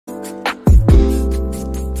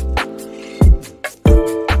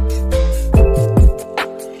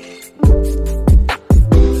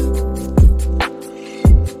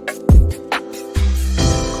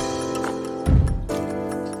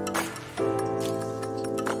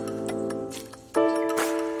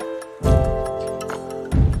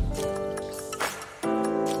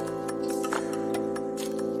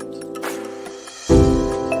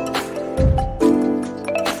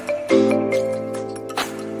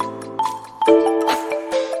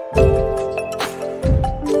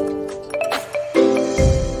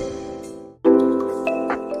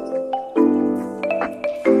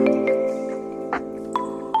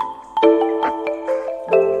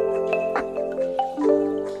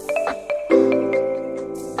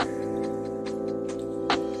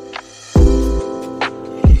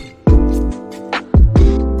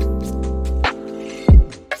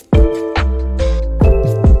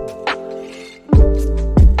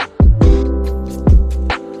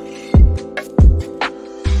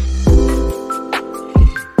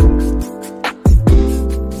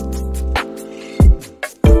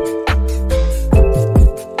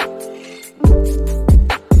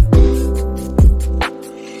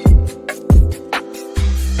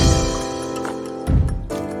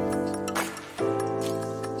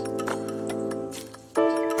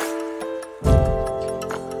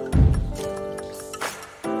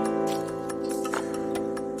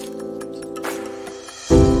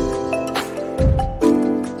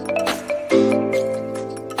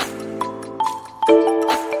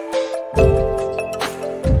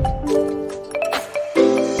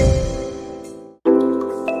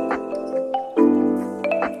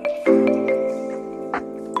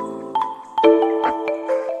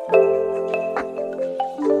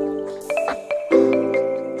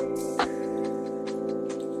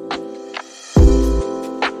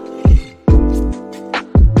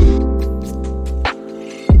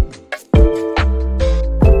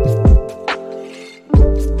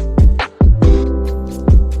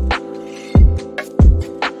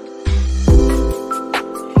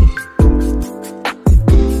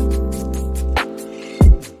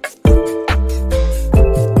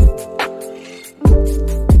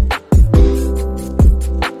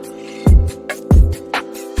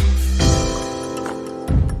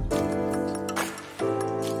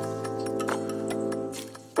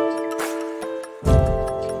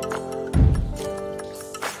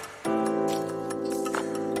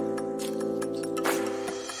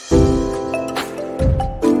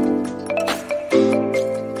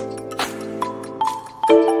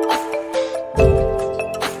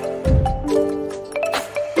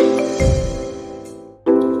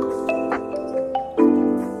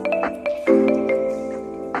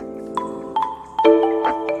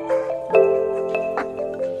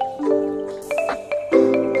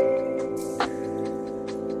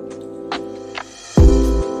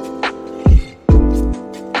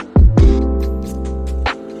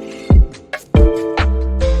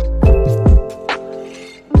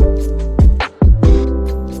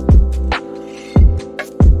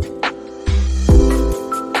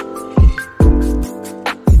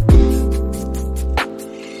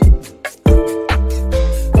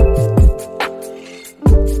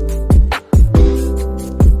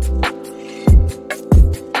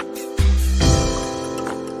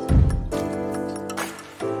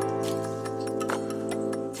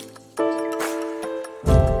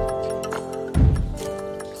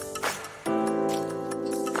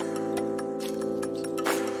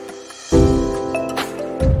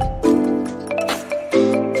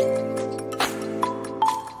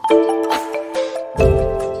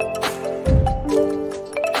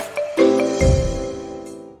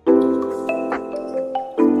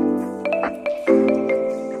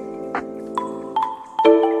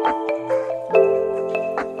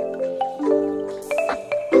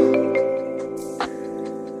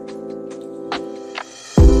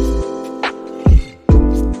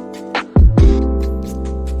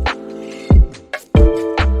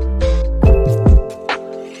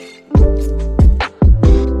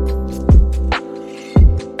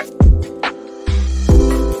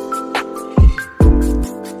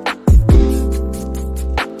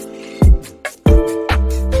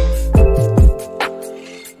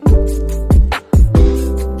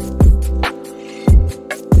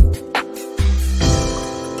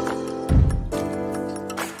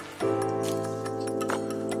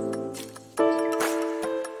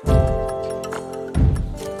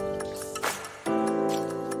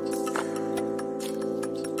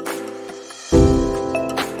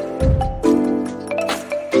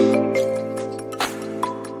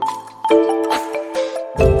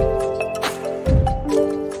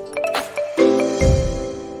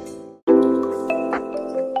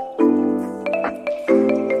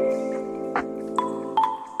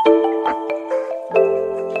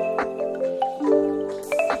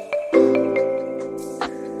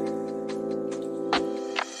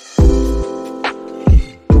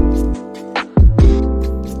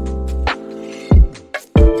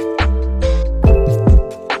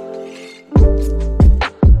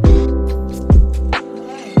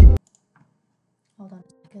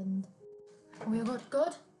second. Are we all good?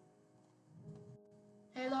 Good?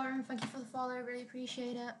 Hey Lauren, thank you for the follow, really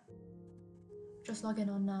appreciate it. Just logging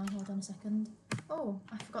on now, hold on a second. Oh,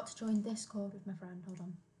 I forgot to join Discord with my friend, hold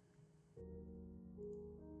on.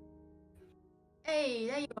 Hey,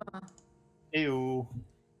 there you are. Ew.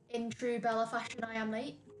 In true Bella fashion, I am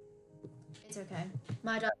late. It's okay.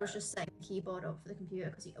 My dad was just setting the keyboard up for the computer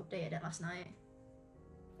because he updated it last night.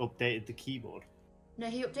 Updated the keyboard? No,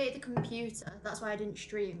 he updated the computer. That's why I didn't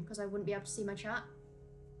stream, because I wouldn't be able to see my chat.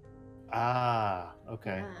 Ah,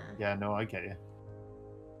 okay. Yeah, no, I get you.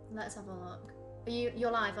 Let's have a look.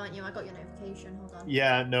 You're live, aren't you? I got your notification. Hold on.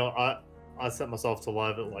 Yeah, no, I set myself to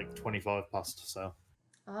live at like 25 past, so.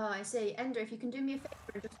 Oh, I see. Ender, if you can do me a favour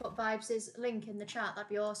and just put Vibes' link in the chat, that'd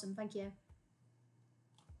be awesome. Thank you.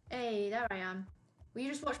 Hey, there I am. Will you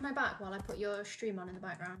just watch my back while I put your stream on in the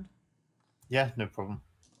background? Yeah, no problem.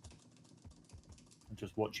 I'll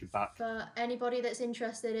just watch you back. For anybody that's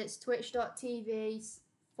interested, it's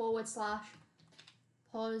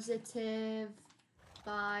twitch.tv/positive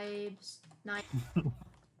vibes 9. What are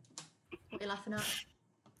you laughing at?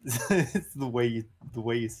 It's the way you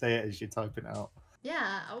say it as you're typing it out.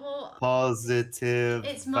 Yeah, well, positive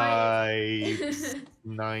it's my vibes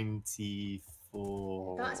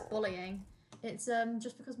 94. That's bullying. It's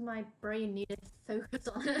just because my brain needed focus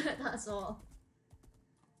on it, that's all.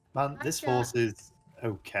 Man, this horse is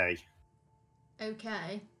okay.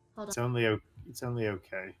 Okay. Hold on. It's only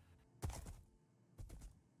okay.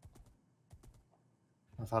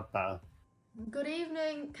 I've had better. Good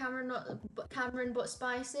evening, Cameron but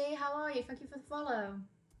spicy. How are you? Thank you for the follow.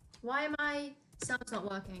 Why am I sound's not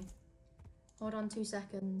working? Hold on 2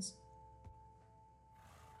 seconds.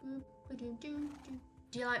 Do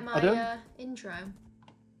you like my intro?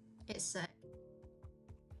 It's sick.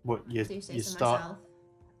 What you so start? Myself.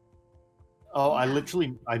 Oh, Yeah.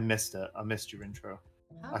 I missed it. I missed your intro.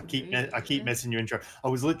 How I keep missing your intro. I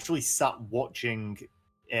was literally sat watching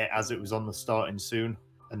it as it was on the starting soon,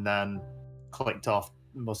 and then clicked off.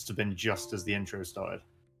 Must have been just as the intro started.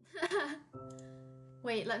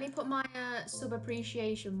 Wait, let me put my sub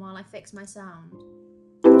appreciation while I fix my sound.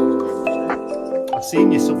 I've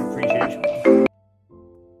seen your sub appreciation one.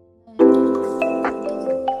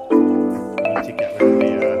 Need to get rid of the.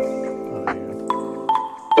 Oh, there you go.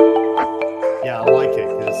 Yeah, I like it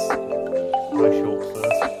because I short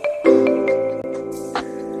first.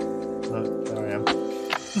 Oh, there I am.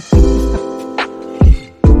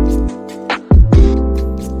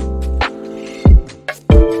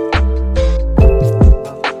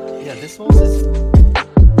 This horse is. I'm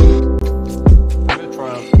gonna try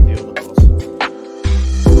out the other horse.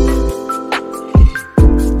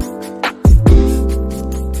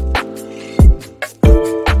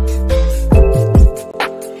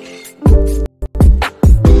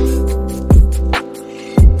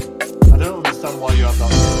 I don't understand why you have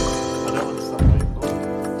that. I don't understand why you've got that.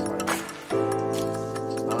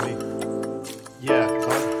 Sorry. Yeah,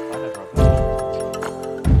 because I never have that.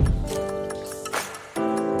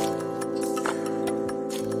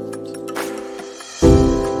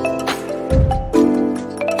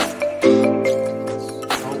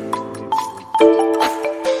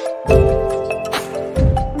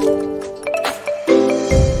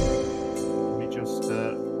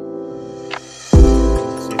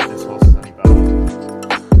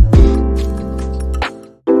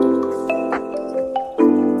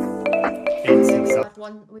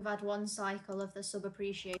 We've had one cycle of the sub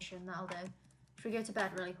appreciation. That'll do. Should we go to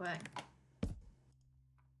bed really quick?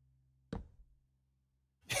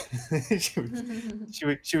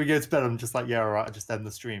 should we go to bed? I'm just like, yeah, alright, I'll just end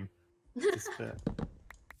the stream. Oh,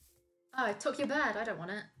 I took your bed. I don't want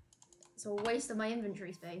it. It's a waste of my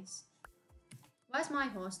inventory space. Where's my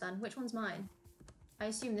horse then? Which one's mine? I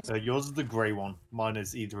assume this. Yours is the grey one. Mine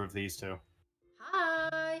is either of these two.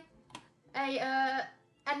 Hi. Hey,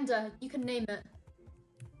 Ender, you can name it.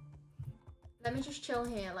 Let me just chill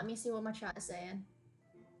here. Let me see what my chat is saying.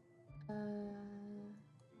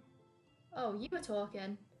 Oh, you were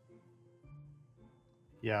talking.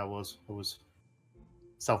 Yeah, I was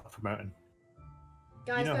self-promoting.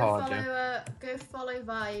 Guys, you know go follow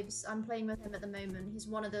Vibes. I'm playing with him at the moment. He's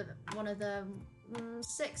one of the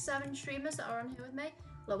 6-7 streamers that are on here with me.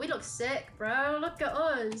 Look, we look sick, bro. Look at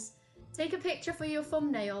us. Take a picture for your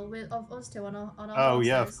thumbnail of us two on our. Oh horses.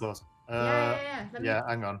 Yeah, of course. Yeah.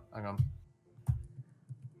 Hang on.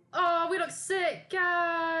 Oh, we look sick,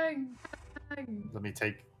 gang. Let me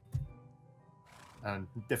take a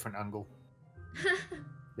different angle.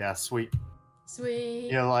 Yeah, sweet.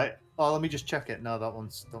 Yeah, like, oh, let me just check it. No, that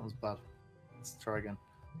one's bad. Let's try again.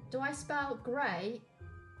 Do I spell grey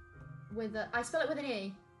with a? I spell it with an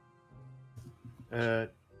E.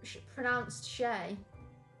 pronounced Shay.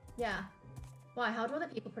 Yeah. Why? How do other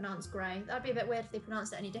people pronounce grey? That'd be a bit weird if they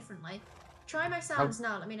pronounced it any differently. Try my sounds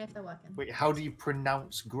now. Let me know if they're working. Wait, how do you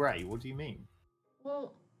pronounce grey? What do you mean?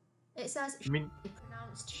 Well, it says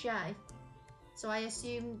pronounced Shay. So I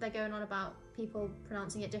assume they're going on about people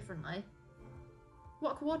pronouncing it differently.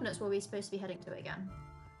 What coordinates were we supposed to be heading to again?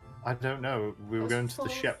 I don't know. We were going to the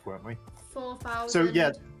ship, weren't we? 4,000. So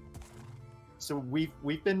yeah. So we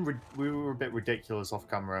were a bit ridiculous off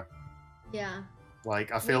camera. Yeah.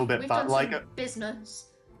 Like I feel a bit bad. Like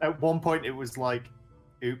business. At one point, it was like,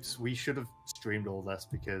 "Oops, we should have streamed all this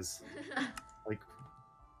because, like,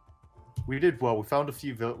 we did well. We found a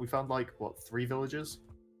few. We found like what 3 villages."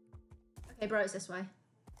 Okay, bro, it's this way.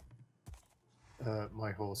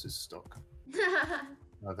 My horse is stuck.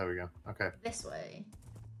 Oh, there we go. Okay. This way.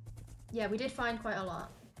 Yeah, we did find quite a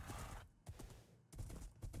lot.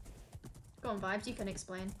 Go on, Vibes, you can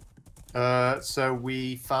explain. So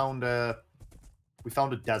we found a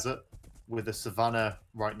desert with a savannah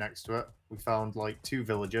right next to it. We found like 2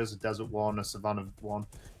 villages, a desert one, a savannah one.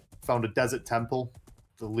 Found a desert temple.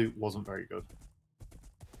 The loot wasn't very good.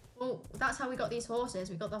 Well, that's how we got these horses.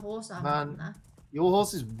 We got the horse armor from there. Your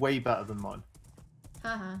horse is way better than mine.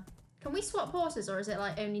 Haha. Can we swap horses, or is it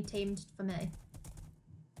like only tamed for me?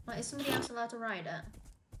 Like, is somebody else allowed to ride it?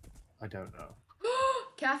 I don't know.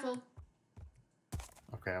 Careful.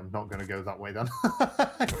 Okay, I'm not gonna go that way then.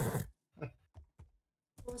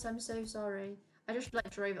 Horse, I'm so sorry. I just like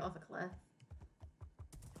drove it off a cliff.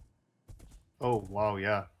 Oh wow,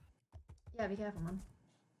 yeah. Yeah, be careful, man.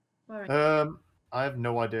 Where are you? I have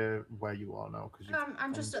no idea where you are now because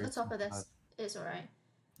I'm just at the top of this. It's alright.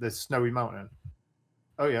 The snowy mountain.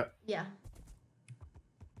 Oh yeah. Yeah.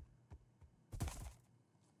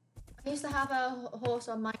 I used to have a horse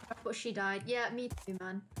on Minecraft, but she died. Yeah, me too,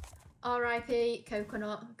 man. R.I.P.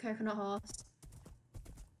 Coconut horse.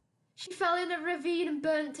 She fell in a ravine and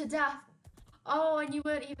burnt to death. Oh, and you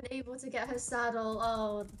weren't even able to get her saddle.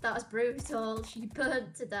 Oh, that was brutal. She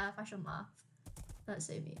burnt to death. I shouldn't laugh. That's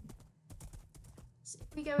so mean. So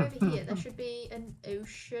if we go over here, there should be an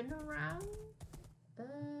ocean around.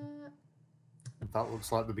 That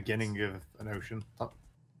looks like the beginning of an ocean. Oh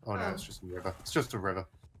no, it's just a river. It's just a river.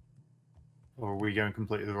 Or are we going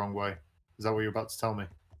completely the wrong way? Is that what you're about to tell me?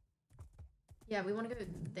 Yeah, we want to go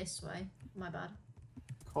this way. My bad.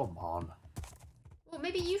 Come on. Well,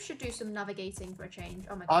 maybe you should do some navigating for a change.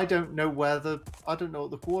 Oh my god. I don't know what the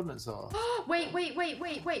coordinates are.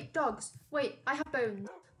 Wait, dogs. Wait, I have bones.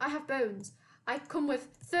 I have bones. I come with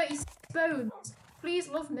 36 bones. Please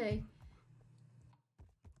love me.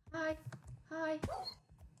 Hi.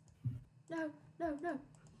 No.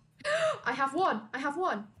 I have one.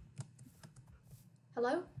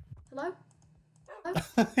 Hello? Hello?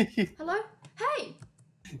 Hey!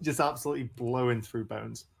 Just absolutely blowing through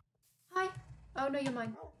bones. Hi. Oh no, you're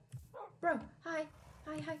mine. Bro, hi.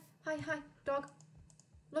 Dog.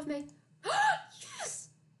 Love me. Yes!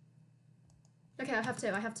 Okay, I have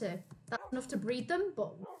two. That's enough to breed them,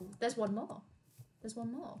 but there's one more. Do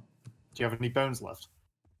you have any bones left?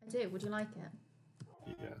 I do. Would you like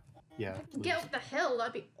it? Yeah. I can get up the hill.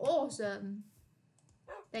 That'd be awesome.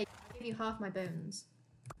 There, I'll give you half my bones.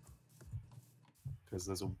 Because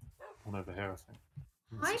there's one over here, I think.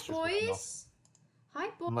 Hi, boys. Hi,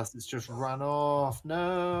 boys. Unless it's just ran off.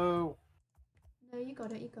 No, you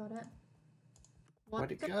got it.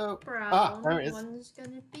 Where'd it go? Brown, there it is. One's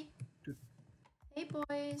gonna be... Hey,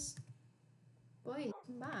 boys. Boys,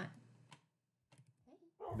 come back. Hey.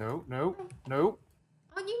 No.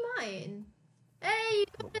 Aren't you mine? Hey, you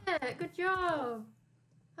got it. Good job.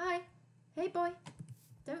 Hi. Hey, boy.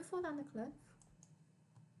 Don't fall down the cliff.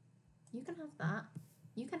 You can have that.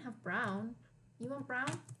 You can have brown. You want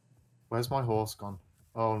brown? Where's my horse gone?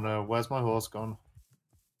 Oh no, where's my horse gone?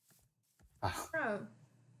 Bro.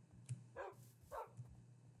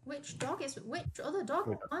 Which other dog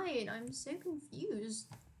is mine? I'm so confused.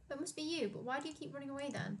 That must be you, but why do you keep running away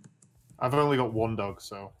then? I've only got one dog,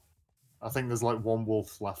 so I think there's like one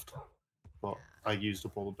wolf left. But I used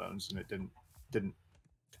up all the bones and it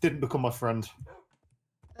didn't become my friend.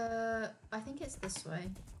 I think it's this way.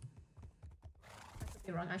 I could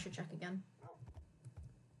be wrong, I should check again.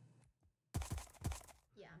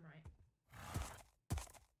 Yeah, I'm right.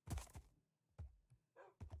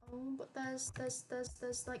 Oh, but there's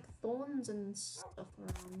like thorns and stuff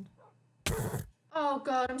around. Oh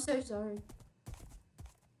god, I'm so sorry.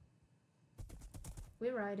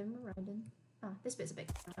 We're riding. Ah, this bit's a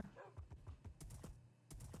bit better.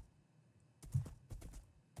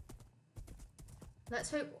 Let's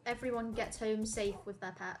hope everyone gets home safe with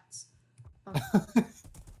their pets. Oh.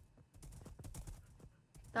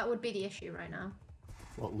 That would be the issue right now.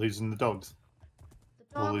 What, losing the dogs? The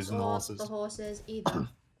dogs or losing the horses? The horses, either.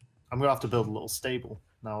 I'm gonna have to build a little stable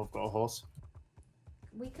now. I've got a horse.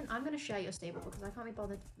 I'm gonna share your stable because I can't be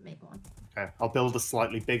bothered to make one. Okay, I'll build a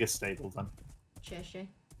slightly bigger stable then. Cheers, Shay.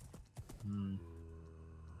 Hmm.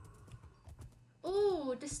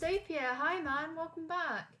 Ooh, Dystopia. Hi, man. Welcome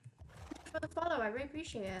back. Thanks for the follow. I really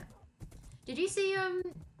appreciate it. Did you see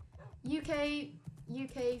UK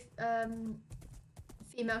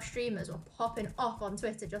female streamers were popping off on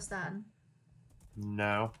Twitter just then?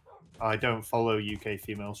 No, I don't follow UK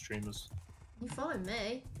female streamers. You follow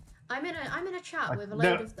me? I'm in a chat with a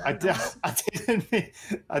load of them.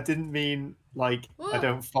 I didn't mean like I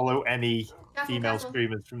don't follow any female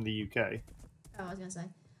streamers from the UK. Oh, I was gonna say.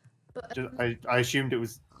 But I assumed it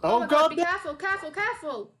was. Oh my God! Be careful! Careful!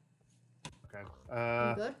 Careful! Okay.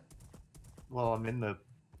 You good? Well, I'm in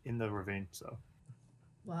the ravine, so.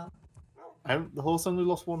 Wow. The horse only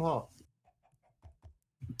lost one heart,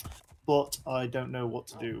 but I don't know what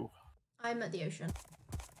to do. I'm at the ocean.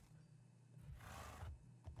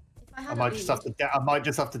 If I might just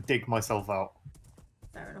have to dig myself out.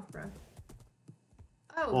 Fair enough, bro.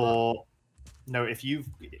 Oh. Or no, if you've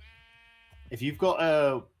got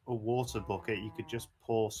a water bucket, you could just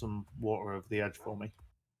pour some water over the edge for me.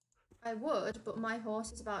 I would, but my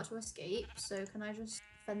horse is about to escape, so can I just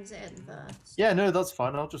fence it in first? Yeah, no, that's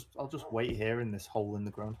fine. I'll just wait here in this hole in the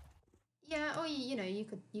ground. Yeah, or you know, you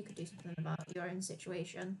could do something about your own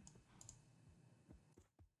situation.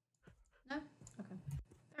 No? Okay.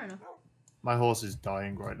 Fair enough. My horse is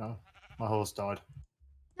dying right now. My horse died.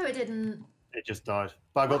 No, it didn't. It just died.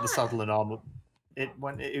 But I got the saddle and armor.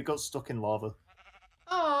 It got stuck in lava.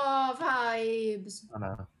 Oh, vibes. I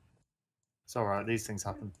know. It's alright, these things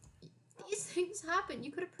happen. These things happen.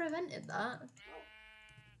 You could have prevented that.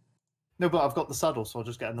 No, but I've got the saddle, so I'll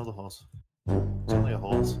just get another horse. It's only a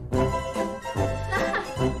horse. My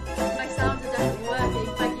sounds are definitely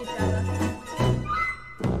working. Thank you, Trevor.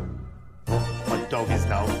 My dog is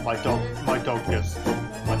now. My dog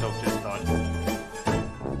just died.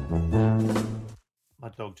 My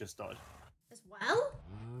dog just died. As well?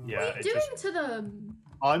 Yeah. What are you doing to them?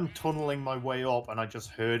 I'm tunneling my way up, and I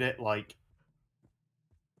just heard it like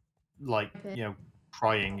you know,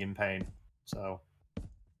 crying in pain. So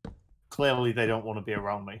clearly they don't want to be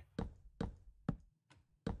around me.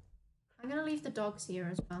 I'm gonna leave the dogs here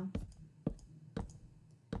as well.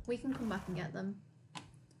 We can come back and get them.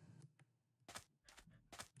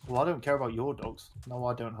 Well, I don't care about your dogs. No,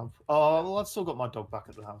 I don't have. Oh, well, I've still got my dog back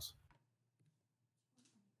at the house.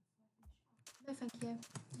 No, thank you.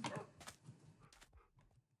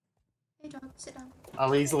 Hey, dog, sit down.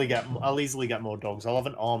 I'll easily get more dogs. I'll have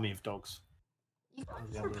an army of dogs. You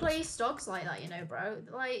can't replace dogs like that, you know, bro.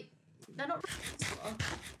 Like, they're not replaceable.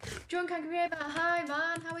 Drunk Angry Gamer, hi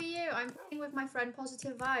man, how are you? I'm playing with my friend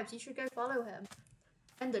Positive Vibes. You should go follow him.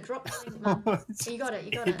 And the drop link, man. You got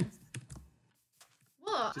it.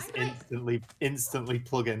 What? Just instantly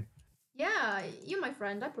plug in. Yeah, you're my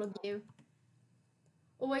friend. I plug you.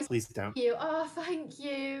 Always. Please don't. You. Oh, thank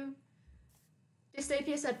you.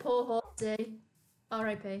 Dystopia said poor horsey.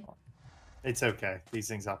 R.I.P. It's okay. These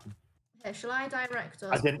things happen. Here, shall I direct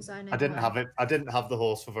us? I didn't have it. I didn't have the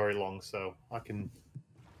horse for very long, so I can.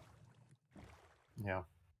 Yeah.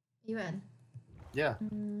 You in? Yeah.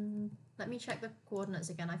 Let me check the coordinates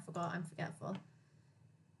again. I forgot. I'm forgetful.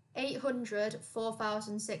 800,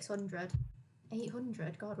 4,600.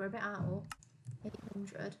 800. God, we're a bit out.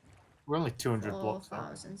 800. We're only 200 blocks out.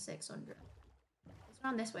 4,600. It's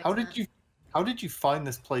around this way. How did you find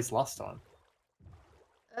this place last time?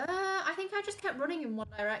 I think I just kept running in one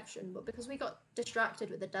direction, but because we got distracted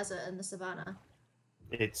with the desert and the savannah.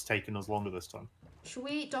 It's taken us longer this time. Should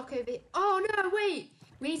we dock over? Oh no! Wait.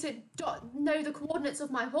 We need to know the coordinates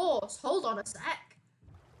of my horse. Hold on a sec.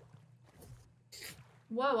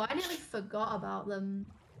 Whoa! I nearly forgot about them.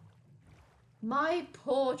 My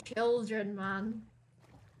poor children, man.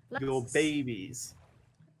 Your babies.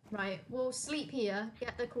 Right, we'll sleep here,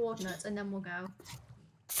 get the coordinates, and then we'll go.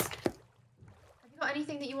 Have you got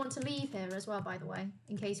anything that you want to leave here as well, by the way,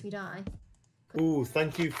 in case we die? Ooh,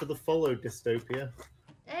 thank you for the follow, Dystopia.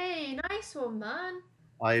 Hey, nice one, man.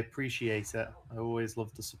 I appreciate it. I always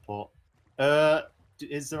love the support.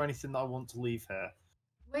 Is there anything that I want to leave here?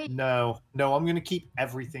 Wait. No, I'm going to keep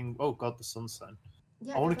everything. Oh God, the sun's setting.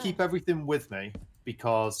 Yeah, I want to keep everything with me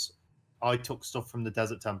because I took stuff from the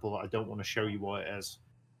desert temple that I don't want to show you what it is.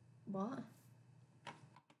 What?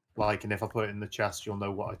 Like, and if I put it in the chest, you'll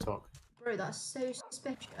know what I took. Bro, that's so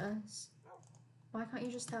suspicious. Why can't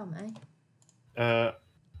you just tell me?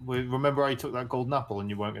 Remember I took that golden apple and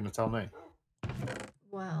you weren't going to tell me?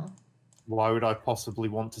 Well. Why would I possibly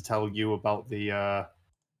want to tell you about the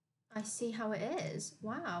I see how it is.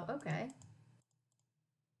 Wow, okay.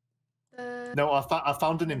 No, I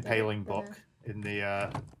found an impaling book in the I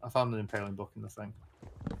found an impaling book in the thing.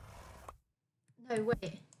 No,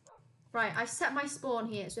 wait. Right, I set my spawn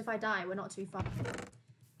here, so if I die, we're not too far.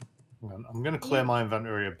 I'm gonna clear my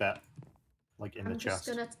inventory a bit, like in the chest.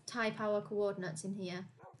 I'm just gonna type our coordinates in here.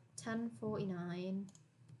 1049.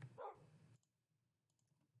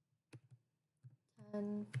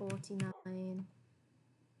 1049.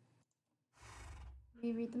 Can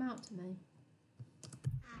you read them out to me?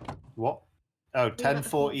 What? Oh,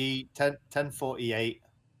 1040, 1048,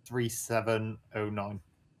 3709.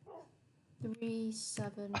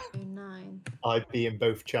 3709. I'd be in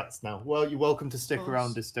both chats now. Well, you're welcome to stick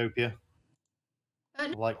around, Dystopia. I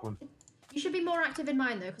like one. You should be more active in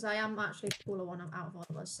mine though, because I am actually the cooler one out of all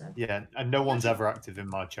of us. So. Yeah, and no one's ever active in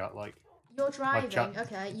my chat. Like. You're driving.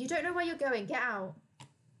 Okay, you don't know where you're going. Get out.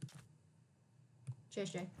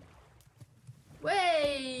 Cheers, Jay.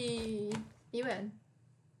 Way. You in?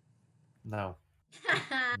 No.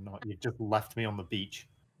 Not. You just left me on the beach.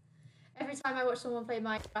 Every time I watch someone play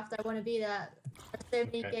Minecraft, I want to be there. There's so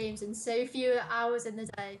many games and so few hours in the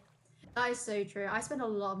day. That is so true. I spend a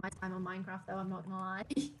lot of my time on Minecraft, though. I'm not gonna lie.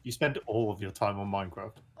 You spend all of your time on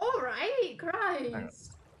Minecraft. All right,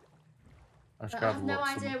 Christ. I have no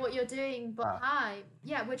idea what you're doing, but hi.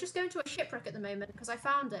 Yeah, we're just going to a shipwreck at the moment because I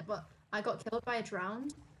found it, but I got killed by a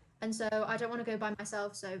drowned, and so I don't want to go by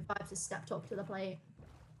myself. So VODS has stepped up to the plate.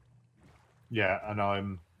 Yeah, and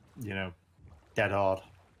I'm, you know, dead hard.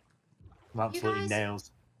 I'm absolutely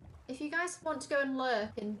nails. If you guys want to go and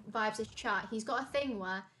lurk in VODS' chat, he's got a thing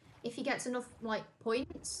where if he gets enough like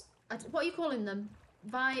points, what are you calling them?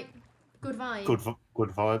 Good vibes.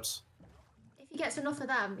 Good vibes. If he gets enough of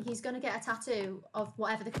them, he's gonna get a tattoo of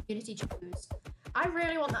whatever the community choose. I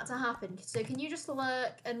really want that to happen. So can you just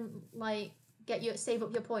lurk and like save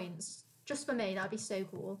up your points just for me? That'd be so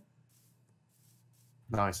cool.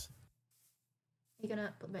 Nice. You're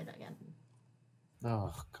gonna put the boat again.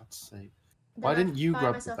 Oh, God's sake. Why didn't you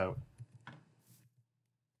grab the boat?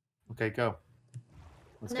 Okay, go.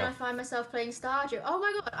 And then I find myself playing Stardew. Oh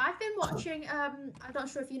my god, I've been watching, I'm not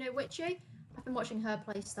sure if you know Witchy. I've been watching her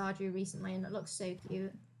play Stardew recently and it looks so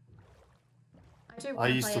cute. I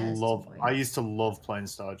used to love playing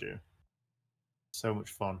Stardew. So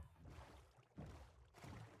much fun.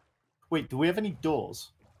 Wait, do we have any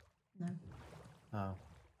doors? No. Oh.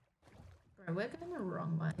 Bro, we're going the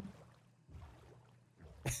wrong way.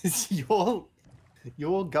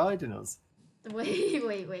 You're guiding us.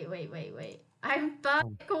 Wait. I'm bad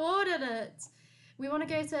at coordinates. We want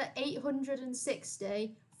to go to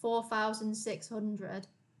 860, 4,600.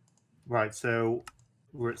 Right, so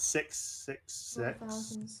we're at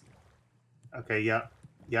 666. Okay, yeah.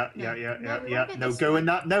 No, go in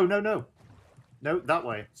that. No, that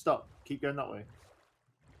way. Stop. Keep going that way.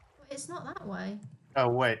 It's not that way. Oh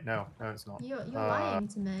wait, no, it's not. You're lying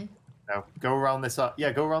to me. No, go around this.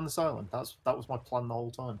 Yeah, go around this island. That was my plan the whole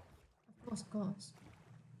time. Of course.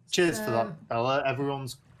 Cheers for that, Bella.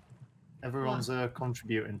 Everyone's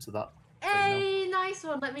contributing to that. Hey, nice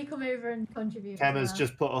one. Let me come over and contribute. Kemmer's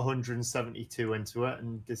just put 172 into it,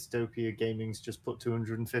 and Dystopia Gaming's just put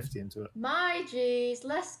 250 into it. My jeez,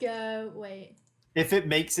 let's go. Wait. If it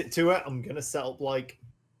makes it to it, I'm gonna set up like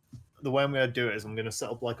the way I'm gonna do it is I'm gonna set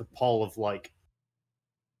up like a poll of like.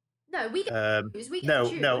 No, we can choose. We can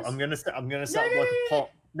choose. No, I'm gonna set up like a poll.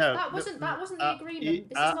 No, that wasn't the agreement.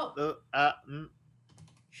 This is not.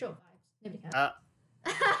 Sure, nobody cares.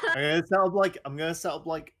 I'm gonna set up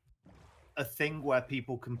like a thing where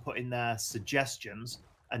people can put in their suggestions,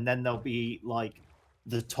 and then there'll be like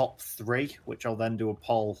the top 3, which I'll then do a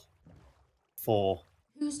poll for.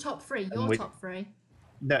 Who's top 3? Your top 3.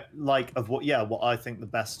 No, like of what I think the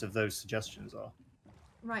best of those suggestions are.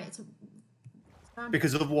 Right.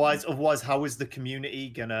 Because otherwise, how is the community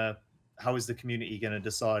gonna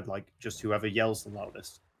decide? Like just whoever yells the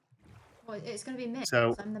loudest. Well, it's gonna be me.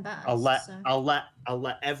 So I'm the best. I'll let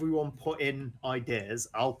everyone put in ideas.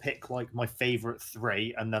 I'll pick like my favorite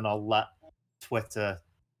 3, and then I'll let Twitter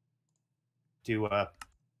do a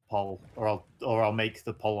poll, or I'll make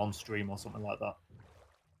the poll on stream or something like that.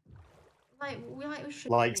 We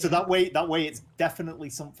should. So that way it's definitely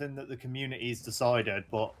something that the community's decided,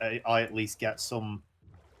 but I at least get some,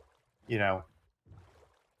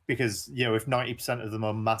 because if 90% of them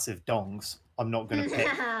are massive dongs, I'm not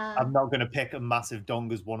gonna pick a massive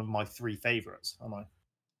dong as one of my 3 favorites, am I?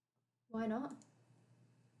 Why not?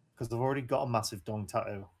 Because I've already got a massive dong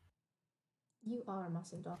tattoo. You are a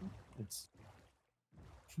massive dong. It's.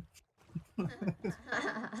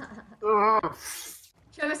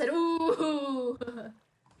 Trevor said, "Ooh."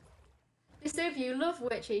 Dystopia, you love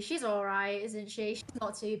Witchy. She's alright, isn't she? She's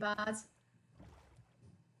not too bad.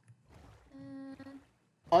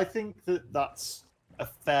 I think that's a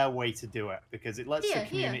fair way to do it because it lets the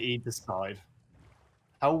community decide.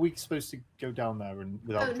 How are we supposed to go down there and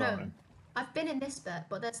without drowning? No. I've been in this bit,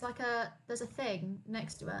 but there's like there's a thing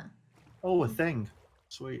next to it. Oh, a thing.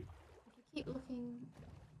 Sweet. If you keep looking.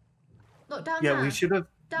 Look down there. Yeah, we should have.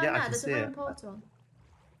 Down there, there's a bone portal.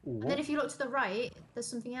 Ooh, and then if you look to the right, there's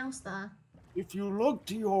something else there. If you look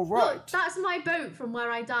to your right. Look, that's my boat from where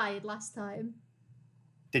I died last time.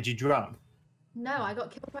 Did you drown? No, I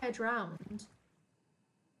got killed by a drowned.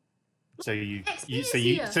 So you got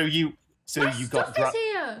drowned.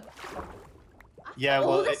 Here. Yeah,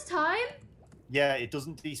 well, all this time. Yeah, it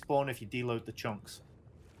doesn't despawn if you deload the chunks.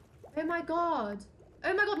 Oh my god!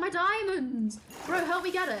 Oh my god, my diamond! Bro, help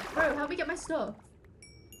me get it. Bro, help me get my stuff.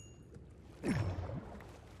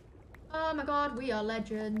 Oh my god, we are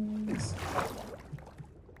legends.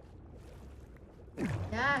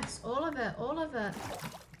 Yes, all of it, all of it.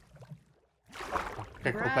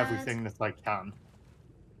 Pick up everything that I can.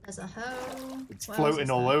 There's a hoe. It's floating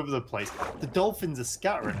all over the place. The dolphins are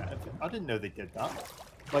scattering it. I didn't know they did that.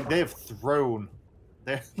 Like, they have thrown.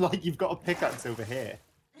 They're like, you've got a pickaxe over here.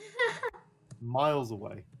 Miles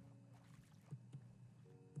away.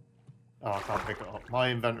 Oh, I can't pick it up. My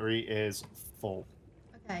inventory is full.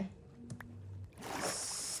 Okay.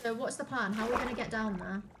 So what's the plan? How are we going to get down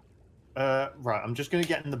there? Right, I'm just going to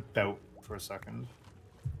get in the boat for a second.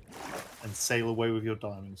 And sail away with your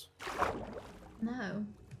diamonds. No.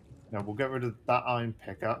 No, we'll get rid of that iron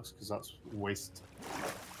pickaxe, because that's waste.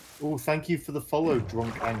 Oh, thank you for the follow,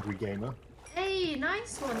 Drunk Angry Gamer. Hey,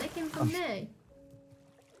 nice one. They came from me.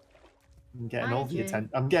 I'm getting all the attention.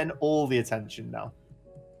 I'm getting all the attention now.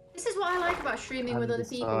 This is what I like about streaming with other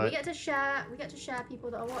people. We get to share. We get to share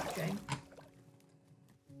people that are watching.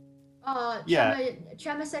 Oh,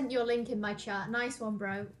 Chema sent your link in my chat. Nice one,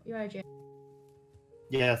 bro. You're a G.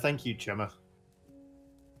 Yeah, thank you, Chema.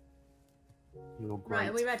 You're great. Right,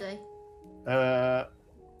 are we ready?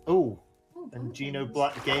 Oh, and Gino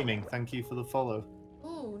Black Gaming, thank you for the follow.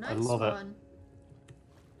 Oh, nice I love one. it.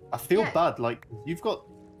 I feel bad, like,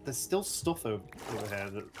 there's still stuff over here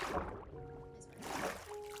that...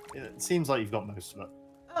 It seems like you've got most of it.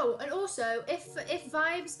 Oh, and also, if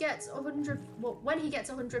Vibes gets 100... Well, when he gets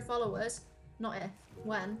 100 followers, not if,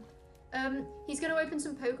 when, he's going to open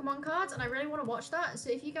some Pokemon cards, and I really want to watch that. So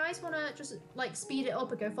if you guys want to just, like, speed it up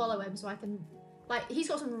and go follow him so I can... Like, he's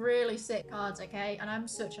got some really sick cards, okay? And I'm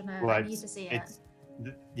such a nerd. I need to see it.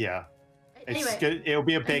 Yeah. Anyway, it'll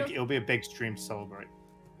be a big stream to celebrate.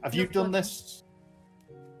 Have you done this?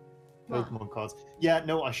 Pokemon cards. Yeah,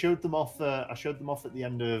 no, I showed them off at the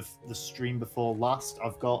end of the stream before last.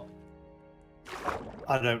 I've got,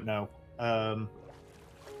 I don't know,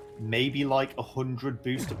 maybe like 100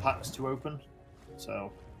 booster packs to open.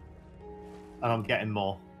 So, and I'm getting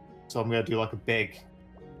more. So I'm gonna do like a big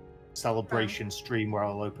celebration stream where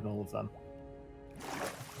I'll open all of them.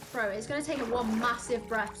 Bro, it's gonna take one massive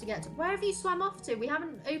breath to get to. Where have you swam off to? We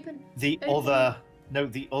haven't opened. The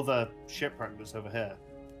other shipwreck that's over here.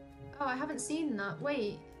 Oh, I haven't seen that.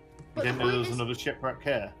 Wait. You didn't know there was another shipwreck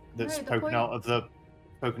here that's poking out of the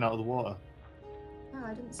water. No,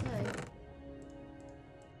 I didn't say. It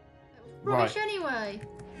was rubbish anyway.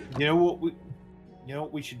 You know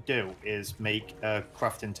what we should do is make a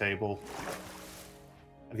crafting table.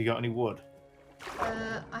 Have you got any wood?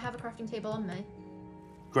 I have a crafting table on me.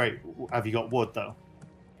 Great. Have you got wood though?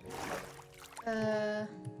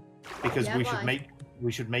 Because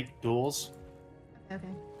we should make doors. Okay.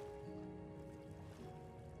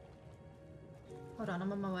 Hold on,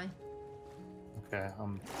 I'm on my way. Okay.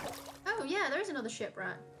 Oh yeah, there is another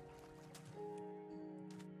shipwreck.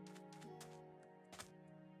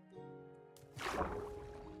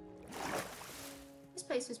 This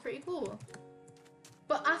place is pretty cool.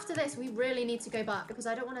 But after this, we really need to go back because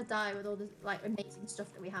I don't want to die with all the like amazing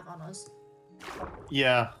stuff that we have on us.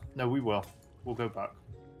 Yeah, no, we will. We'll go back.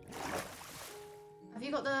 Have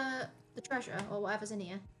you got the treasure or whatever's in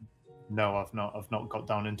here? No, I've not got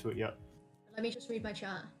down into it yet. Let me just read my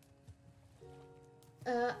chat.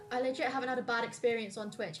 I legit haven't had a bad experience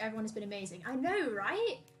on Twitch. Everyone has been amazing. I know,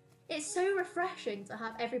 right? It's so refreshing to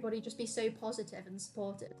have everybody just be so positive and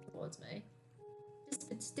supportive towards me.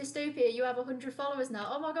 Dystopia, you have 100 followers now.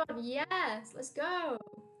 Oh my god, yes! Let's go!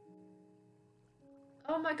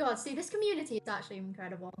 Oh my god, see, this community is actually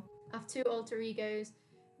incredible. I have 2 alter egos.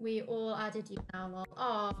 We all added you now, lol.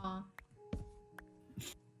 Aww.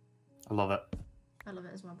 I love it. I love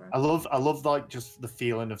it as well, bro. I love like just the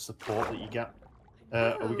feeling of support that you get.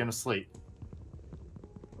 Are we gonna sleep?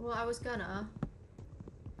 Well, I was gonna.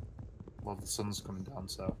 Well, the sun's coming down,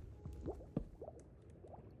 so.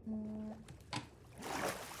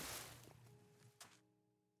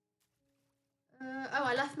 Oh,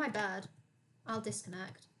 I left my bed. I'll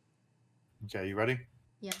disconnect. Okay, you ready?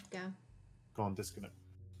 Yeah, go. Go on, disconnect.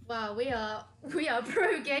 Wow, we are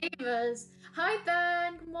pro gamers. Hi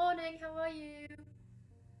Ben, good morning. How are you?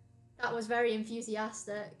 That was very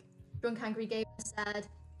enthusiastic. Drunk Angry Gamer said,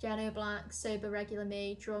 Jeno Black, sober regular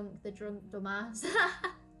me, drunk the drunk dumbass.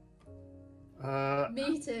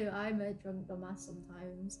 Me too. I'm a drunk dumbass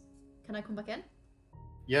sometimes. Can I come back in?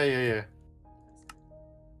 Yeah.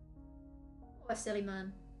 What a silly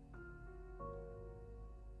man.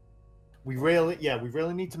 We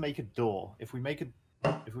really need to make a door. If we make a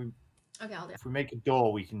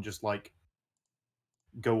door, we can just like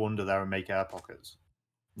go under there and make air pockets.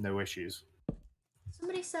 No issues.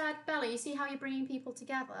 Somebody said, Bella, you see how you're bringing people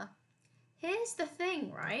together? Here's the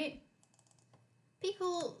thing, right?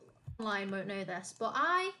 People online won't know this, but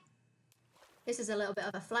this is a little bit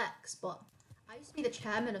of a flex, but I used to be the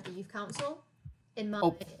chairman of the youth council in my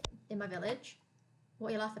village. What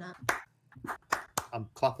are you laughing at? I'm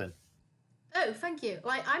clapping. Oh, thank you.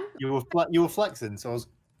 Like You were flexing, so I was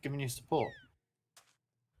giving you support.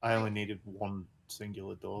 I only needed one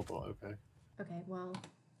singular door, but okay. Okay, well.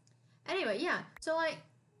 Anyway, yeah. So like,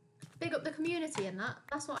 big up the community and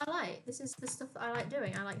that's what I like. This is the stuff that I like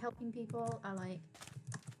doing. I like helping people. I like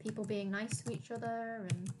people being nice to each other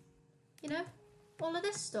and, you know, all of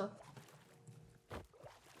this stuff.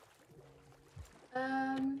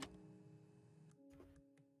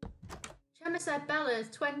 Gemma said Bella's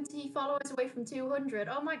 20 followers away from 200.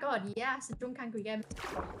 Oh my god, yes, a Drunk Angry Gamer.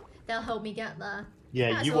 They'll help me get there.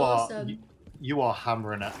 Yeah, that's you awesome. are you are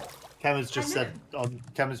hammering it. Kemma's just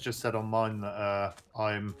said on mine that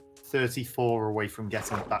I'm 34 away from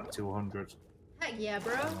getting back to 100. Heck yeah,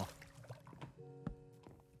 bro.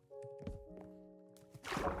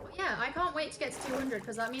 Yeah, I can't wait to get to 200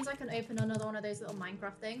 because that means I can open another one of those little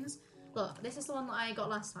Minecraft things. Look, this is the one that I got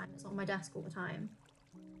last time. It's on my desk all the time.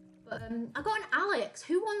 But I got an Alex.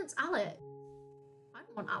 Who wants Alex? I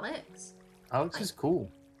don't want Alex. Alex is cool.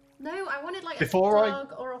 No, I wanted like a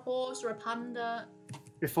dog or a horse or a panda.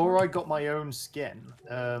 Before I got my own skin,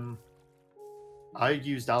 I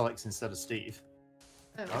used Alex instead of Steve.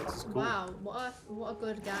 Oh, Alex is cool. Wow, what a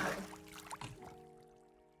good guy.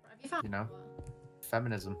 Have you found? You know,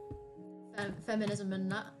 feminism. Feminism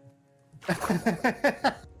and that.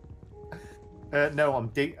 No, I'm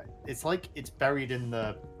dig. It's like it's buried in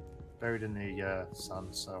the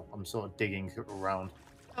sand, so I'm sort of digging around.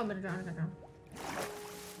 Oh, I'm gonna drown.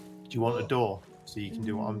 Do you want a door so you can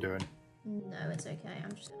do what I'm doing? No, it's okay.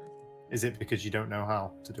 I'm just gonna. Is it because you don't know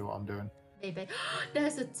how to do what I'm doing? Maybe.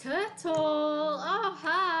 There's a turtle. Oh,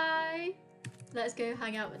 hi. Let's go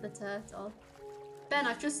hang out with the turtle. Ben,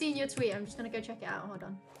 I've just seen your tweet. I'm just gonna go check it out. Hold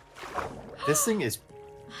on. This thing is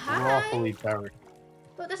properly buried.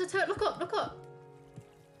 Look, there's a turtle. Look up. Look up.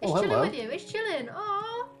 It's chilling with you. It's chilling.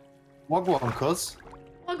 Oh. Wagwan, cuz.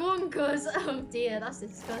 Wagwan, cuz. Oh dear, that's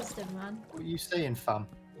disgusting, man. What are you saying, fam?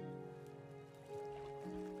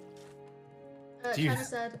 Chema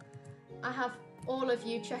said, I have all of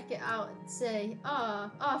you check it out and see.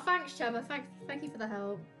 Oh, thanks, Chema. Thank you for the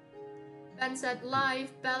help. Ben said,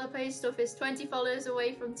 live, Bella Plays stuff is 20 followers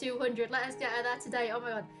away from 200. Let us get her there today. Oh my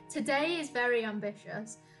god. Today is very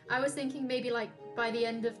ambitious. I was thinking maybe like by the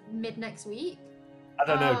end of mid next week. I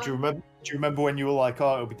don't know. Do you remember when you were like,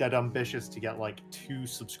 oh, it'll be dead ambitious to get like 2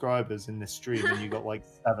 subscribers in this stream and you got like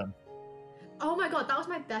 7? Oh my god, that was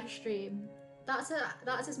my best stream. That's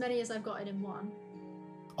as many as I've gotten in one.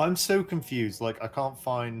 I'm so confused. Like, I can't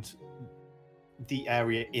find the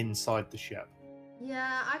area inside the ship.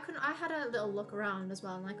 Yeah, I had a little look around as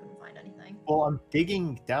well, and I couldn't find anything. Well, I'm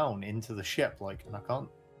digging down into the ship, like, and I can't.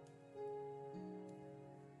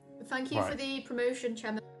 Thank you for the promotion,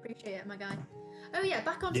 Chema. Appreciate it, my guy. Oh yeah,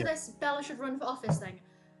 back onto this Bella should run for office thing.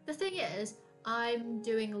 The thing is, I'm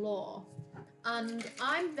doing law, and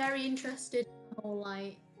I'm very interested in the whole,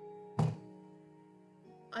 like,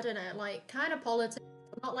 I don't know, like, kind of politics,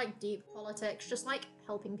 not like deep politics, just like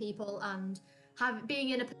helping people and being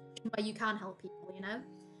in a position where you can help people, you know?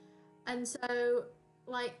 And so,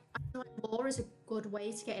 like, I feel like law is a good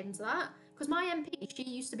way to get into that. Because my MP, she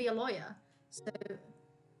used to be a lawyer. So,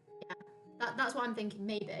 yeah, that's what I'm thinking,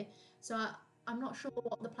 maybe. So I'm not sure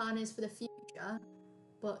what the plan is for the future,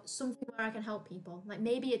 but something where I can help people. Like,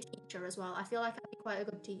 maybe a teacher as well. I feel like I'd be quite a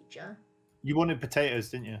good teacher. You wanted potatoes,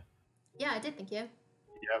 didn't you? Yeah, I did, thank you.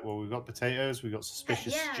 Yeah, well, we've got potatoes, we've got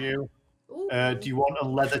suspicious stew. Do you want a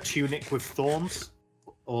leather tunic with thorns?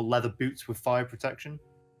 Or leather boots with fire protection?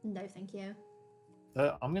 No, thank you.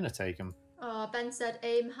 I'm going to take them. Oh, Ben said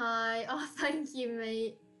aim high. Oh, thank you,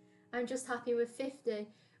 mate. I'm just happy with 50.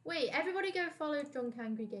 Wait, everybody go follow Drunk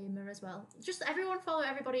Angry Gamer as well. Just everyone follow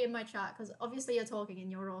everybody in my chat, because obviously you're talking and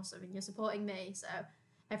you're awesome and you're supporting me, so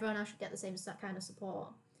everyone else should get the same kind of support.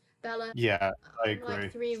 Bella. Yeah, I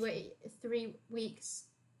agree. Like 3 weeks.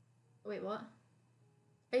 Wait, what?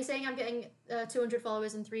 Are you saying I'm getting 200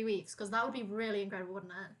 followers in 3 weeks? Because that would be really incredible,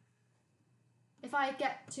 wouldn't it? If I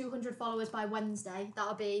get 200 followers by Wednesday,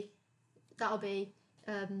 that'll be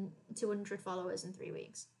 200 followers in 3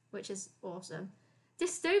 weeks, which is awesome.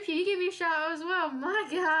 Dystopia, you give me a shout out as well, my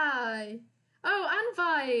guy. Oh, and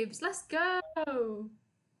Vibes, let's go.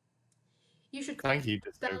 You should thank you,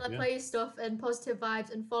 Bella Play stuff and Positive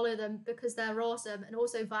Vibes and follow them because they're awesome. And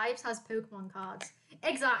also Vibes has Pokemon cards.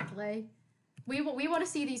 Exactly. We want to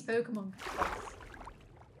see these Pokemon cards.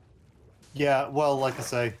 Yeah, well, like I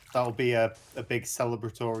say, that'll be a big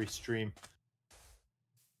celebratory stream.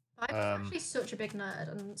 I'm actually such a big nerd,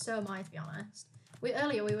 and so am I, to be honest.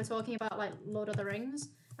 Earlier we were talking about like Lord of the Rings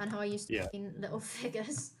and how I used to paint little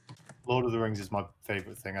figures. Lord of the Rings is my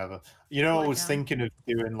favorite thing ever. You know, I was thinking of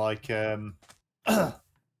doing like I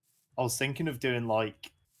was thinking of doing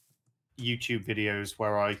like YouTube videos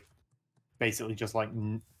where I basically just like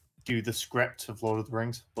do the script of Lord of the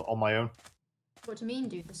Rings, but on my own. What do you mean,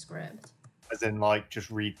 do the script? As in, like,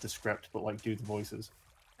 just read the script, but like do the voices.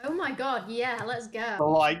 Oh my god, yeah, let's go.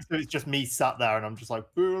 So it's just me sat there, and I'm just like,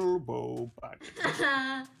 Bilbo back.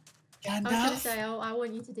 Gandalf. I was gonna say, oh, I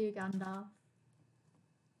want you to do Gandalf.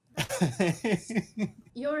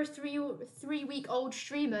 You're a 3-week-old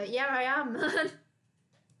streamer. Yeah, I am, man.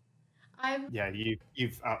 Yeah,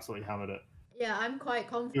 you've absolutely hammered it. Yeah, I'm quite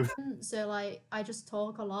confident, so like I just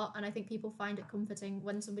talk a lot, and I think people find it comforting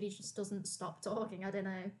when somebody just doesn't stop talking. I don't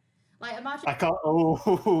know. Like imagine. I can't.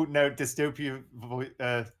 Oh no, Dystopia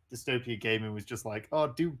Gaming was just like, oh,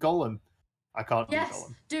 do Gollum. I can't do Gollum.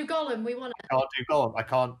 Yes, do Gollum. We want it. I can't do Gollum.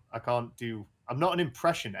 I can't do. I'm not an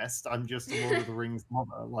impressionist. I'm just a Lord of the Rings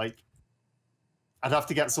mother. Like, I'd have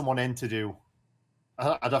to get someone in to do.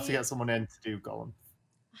 I'd have to get someone in to do Gollum.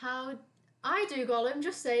 How I do Gollum?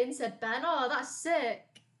 Just saying, said Ben. Oh, that's sick.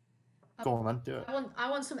 Go on, then, do it. I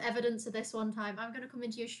want some evidence of this one time. I'm gonna come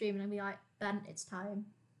into your stream and I'll be like, Ben, it's time.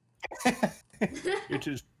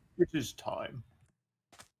 It is time.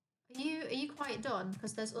 Are you quite done?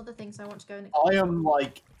 Because there's other things I want to go in. I am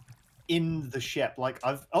like in the ship. Like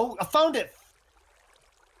I found it.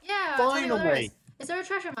 Yeah. Finally. Is there a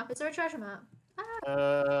treasure map? Is there a treasure map?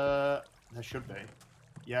 There should be.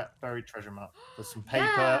 Yeah, buried treasure map. There's some paper,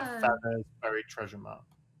 feathers, buried treasure map.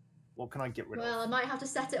 What can I get rid of? Well, I might have to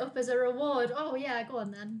set it up as a reward. Oh yeah, go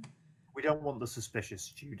on then. We don't want the suspicious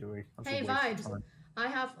stew, do we? Hey, Vibes. I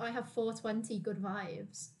have 420 good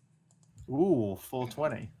vibes. Ooh,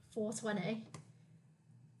 420. 420.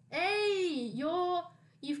 Hey,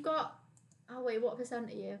 you've got. Oh wait, what percent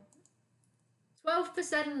are you?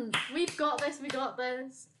 12%. We've got this. We got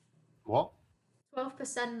this. What?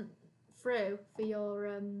 12% through for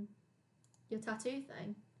your tattoo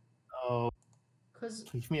thing. Oh. Cause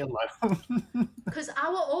leave me alone. Because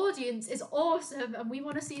our audience is awesome, and we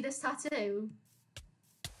want to see this tattoo.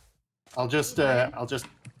 I'll just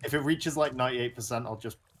if it reaches like 98%, I'll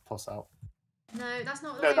just puss out. No, that's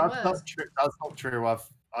not the way it works. Not true. That's not true.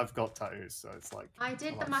 I've got tattoos, so it's like. I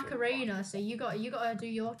did the Macarena, so you got to do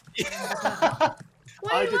your.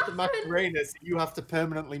 I did the Macarena, so you have to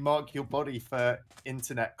permanently mark your body for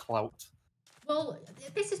internet clout. Well,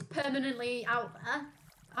 this is permanently out there.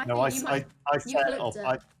 I set it up.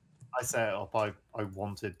 I set it up. I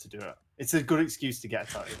wanted to do it. It's a good excuse to get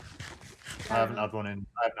a tattoo. I haven't had one in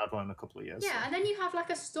a couple of years. Yeah, and then you have like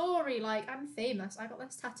a story like I'm famous. I got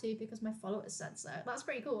this tattoo because my followers said so. That's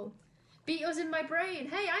pretty cool. Beatles in my brain.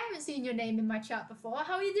 Hey, I haven't seen your name in my chat before.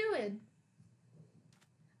 How are you doing?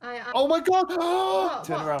 Oh my god!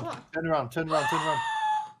 Turn around. Oh my god!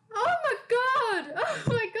 Oh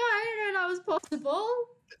my god! I didn't know that was possible.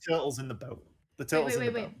 The turtle's in the boat. The turtle's in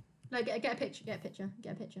the boat. No, get a picture.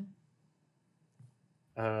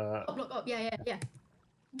 Look up. Yeah.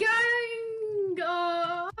 Gang!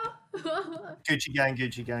 Gucci gang.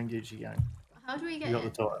 How do we get You got the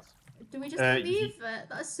tortoise. Do we just leave it?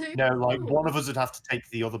 That's so No, cool. like one of us would have to take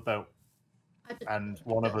the other boat. And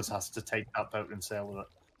one of us has to take that boat and sail with it.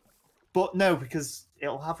 But no, because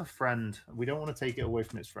it'll have a friend. We don't want to take it away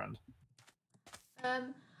from its friend.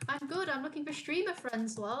 I'm good. I'm looking for streamer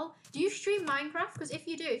friends, lol. Do you stream Minecraft? Because if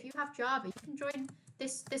you do, if you have Java, you can join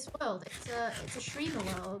this world. It's a streamer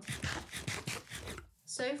world.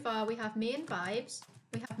 So far, we have me and Vibes.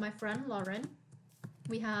 We have my friend Lauren.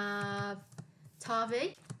 We have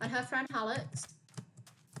Tavi and her friend Alex.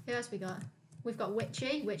 Who else we got? We've got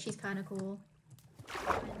Witchy. Witchy's kind of cool.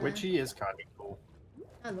 Witchy is kind of cool.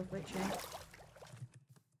 I love Witchy.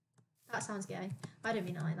 That sounds gay. I don't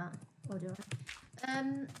mean it like that. Or do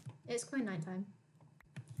I? It's quite nighttime.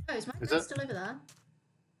 Oh, is my bed still over there?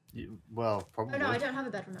 Well, probably. Oh no, I don't have a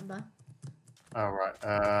bed, remember? Oh,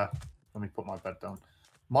 right. Let me put my bed down.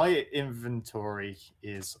 My inventory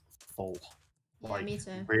is full. Yeah, like, me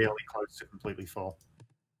too. Really close to completely full.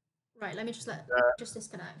 Right, let me just just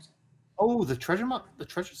disconnect. Oh, the treasure map. The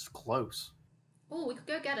treasure's close. Oh, we could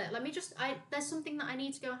go get it. Let me just. There's something that I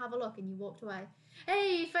need to go and have a look, and you walked away.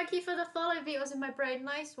 Hey, thank you for the follow, Beatles in my brain.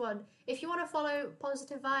 Nice one. If you want to follow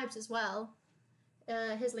Positive Vibes as well,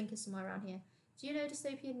 his link is somewhere around here. Do you know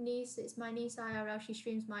Dystopian niece? It's my niece IRL. She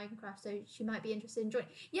streams Minecraft, so she might be interested in joining.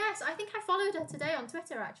 Yes, I think I followed her today on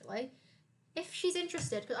Twitter, actually. If she's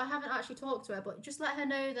interested, because I haven't actually talked to her, but just let her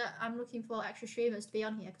know that I'm looking for extra streamers to be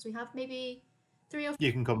on here, because we have maybe 3 or 4.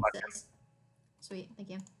 You can come back. Sweet, thank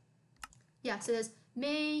you. Yeah, so there's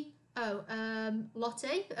me,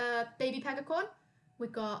 Lottie, Baby Pegacorn.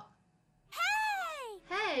 We've got... Hey!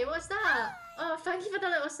 Hey, what's that? Oh, thank you for the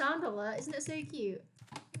little sound alert. Isn't it so cute?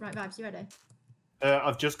 Right, Vibes, you ready?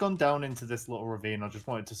 I've just gone down into this little ravine. I just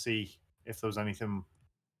wanted to see if there was anything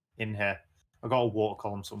in here. I got a water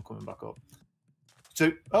column, so I'm coming back up.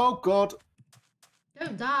 So, oh god!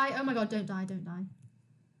 Don't die! Oh my god, don't die, don't die.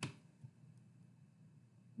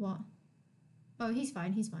 What? Oh, he's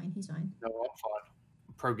fine, he's fine, he's fine. No, I'm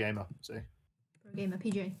fine. Pro gamer, see? Pro gamer,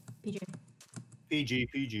 PG.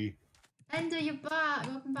 PG. Ender, you're back.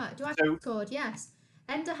 Welcome back. Do I have Discord? Yes.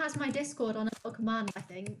 Ender has my Discord on a little command, I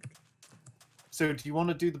think. So, do you want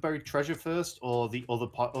to do the buried treasure first, or the other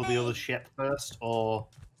part, or the other ship first, or?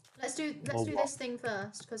 Let's do this thing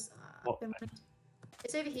first, because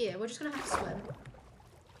it's over here. We're just gonna have to swim.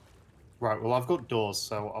 Right. Well, I've got doors,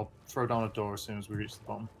 so I'll throw down a door as soon as we reach the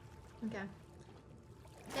bottom. Okay.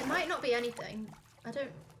 It might not be anything. I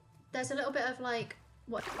don't. There's a little bit of like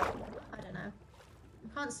what? I don't know.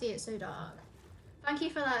 I can't see it so dark. Thank you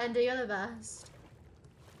for that, Ender. You're the best.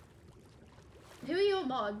 Who are your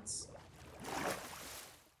mods?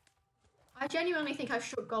 I genuinely think I've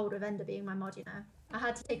struck gold with Ender being my mod, you know. I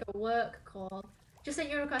had to take a work call. Just sent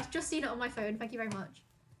you a request, just seen it on my phone. Thank you very much.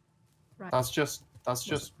 Right. That's just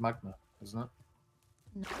magma, isn't it?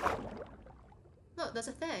 No. Look, there's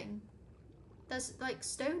a thing. There's like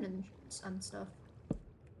stone and stuff.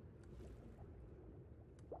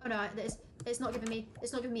 Oh no, it's not giving me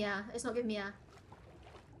air. It's not giving me air.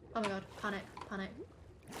 Oh my god, panic.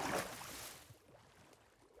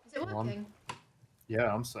 Is it working?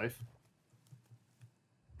 Yeah, I'm safe.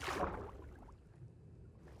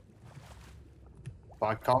 But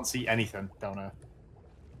I can't see anything down here.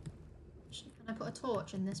 Can I put a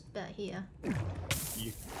torch in this bit here?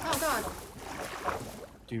 Oh god!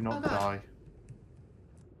 Do not die.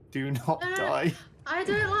 Do not die. I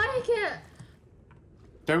don't like it!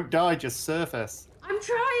 Don't die, just surface. I'm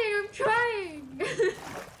trying!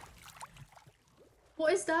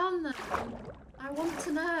 What is down there? I want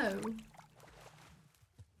to know.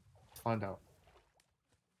 Find out.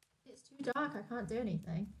 It's too dark, I can't do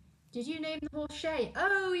anything. Did you name the horse Shay?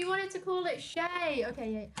 Oh, you wanted to call it Shay!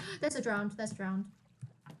 Okay, yeah. There's a drowned. There's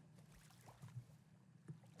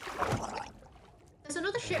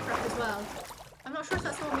another shipwreck as well. I'm not sure if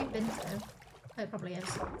that's the one we've been to. Oh, it probably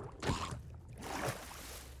is.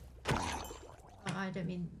 Oh, I don't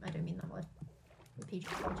mean that word. PG.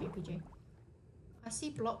 I see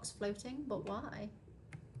blocks floating, but why?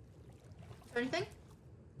 Is there anything?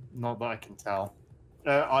 Not that I can tell.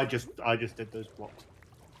 I just did those blocks.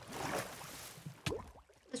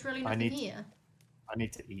 There's really nothing here. I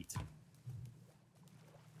need to eat.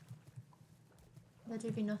 There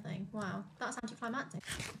do be nothing. Wow, that's anticlimactic.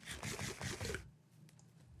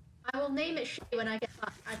 I will name it Shay when I get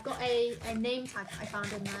back. I've got a name tag that I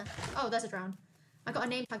found in there. Oh, there's a drown. I got a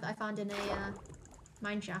name tag that I found in a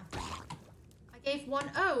mine shaft. I gave one.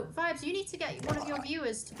 Oh, Vibes, you need to get one of your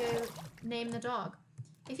viewers to go name the dog.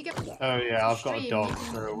 If you get. Oh yeah, I've got a dog.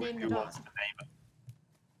 So who wants to name it?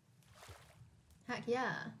 Heck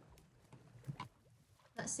yeah.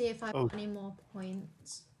 Let's see if I've got any more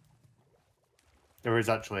points. There is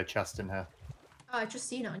actually a chest in here. Oh, I've just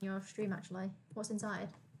seen it on your stream actually. What's inside?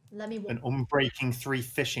 Let me walk. An unbreaking 3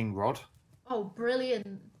 fishing rod. Oh,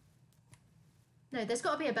 brilliant. No, there's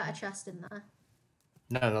got to be a better chest in there.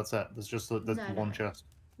 No, that's it. There's just one chest.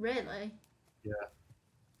 Really? Yeah.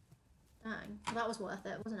 Dang. Well, that was worth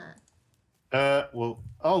it, wasn't it? Well...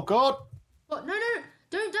 Oh, God! What? No!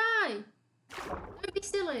 Don't die! Don't be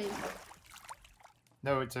silly!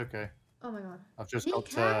 No, it's okay. Oh my god. I've just got...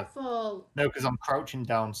 Be careful! No, because I'm crouching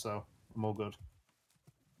down, so I'm all good.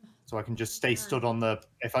 So I can just stay stood on the...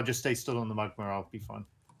 If I just stay stood on the magma, I'll be fine.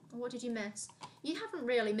 What did you miss? You haven't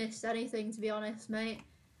really missed anything, to be honest, mate.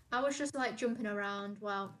 I was just, like, jumping around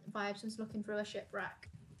while Vibes was looking through a shipwreck.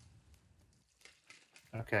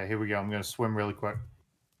 Okay, here we go. I'm going to swim really quick.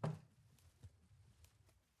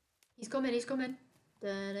 He's coming, he's coming.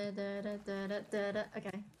 Okay.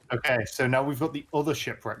 Okay, so now we've got the other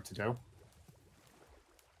shipwreck to do.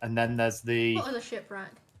 And then there's the... What other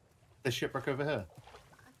shipwreck? The shipwreck over here.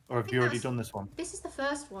 Or have you already done this one? This is the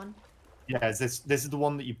first one. Yeah, this is the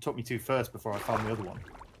one that you took me to first before I found the other one.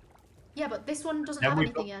 Yeah, but this one doesn't have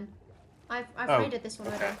anything in. I've raided this one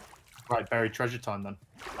already. Right, buried treasure time then.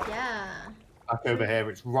 Yeah. Back over here,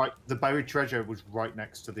 it's right. The buried treasure was right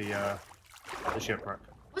next to the shipwreck.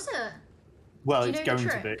 Was it? Well, it's going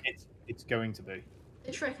to be. It's going to be.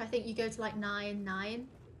 The trick, I think you go to like 9-9. Do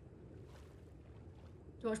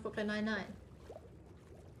you watch Brooklyn 9-9?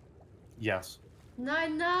 Yes.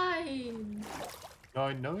 9-9.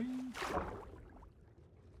 9-9.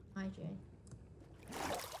 IG.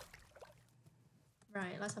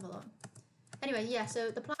 Right, let's have a look. Anyway, yeah,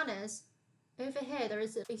 so the plan is, over here there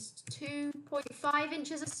is at least 2.5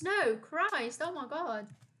 inches of snow. Christ, oh my god.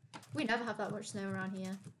 We never have that much snow around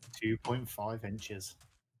here. 2.5 inches.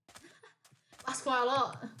 That's quite a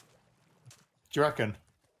lot. Do you reckon?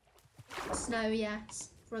 Snow, yes.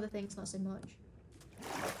 For other things, not so much.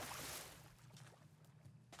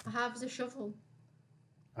 I have the shovel.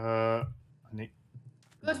 I need...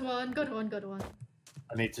 Good one, good one, good one.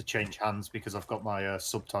 I need to change hands because I've got my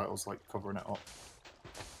subtitles like covering it up.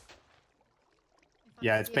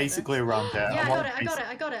 Yeah, it's basically around there. Yeah,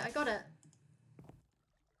 I got it. Do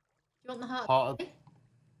you want the heart?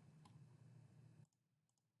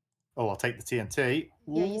 Oh, I'll take the TNT.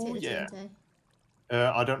 Ooh, yeah, you take the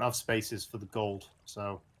TNT. I don't have spaces for the gold,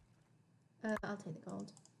 so... I'll take the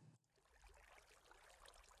gold.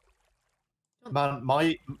 Man,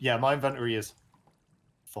 my inventory is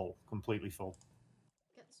full, completely full.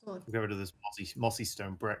 Get the sword. We'll get rid of this mossy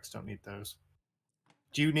stone bricks, don't need those.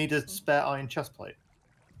 Do you need a spare iron chest plate?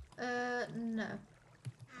 No.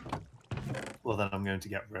 Well, then I'm going to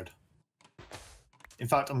get rid. In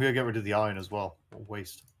fact, I'm going to get rid of the iron as well. What a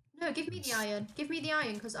waste. No, give me the iron. Give me the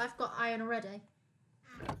iron, because I've got iron already.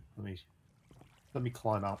 Let me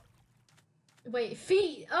climb out. Wait,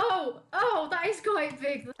 feet! Oh, that is quite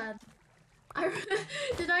big then.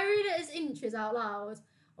 Did I read it as inches out loud?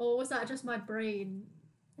 Or was that just my brain?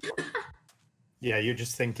 Yeah, you're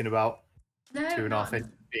just thinking about 2.5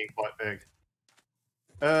 inches being quite big.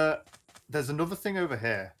 There's another thing over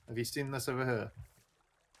here. Have you seen this over here?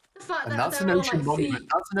 The fact and that that's an ocean monument.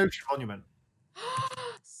 That's an ocean monument.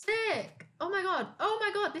 Sick! Oh my god,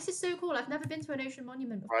 this is so cool. I've never been to an ocean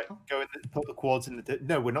monument before. Right, go in, put the quads in the...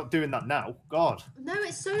 No, we're not doing that now. God. No,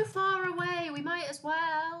 it's so far away. We might as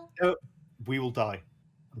well. No, we will die.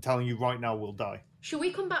 I'm telling you right now, we'll die. Should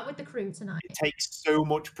we come back with the crew tonight? It takes so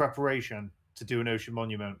much preparation to do an ocean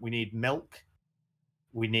monument. We need milk.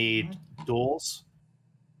 We need doors.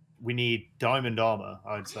 We need diamond armor,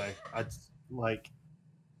 I'd say.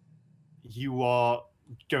 You are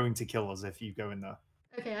going to kill us if you go in there.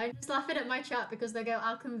 Okay, I'm just laughing at my chat because they go,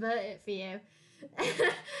 I'll convert it for you.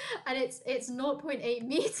 And it's 0.8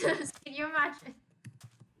 meters. Can you imagine?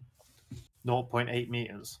 0.8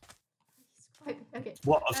 meters. Okay.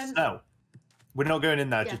 What, of snow? We're not going in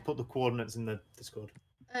there. Yeah. Just put the coordinates in the Discord.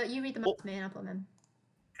 You read them up to me and I'll put them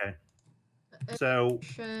in. Okay. So...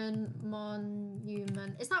 Ocean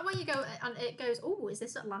monument. Is that where you go and it goes, oh, is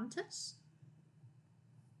this Atlantis?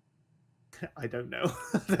 I don't know.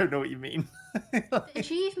 I don't know what you mean. The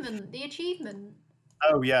achievement.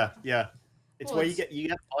 Oh yeah. It's where you get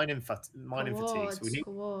mining fatigue. So we need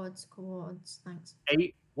coords. Thanks.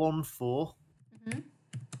 814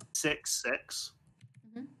 66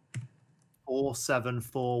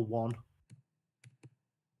 4741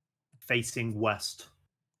 facing west.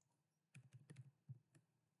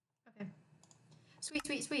 Okay.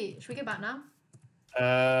 Sweet. Should we go back now?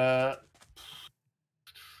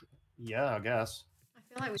 Yeah, I guess. I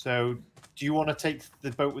feel like So, do you want to take the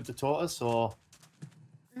boat with the tortoise or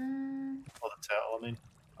the turtle? I mean,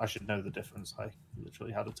 I should know the difference. I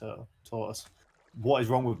literally had a tortoise. What is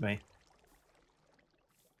wrong with me?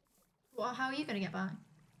 Well, how are you going to get back?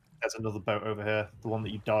 There's another boat over here, the one that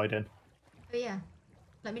you died in. Oh yeah.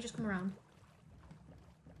 Let me just come around.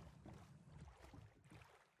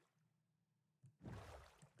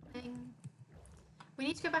 We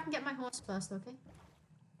need to go back and get my horse first, okay?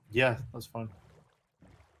 Yeah, that's fine.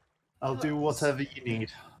 I'll do whatever you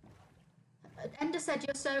need. Ender said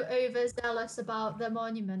you're so overzealous about the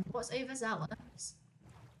monument. What's overzealous?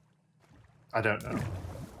 I don't know.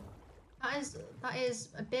 That is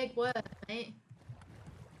a big word, mate.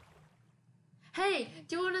 Hey,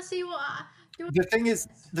 do you want to see what?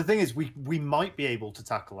 The thing is, we might be able to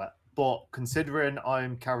tackle it, but considering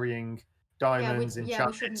I'm carrying diamonds,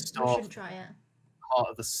 enchanted stuff, we shouldn't try it. Heart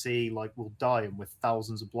of the sea, like we'll die and we're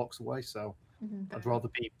thousands of blocks away. So I'd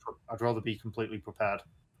rather be completely prepared,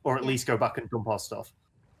 or at least go back and dump our stuff.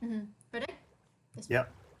 Ready?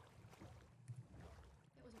 Yep.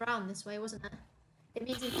 It was round this way, wasn't it? It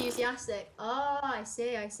means enthusiastic. Oh, I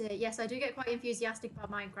see. Yes, I do get quite enthusiastic about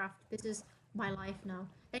Minecraft. This is my life now.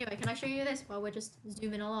 Anyway, can I show you this while we're just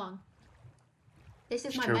zooming along? This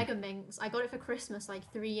is my Mega Minx. I got it for Christmas like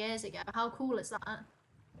 3 years ago. How cool is that?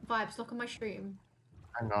 Vibes, look on my stream.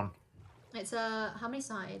 Hang on. It's how many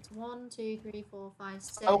sides? 1, 2, 3, 4, 5,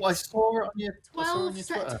 6. Oh, I saw it on your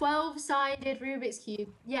 12-sided Rubik's Cube.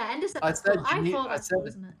 Yeah, Ender said I thought that's cool,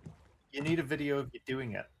 isn't it? You need a video of you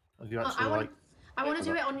doing it. Of you actually I want to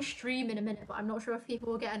do it on stream in a minute, but I'm not sure if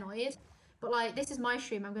people will get annoyed. But like, this is my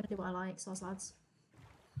stream. I'm gonna do what I like, soz lads.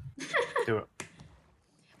 Do it.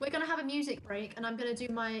 We're gonna have a music break, and I'm gonna do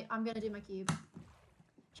my cube.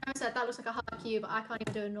 Shaman said that looks like a hard cube, but I can't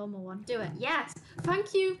even do a normal one. Do it. Yes.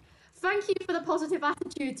 Thank you for the positive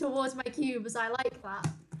attitude towards my cubes. I like that.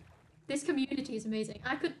 This community is amazing.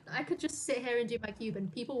 I could just sit here and do my cube,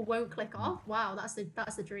 and people won't click off. Wow, that's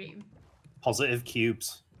the dream. Positive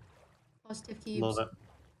cubes. Positive cubes. Love it. Do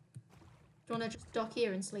you want to just dock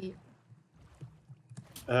here and sleep?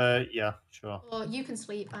 Yeah, sure. Or you can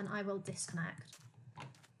sleep and I will disconnect.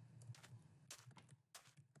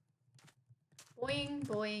 Boing,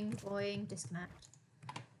 boing, boing, disconnect.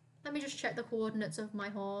 Let me just check the coordinates of my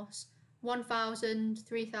horse. 1,000,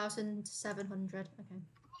 3,700. Okay.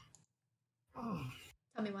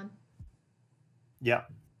 Tell me when. Yeah.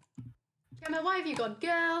 Gemma, why have you gone?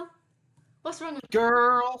 Girl! What's wrong with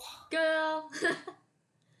Girl! Girl!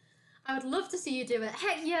 I would love to see you do it.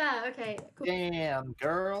 Heck yeah! Okay, cool. Damn,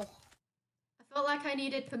 girl. I felt like I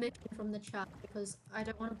needed permission from the chat because I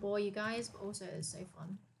don't want to bore you guys, but also it's so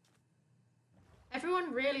fun.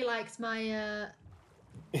 Everyone really liked my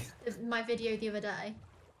my video the other day.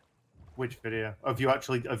 Which video? Of you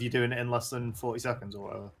doing it in less than 40 seconds or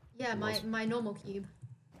whatever? Yeah, my normal cube.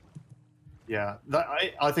 Yeah,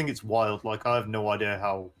 I think it's wild. Like, I have no idea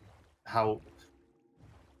how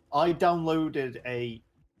I downloaded a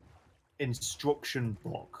instruction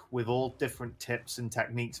book with all different tips and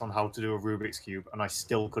techniques on how to do a Rubik's Cube, and I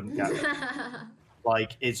still couldn't get it.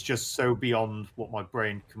 Like, it's just so beyond what my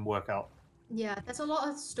brain can work out. Yeah, there's a lot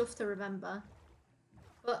of stuff to remember.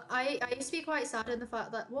 But I used to be quite sad in the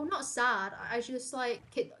fact that, well, not sad, I just like,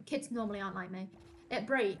 kids normally aren't like me. At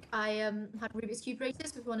break, I had Rubik's Cube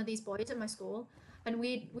races with one of these boys at my school, and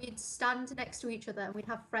we'd stand next to each other and we'd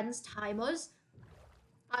have friends time us.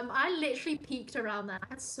 I literally peaked around there. I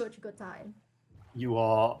had such a good time. You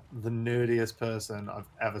are the nerdiest person I've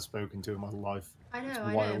ever spoken to in my life. I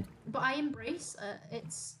know. But I embrace it.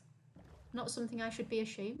 It's not something I should be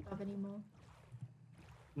ashamed of anymore.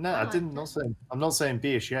 No, I'm not saying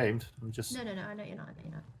be ashamed. I'm just. No. I know you're not.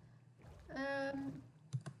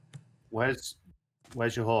 Where's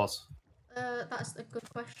your horse? That's a good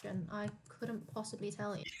question. I couldn't possibly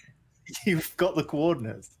tell you. You've got the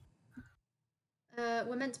coordinates.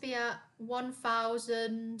 We're meant to be at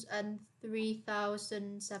 1,000 and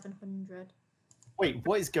 3,700. Wait,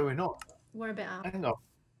 what is going on? We're a bit out. Hang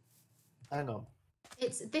on.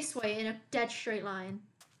 It's this way in a dead straight line.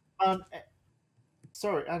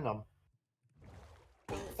 Sorry, hang on.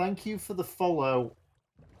 Thank you for the follow,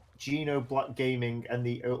 Gino Black Gaming and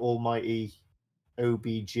the almighty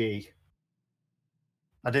OBG.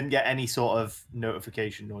 I didn't get any sort of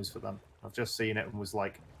notification noise for them. I've just seen it and was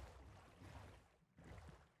like,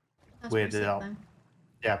 That's weirded out.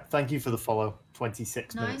 Yeah, thank you for the follow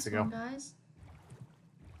 26 minutes ago. Nice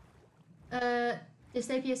one, guys.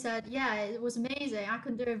 Dystopia said, yeah, it was amazing. I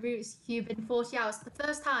couldn't do a Rubik's Cube in 40 hours. The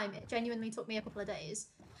first time, it genuinely took me a couple of days.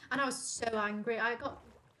 And I was so angry. I got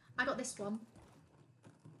this one.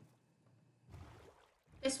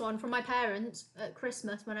 This one from my parents at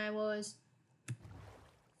Christmas when I was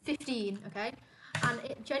 15, okay? And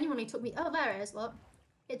it genuinely took me, oh, there it is, look.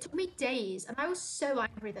 It took me days, and I was so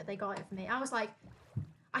angry that they got it for me. I was like,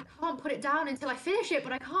 I can't put it down until I finish it,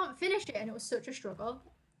 but I can't finish it, and it was such a struggle.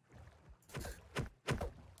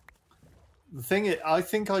 The thing is, I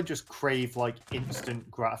think I just crave, like,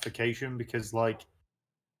 instant gratification, because, like,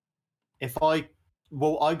 I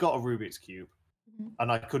got a Rubik's Cube,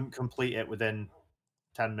 and I couldn't complete it within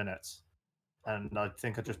 10 minutes, and I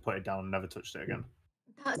think I just put it down and never touched it again.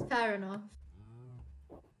 That's fair enough.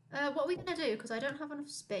 What are we gonna do? Because I don't have enough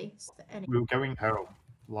space for any. We were going home,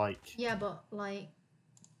 like. Yeah, but like.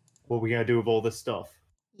 What are we gonna do with all this stuff?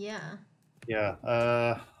 Yeah.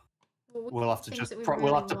 Yeah. We'll have to just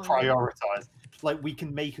we'll have to prioritize. Like, we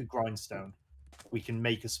can make a grindstone, we can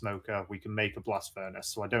make a smoker, we can make a blast furnace.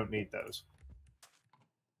 So I don't need those.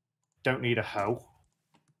 Don't need a hoe.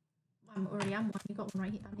 I already am one. You got one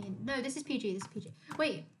right here. I mean, no, this is PG. This is PG.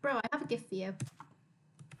 Wait, bro, I have a gift for you.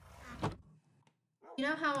 You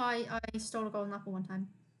know how I stole a golden apple one time?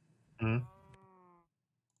 Hmm.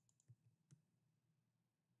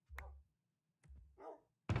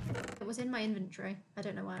 It was in my inventory. I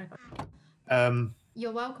don't know where I got it.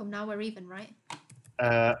 You're welcome. Now we're even, right?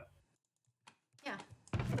 Yeah.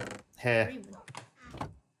 Here.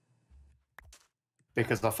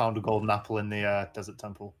 Because I found a golden apple in the desert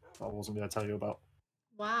temple. I wasn't going to tell you about.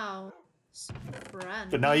 Wow.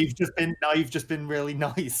 But now you've just been really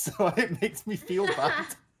nice, so it makes me feel bad.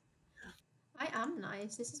 I am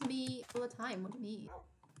nice. This is me all the time. What do you mean?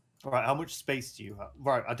 All right, how much space do you have?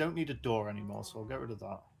 Right, I don't need a door anymore, so I'll get rid of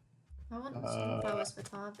that. I want some flowers for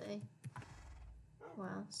Tarvey. What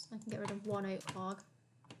else? I can get rid of one oak log.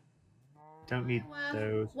 Don't need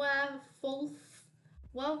those. Where full.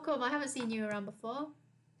 Welcome. I haven't seen you around before.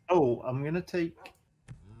 Oh, I'm gonna take.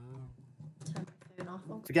 Turn my phone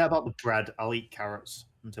off. Forget about the bread. I'll eat carrots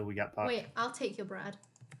until we get back. Wait, I'll take your bread.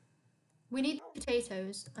 We need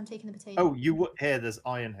potatoes. I'm taking the potatoes. Oh, here. There's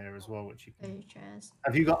iron here as well, which you can. Oh, cheers.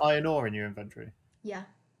 Have you got iron ore in your inventory? Yeah.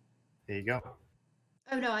 Here you go.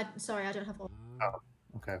 Oh no, sorry, I don't have all. Oh,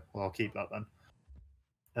 okay. Well, I'll keep that then.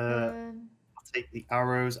 I'll take the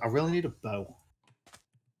arrows. I really need a bow.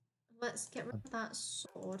 Let's get rid of that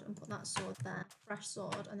sword and put that sword there. Fresh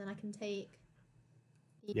sword, and then I can take.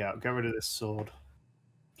 Yeah, get rid of this sword.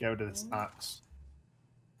 Get rid of this axe.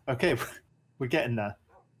 Okay, we're getting there.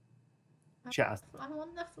 Chat. I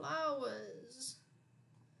want the flowers.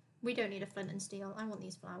 We don't need a flint and steel. I want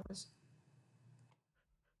these flowers.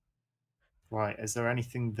 Right, is there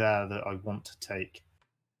anything there that I want to take?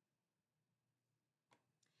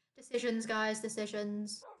 Decisions, guys,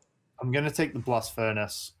 decisions. I'm going to take the blast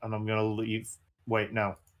furnace, and I'm going to leave... Wait,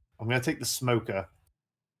 no. I'm going to take the smoker,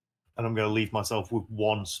 and I'm going to leave myself with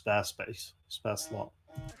one spare slot.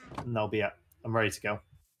 And that'll be it. I'm ready to go.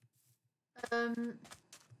 I'm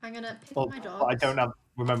going to pick my dogs. I don't have...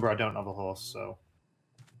 Remember, I don't have a horse, so...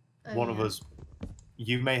 one of us...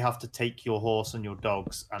 You may have to take your horse and your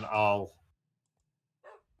dogs, and I'll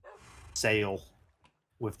sail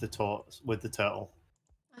with the turtle.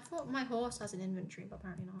 I thought my horse has an inventory, but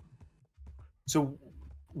apparently not. So,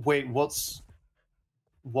 wait, what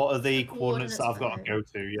are the coordinates that I've got to go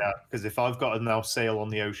to? Yeah, because if I've got to now sail on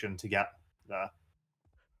the ocean to get there.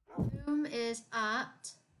 Home is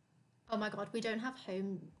at... Oh my god, we don't have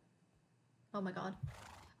home. Oh my god.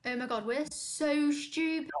 Oh my god, we're so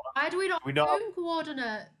stupid. Why do we not have home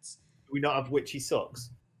coordinates? Do we not have witchy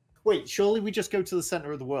socks? Wait, surely we just go to the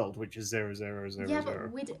center of the world, which is 0, 0, 0, yeah,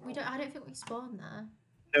 0. but we don't. I don't think we spawn there.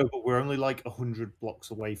 No, but we're only like 100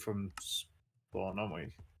 blocks away from spawn, aren't we?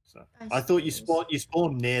 So I thought you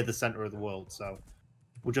spawn near the center of the world. So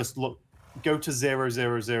we'll just go to 0,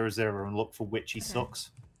 0, 0, 0 and look for witchy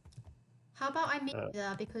socks. How about I meet you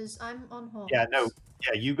there because I'm on horse? Yeah, no,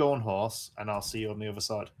 yeah, you go on horse and I'll see you on the other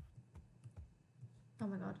side. Oh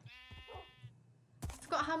my god. I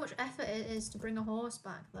forgot how much effort it is to bring a horse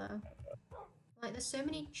back though. Like there's so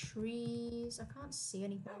many trees, I can't see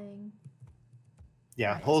anything.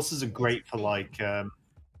 Yeah, right, horses are great for like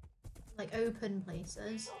open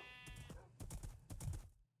places.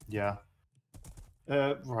 Yeah.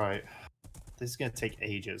 Right. This is gonna take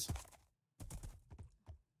ages.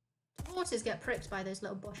 Horses get pricked by those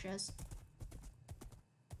little bushes.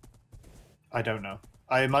 I don't know.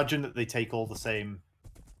 I imagine that they take all the same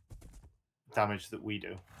damage that we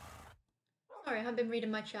do. Sorry, I haven't been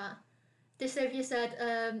reading my chat. Dysovia said,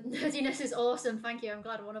 nerdiness is awesome, thank you. I'm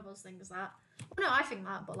glad one of us thinks that. Well, no, I think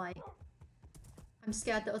that, but like, I'm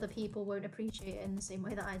scared that other people won't appreciate it in the same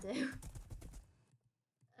way that I do.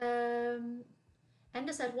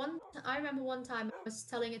 Ender said, I remember one time I was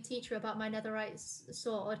telling a teacher about my netherite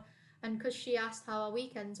sword, and because she asked how our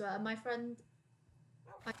weekends were, my friend,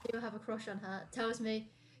 I do have a crush on her, tells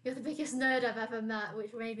me, "You're the biggest nerd I've ever met,"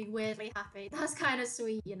 which made me weirdly happy. That's kind of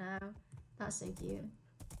sweet, you know? That's so cute.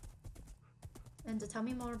 Ender, tell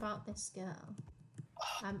me more about this girl.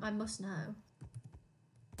 I must know.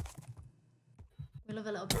 We love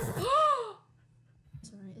a little bit.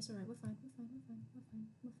 It's alright, we're fine.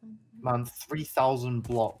 Man, 3,000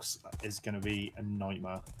 blocks is gonna be a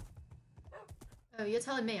nightmare. Oh, you're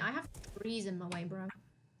telling me? I have trees in my way, bro.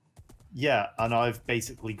 Yeah, and I've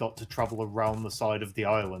basically got to travel around the side of the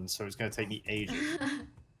island, so it's going to take me ages.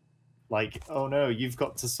 Like, oh no, you've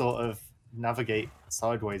got to sort of navigate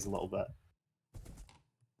sideways a little bit.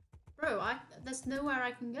 Bro, there's nowhere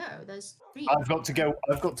I can go. There's three. I've got to go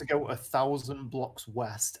 1,000 blocks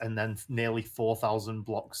west and then nearly 4,000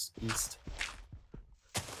 blocks east.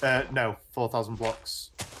 No, 4,000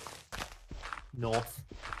 blocks north.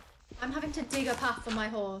 I'm having to dig a path for my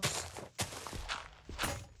horse.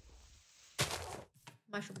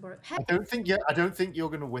 I should borrow. I don't think you're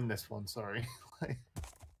gonna win this one. Sorry.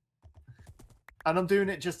 And I'm doing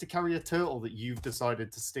it just to carry a turtle that you've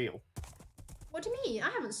decided to steal. What do you mean? I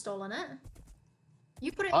haven't stolen it.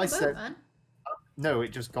 You put it in the boat, man. No, it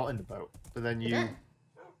just got in the boat. But then you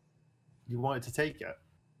wanted to take it.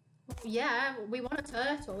 Well, yeah, we want a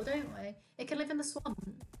turtle, don't we? It can live in the swamp.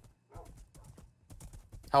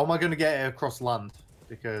 How am I going to get it across land?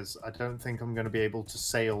 Because I don't think I'm going to be able to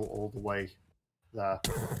sail all the way there.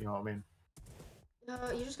 You know what I mean?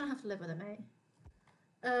 You're just going to have to live with it, mate.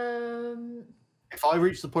 If I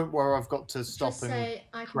reach the point where I've got to stop just say,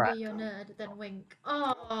 I can be your nerd, then wink.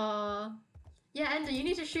 Oh, yeah, Ender, you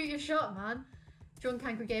need to shoot your shot, man. Drunk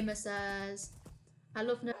Angry Gamer says, I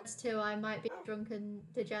love nerds too. I might be a drunken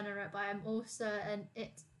degenerate, but I'm also an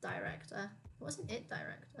IT director. What's an IT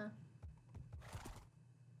director?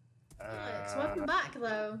 Alex, welcome back,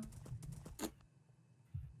 though.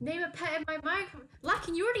 Name a pet in my microphone.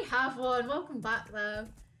 Lakin, you already have one. Welcome back, though.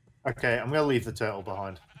 Okay, I'm going to leave the turtle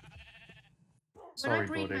behind. When I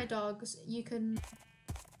breed my dogs, you can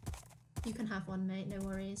have one, mate. No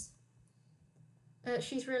worries.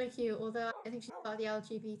 She's really cute, although I think she's part of the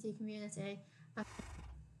LGBT community.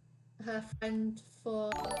 Her friend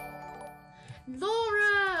for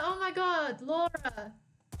Laura. Oh my God, Laura!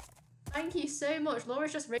 Thank you so much.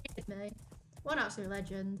 Laura's just raided me. What an absolute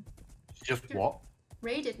legend. Just what?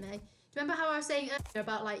 Raided me. Do you remember how I was saying earlier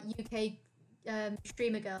about like UK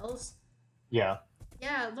streamer girls? Yeah.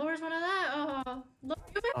 Yeah, Laura's one of that. Oh, Laura,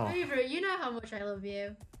 you're my favourite. You know how much I love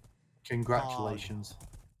you. Congratulations.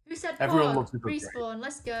 Who said everyone loves a good respawn?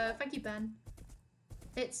 Let's go. Thank you, Ben.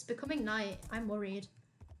 It's becoming night. I'm worried.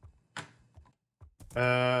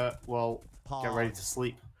 Well, get ready to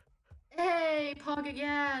sleep. Hey, Pog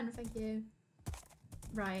again. Thank you.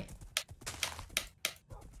 Right.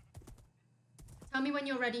 Tell me when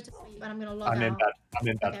you're ready to sleep, and I'm gonna log out. I'm in bed. I'm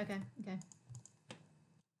in bed. Okay.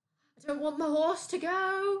 I don't want my horse to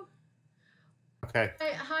go. Okay.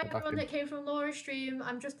 Hey, hi everyone that came from Laura's stream.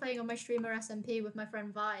 I'm just playing on my streamer SMP with my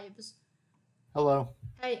friend Vibes. Hello.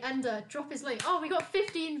 Hey, Ender, drop his link. Oh, we got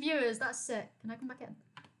 15 viewers. That's sick. Can I come back in?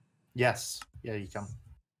 Yes. Yeah, you can.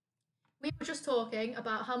 We were just talking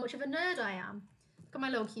about how much of a nerd I am. Look at my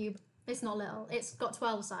little cube. It's not little. It's got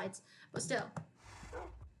 12 sides. But still.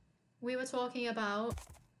 We were talking about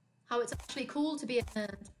how it's actually cool to be a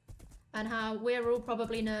nerd. And how we're all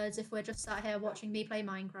probably nerds if we're just sat here watching me play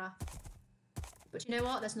Minecraft. But you know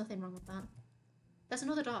what? There's nothing wrong with that. There's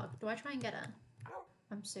another dog. Do I try and get it?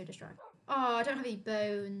 I'm so distracted. Oh, I don't have any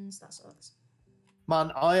bones. That sucks.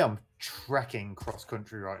 Man, I am trekking cross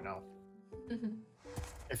country right now.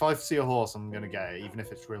 If I see a horse, I'm going to get it, even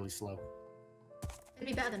if it's really slow. It'd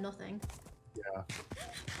be better than nothing. Yeah.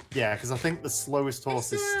 Yeah, because I think the slowest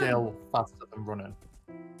horse is still faster than running.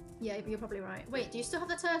 Yeah, you're probably right. Wait, do you still have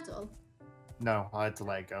the turtle? No, I had to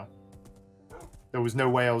let it go. There was no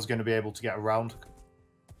way I was going to be able to get around.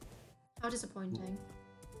 How disappointing.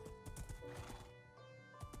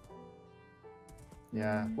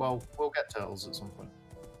 Yeah, well, we'll get turtles at some point.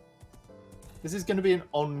 This is going to be an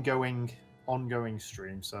ongoing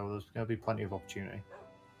stream, so there's going to be plenty of opportunity.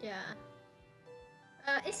 Yeah.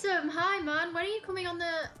 Isam, hi man. When are you coming on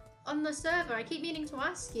the server? I keep meaning to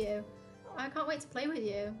ask you. I can't wait to play with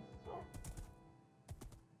you.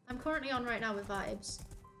 I'm currently on right now with Vibes.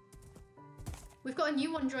 We've got a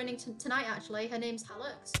new one joining tonight, actually. Her name's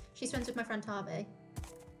Halux. She's friends with my friend Harvey.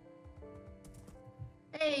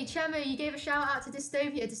 Hey, Chemo, you gave a shout out to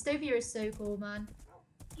Dystopia. Dystopia is so cool, man.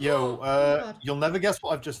 Yo, oh you'll never guess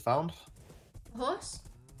what I've just found. A horse?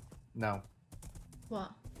 No.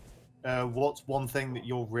 What? What's one thing that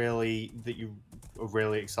you are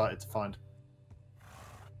really excited to find?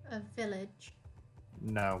 A village.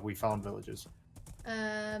 No, we found villages.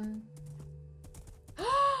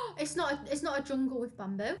 It's not a jungle with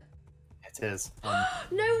bamboo. It is. No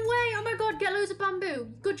way! Oh my god, get loads of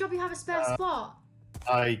bamboo. Good job you have a spare spot.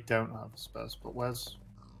 I don't have a spare spot. Where's?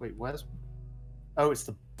 Oh, it's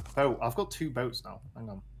the boat. I've got 2 boats now. Hang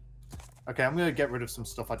on. Okay, I'm gonna get rid of some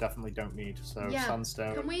stuff I definitely don't need. So yeah.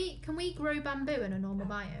 sandstone. Can we grow bamboo in a normal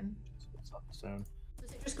biome? Sandstone.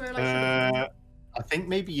 Does it just grow like sugar? I think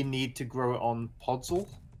maybe you need to grow it on podzol.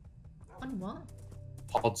 On what?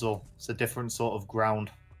 Podzol. It's a different sort of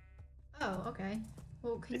ground. Oh, okay.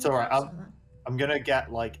 Well, can it's you alright. I'm gonna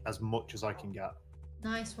get like as much as I can get.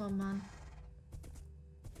 Nice one, man.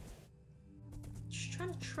 Just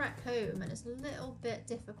trying to trek home, and it's a little bit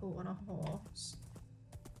difficult on a horse.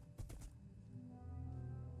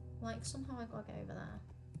 Like, somehow I gotta get over there.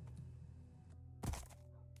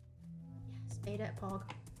 Yes, made it, Pog.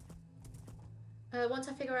 Once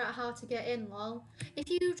I figure out how to get in, lol. If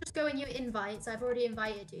you just go in your invites, I've already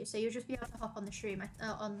invited you, so you'll just be able to hop on the stream,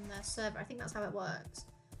 on the server. I think that's how it works.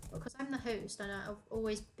 Because I'm the host, and I've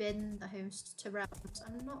always been the host to Realms,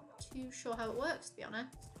 I'm not too sure how it works, to be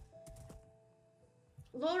honest.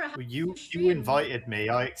 Laura, how you invited me,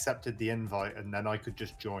 I accepted the invite, and then I could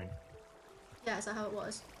just join. Yeah, is that how it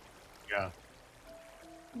was? Yeah.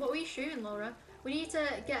 What were you shooting, Laura? We need to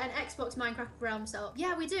get an Xbox Minecraft Realm set up.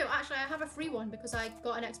 Yeah, we do. Actually, I have a free one because I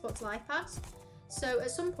got an Xbox Live Pass. So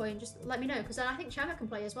at some point, just let me know, because then I think Changa can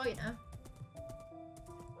play as well, you know?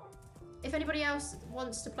 If anybody else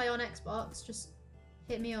wants to play on Xbox, just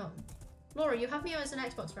hit me up. Laura, you have me as an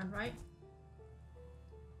Xbox friend, right?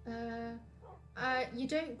 You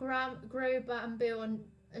don't grow bamboo on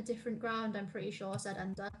a different ground, I'm pretty sure, said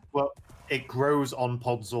Ender. Well, it grows on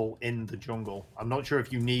Podzol in the jungle. I'm not sure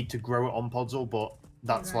if you need to grow it on Podzol, but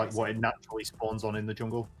that's right, like what it naturally spawns on in the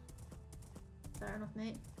jungle. Fair enough,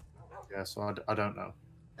 mate. Yeah, so I don't know.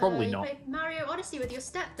 Probably you not. played Mario Odyssey with your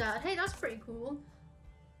stepdad. Hey, that's pretty cool.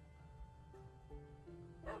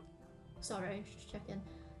 Sorry, just checking.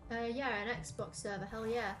 Yeah, an Xbox server. Hell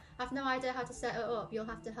yeah. I've no idea how to set it up. You'll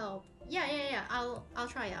have to help. Yeah. I'll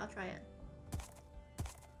try it. I'll try it.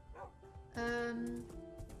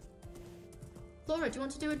 Laura, do you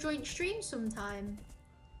want to do a joint stream sometime?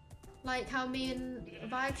 Like how me and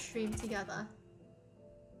Vibe stream together?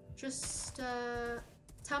 Just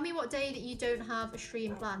tell me what day that you don't have a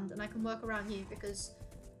stream planned, and I can work around you, because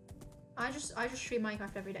I just stream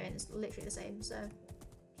Minecraft every day and it's literally the same. So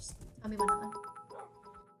just tell me when.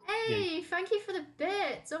 Hey, yeah. Thank you for the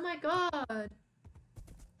bits. Oh my god.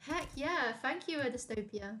 Heck yeah! Thank you,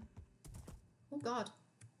 Dystopia. Oh god.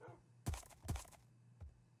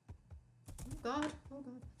 Oh god. Oh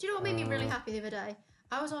god. Do you know what made me really happy the other day?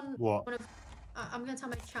 I was on one of. I'm gonna tell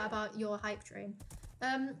my chat about your hype train.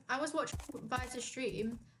 I was watching VODS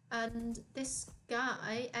stream, and this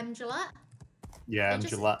guy, Gillette. Yeah,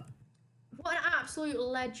 Gillette. What an absolute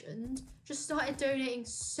legend! Just started donating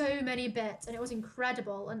so many bits, and it was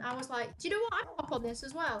incredible. And I was like, do you know what? I'm up on this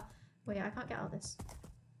as well. Wait, I can't get out of this.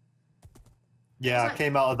 Yeah, I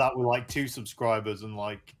came out of that with like 2 subscribers and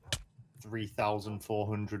like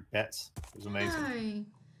 3,400 bits. It was amazing. No.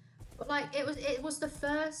 But like, it was the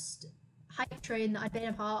first hype train that I'd been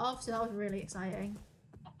a part of, so that was really exciting.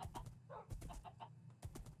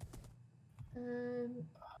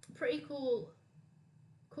 Pretty cool.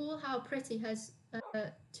 Cool how pretty has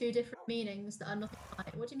 2 different meanings that are nothing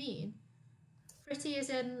alike. What do you mean? Pretty is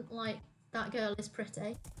in like that girl is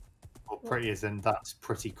pretty. Well, pretty is in that's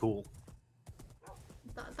pretty cool.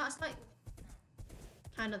 That's like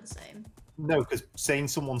kind of the same. No, because saying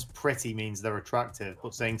someone's pretty means they're attractive,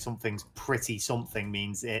 but saying something's pretty something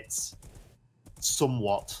means it's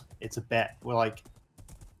somewhat. It's a bit. We're like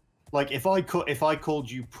if I called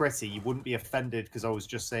you pretty, you wouldn't be offended because I was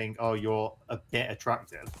just saying, oh, you're a bit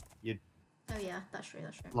attractive. You'd. Oh yeah, that's true.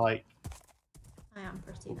 That's true. Like. I am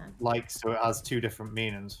pretty then. Like, so it has 2 different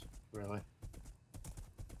meanings, really.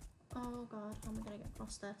 Oh god, how am I gonna get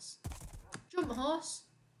across this? Jump, horse.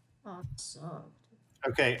 Oh, that sucked.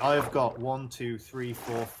 Okay, I've got 1, 2, 3,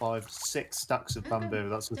 4, 5, 6 stacks of bamboo.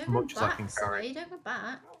 That's as much as I can carry. Don't go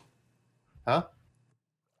back. Huh?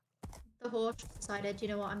 The horse decided, you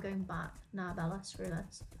know what, I'm going back. Nah, Bella, screw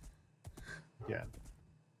this. Yeah.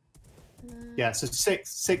 Yeah, so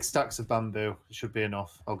six stacks of bamboo should be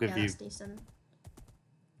enough. I'll give you. That's decent.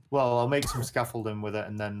 Well, I'll make some scaffolding with it,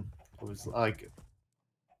 and then it was like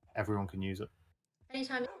everyone can use it.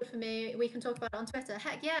 Anytime it's good for me, we can talk about it on Twitter.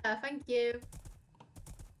 Heck yeah, thank you.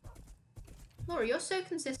 Laura, you're so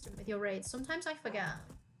consistent with your raids. Sometimes I forget.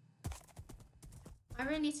 I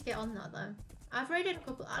really need to get on that though. I've raided a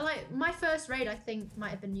couple. My first raid, I think, might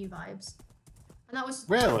have been New Vibes, and that was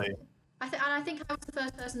really. I think I was the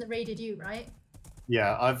first person that raided you, right?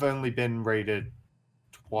 Yeah, I've only been raided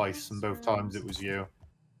twice, and both times it was you.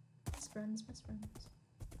 Best friends, best friends.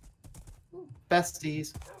 Ooh.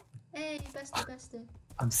 Besties. Hey, bestie.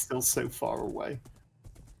 I'm still so far away.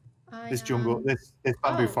 This jungle, this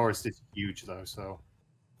bamboo forest is huge though, so.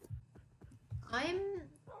 I'm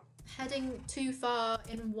heading too far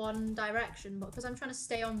in one direction, but because I'm trying to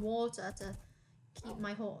stay on water to keep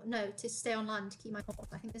my horse. No, to stay on land to keep my horse.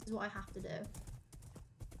 I think this is what I have to do.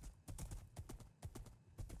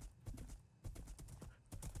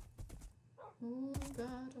 Oh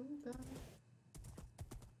god, oh god.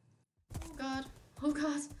 god. Oh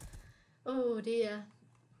god. Oh dear.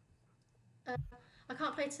 I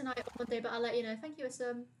can't play tonight or Monday, but I'll let you know. Thank you,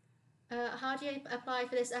 Ism. How do you apply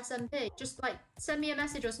for this SMP? Just like send me a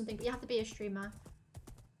message or something, but you have to be a streamer.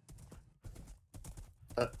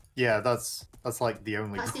 Yeah, that's like the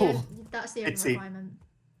only rule. That's the only requirement.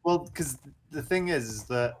 Well, because the thing is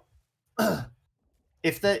that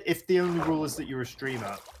if the only rule is that you're a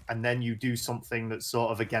streamer and then you do something that's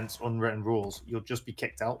sort of against unwritten rules, you'll just be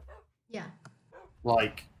kicked out. Yeah.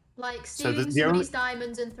 Like stealing somebody's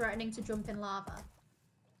diamonds and threatening to jump in lava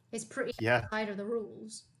is pretty outside of the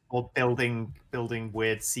rules. Or building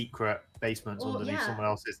weird secret basements underneath someone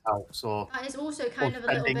else's house, or that is also kind of a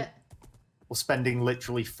little bit. Or spending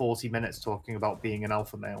literally 40 minutes talking about being an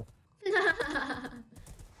alpha male.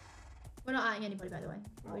 We're not adding anybody, by the way.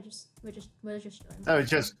 We're just showing. No,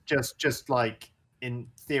 just like in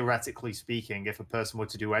theoretically speaking, if a person were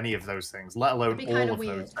to do any of those things, let alone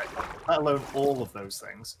all of those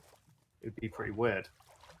things, it'd be pretty weird.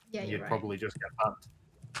 Yeah, you'd probably just get banned.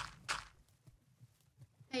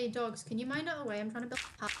 Hey dogs, can you mind out of the way? I'm trying to build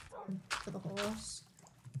a path for the horse.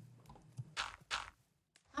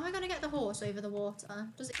 How am I going to get the horse over the water?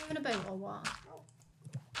 Does it go in a boat or what?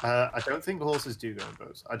 I don't think horses do go in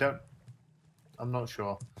boats. I'm not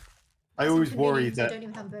sure. I always worry that... I don't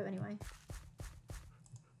even have a boat anyway.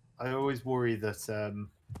 I always worry that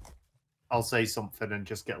I'll say something and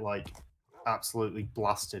just get like absolutely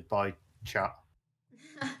blasted by chat.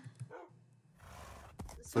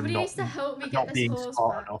 Somebody needs to help me get this horse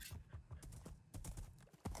back. Enough.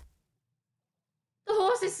 The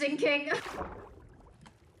horse is sinking.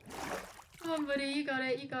 Come on, buddy, you got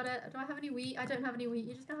it, you got it. Do I have any wheat? I don't have any wheat.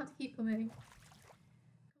 You're just gonna have to keep coming.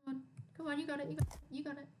 Come on, you got it, you got it, you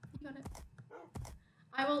got it, you got it.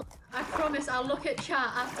 I promise I'll look at chat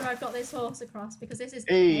after I've got this horse across, because this is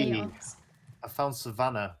chaos. I found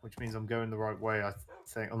savannah, which means I'm going the right way, I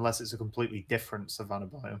think, unless it's a completely different savannah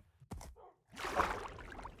biome.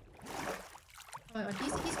 Oh my god,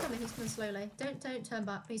 he's coming slowly. Don't turn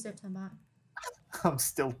back, please don't turn back. I'm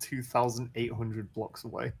still 2,800 blocks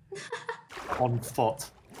away. On foot.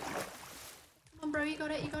 Come on, bro, you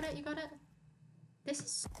got it, you got it, you got it. This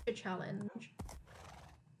is such a challenge.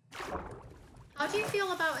 How do you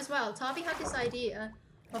feel about, as well, Tarby had this idea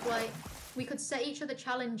of like, we could set each other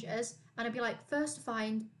challenges, and it'd be like, first to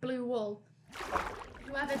find blue wool.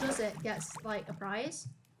 Whoever does it gets like a prize.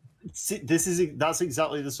 See, that's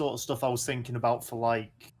exactly the sort of stuff I was thinking about for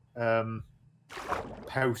like,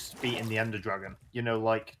 post beating the Ender Dragon. You know,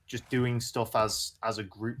 like just doing stuff as a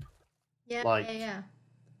group. Yeah, like, yeah.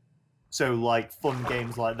 So like fun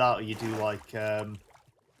games like that, or you do like I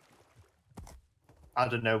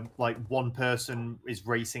don't know, like one person is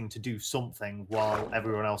racing to do something while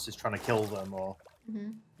everyone else is trying to kill them, or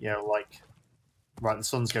you know, like right, the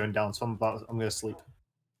sun's going down, so I'm gonna sleep.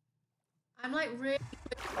 I'm like really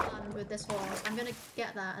planned with this horse. I'm gonna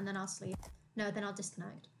get that and then I'll sleep. No, then I'll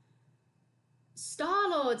disconnect.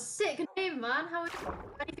 Star-Lord, sick name, man. How is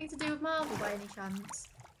anything to do with Marvel by any chance?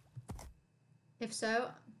 If so,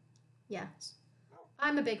 yes.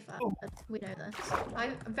 I'm a big fan. We know this. I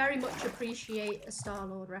very much appreciate a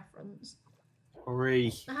Star-Lord reference.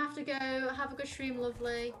 Hurry. I have to go. Have a good stream,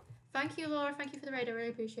 lovely. Thank you, Laura. Thank you for the raid. I really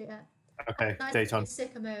appreciate it. Okay, nice daytime.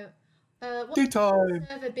 Sick emote. What daytime. Would the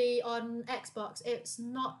server be on Xbox? It's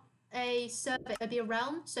not a server. It'd be a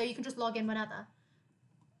realm, so you can just log in whenever.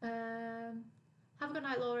 Have a good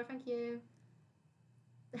night, Laura. Thank you.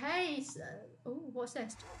 Hey, oh, what's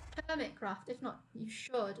this? Hermitcraft. If not, you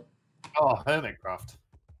should. Oh, Hermitcraft.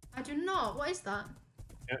 I do not. What is that?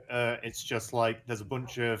 It's just like there's a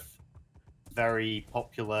bunch of very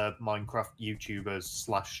popular Minecraft YouTubers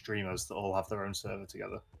 / streamers that all have their own server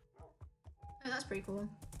together. Oh, that's pretty cool.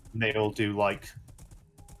 And they all do like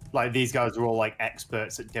these guys are all like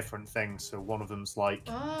experts at different things. So one of them's like,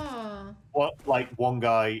 one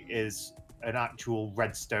guy is an actual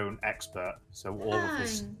redstone expert. So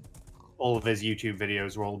all of his YouTube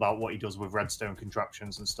videos are all about what he does with redstone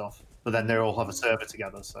contraptions and stuff. But then they all have a server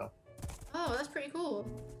together. So. Oh, that's pretty cool.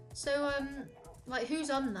 So like who's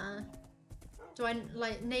on there? Do I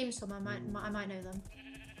like name some? I might know them.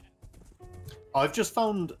 I've just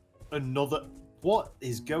found another. What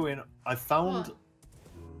is going? I found. What?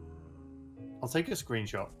 I'll take a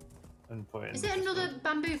screenshot and put it. Is it another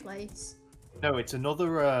bamboo place? No, it's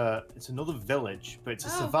another village, but it's a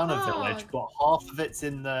savannah village. But half of it's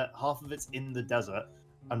in the desert,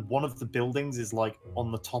 and one of the buildings is like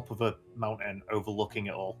on the top of a mountain overlooking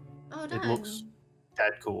it all. Oh, dang. It looks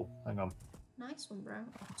dead cool. Hang on. Nice one, bro.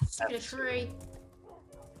 Just a tree.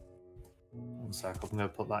 One sec. I'm gonna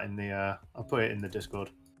put that in the. I'll put it in the Discord.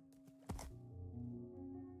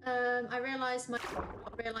 I realised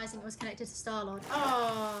realising it was connected to Star-Lord.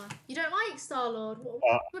 Oh, you don't like Star-Lord?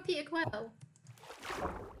 What Peter Quill?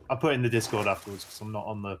 I put it in the Discord afterwards because I'm not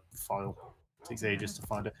on the file. It takes ages to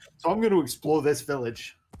find it. So I'm going to explore this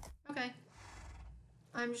village. Okay.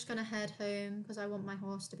 I'm just going to head home because I want my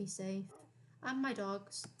horse to be safe. And my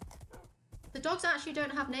dogs. The dogs actually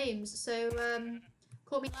don't have names, so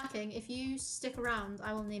caught me lacking. If you stick around,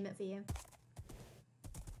 I will name it for you.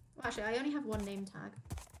 Well, actually, I only have one name tag.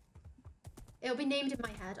 It'll be named in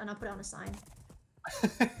my head, and I'll put it on a sign.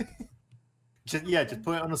 just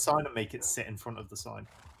put it on a sign and make it sit in front of the sign.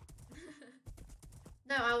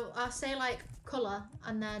 No, I'll say like colour,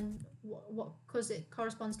 and then what because it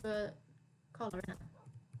corresponds to a collar, innit?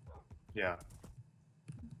 Yeah.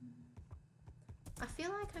 I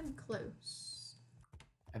feel like I'm close.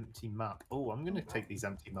 Empty map. Oh, I'm gonna take these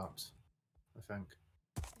empty maps. I think.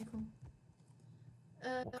 Okay, cool.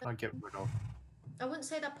 What can I get rid of? I wouldn't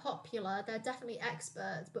say they're popular. They're definitely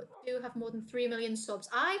experts, but do have more than 3 million subs.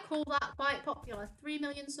 I call that quite popular. 3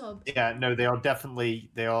 million subs. Yeah, no, they are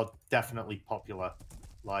definitely popular.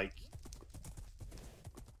 Like,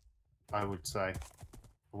 I would say.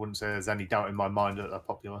 I wouldn't say there's any doubt in my mind that they're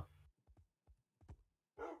popular.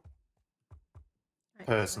 Right,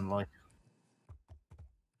 personally.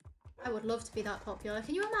 I would love to be that popular.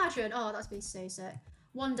 Can you imagine? Oh, that'd be so sick.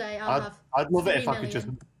 One day I'd love it if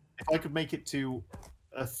I could make it to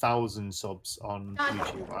 1,000 subs on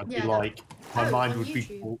YouTube. I'd be like, my mind would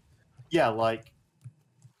be, yeah, like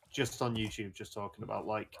just on YouTube, just talking about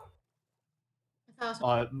like,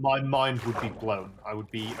 my mind would be blown. I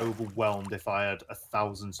would be overwhelmed if I had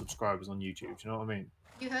 1,000 subscribers on YouTube. Do you know what I mean?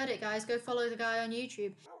 You heard it, guys. Go follow the guy on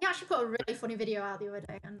YouTube. He actually put a really funny video out the other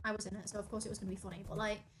day, and I was in it, so of course it was going to be funny. But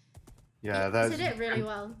like, yeah, he did it really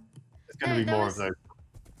well. There's going to be more of those.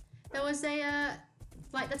 There was a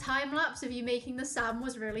like the time lapse of you making the Sam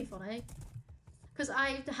was really funny, because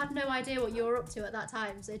I had no idea what you were up to at that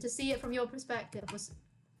time. So to see it from your perspective was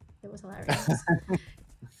hilarious.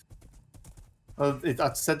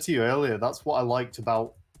 I said to you earlier, that's what I like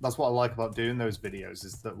about doing those videos,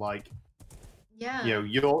 is that like, yeah,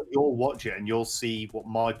 you know, you'll watch it and you'll see what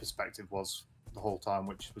my perspective was the whole time,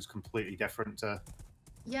 which was completely different to.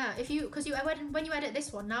 Yeah, when you edit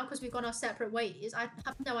this one now, because we've gone our separate ways, I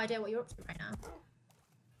have no idea what you're up to right now.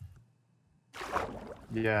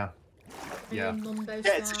 Yeah. Yeah. Yeah,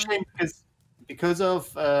 it's a shame because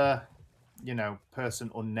of you know,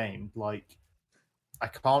 person unnamed, like I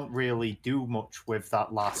can't really do much with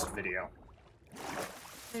that last video.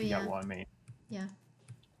 Oh, you get what I mean? Yeah.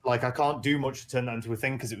 Like, I can't do much to turn that into a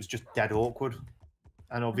thing because it was just dead awkward.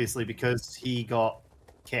 And obviously, because he got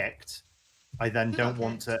kicked, I then don't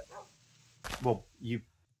want to. Well, you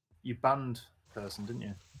banned person, didn't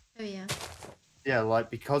you? Oh yeah. Yeah, like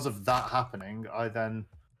because of that happening, I then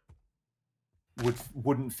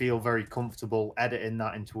wouldn't feel very comfortable editing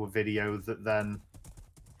that into a video that then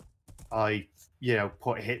I, you know,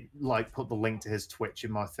 put the link to his Twitch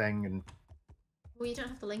in my thing and. Well, you don't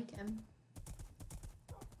have to link him.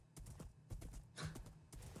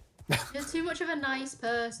 You're too much of a nice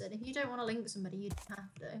person. If you don't want to link somebody, you don't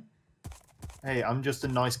have to. Hey, I'm just a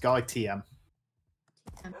nice guy, TM.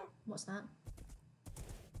 TM? What's that?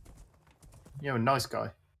 You're a nice guy.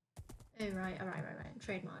 Oh, right.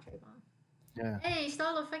 Trademark. Yeah. Hey,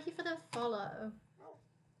 Starlord, thank you for the follow.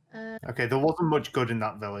 Okay, there wasn't much good in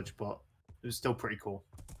that village, but it was still pretty cool.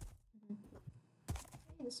 Hey,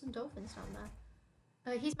 there's some dolphins down there.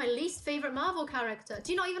 He's my least favourite Marvel character.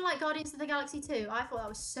 Do you not even like Guardians of the Galaxy 2? I thought that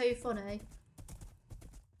was so funny.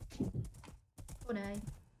 Funny.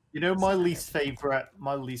 You know, my least favourite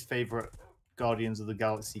Guardians of the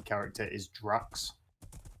Galaxy character is Drax.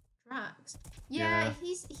 Drax? Yeah.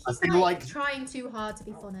 he's like trying too hard to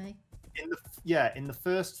be funny. In the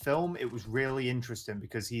first film, it was really interesting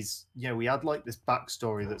because he's, you know, we had like this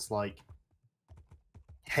backstory that's like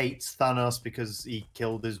hates Thanos because he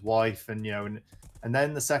killed his wife, and you know, and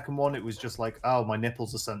then the second one, it was just like, oh, my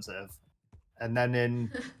nipples are sensitive, and then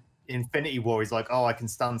in Infinity War, he's like, oh, I can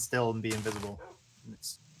stand still and be invisible. And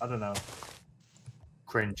it's, I don't know,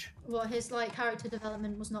 cringe. Well, his like character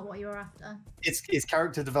development was not what you were after. His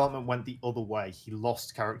character development went the other way. He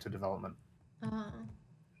lost character development.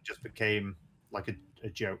 Just became like a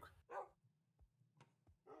joke.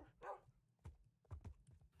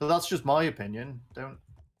 But that's just my opinion. Don't,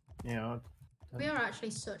 you know. We are actually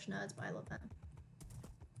such nerds, but I love that.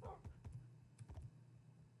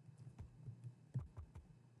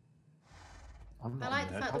 I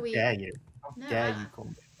like the fact that we. How dare you? How dare you call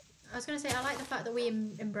me? I was going to say, I like the fact that we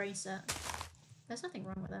embrace it. There's nothing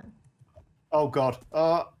wrong with it. Oh god.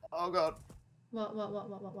 Oh god. What?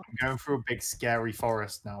 I'm going through a big scary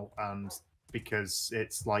forest now, and because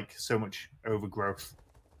it's like so much overgrowth,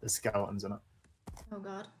 there's skeletons in it. Oh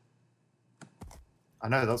god. I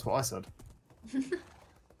know, that's what I said. I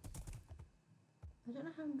don't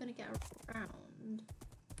know how I'm gonna get around.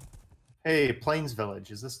 Hey, Plains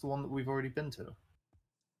Village, is this the one that we've already been to?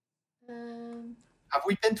 Have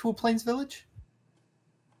we been to a Plains Village?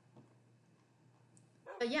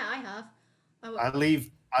 Yeah, I have.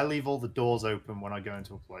 I leave all the doors open when I go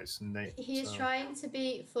into a place, and he is trying to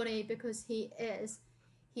be funny because he's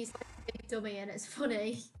like a big dummy and it's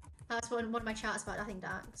funny. That's one of my chats about. I think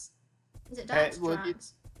Dax. Is it Dax? Well,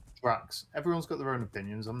 Drax? Drax. Everyone's got their own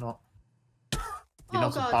opinions. I'm not. You're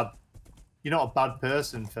not a bad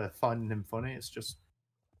person for finding him funny. It's just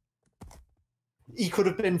he could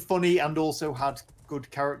have been funny and also had good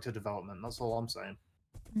character development. That's all I'm saying.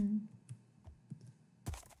 Mm.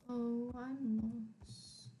 Oh, I'm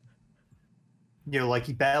lost. You know, like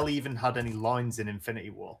he barely even had any lines in Infinity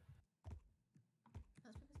War.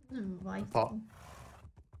 That's vital.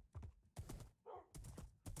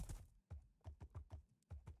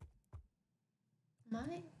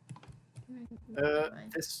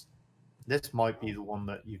 This might be the one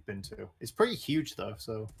that you've been to. It's pretty huge though,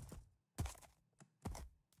 so.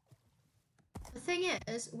 The thing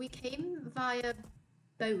is, we came via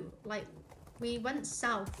boat. Like, we went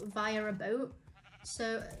south via a boat.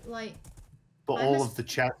 So, like. But all of the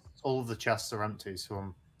chests are empty, so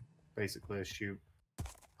I'm basically a shoot.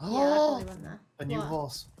 Yeah, I probably went there. A new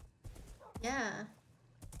horse. Yeah.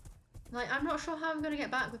 Like, I'm not sure how I'm gonna get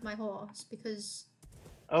back with my horse because.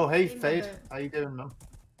 Oh, hey, Fade. How you doing, man?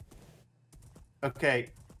 Okay,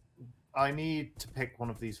 I need to pick one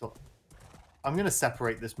of these. I'm gonna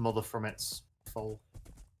separate this mother from its foal.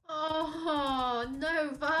 Oh, no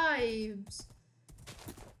vibes.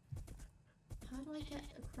 How do I get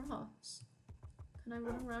across? Can I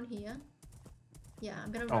run around here? Yeah,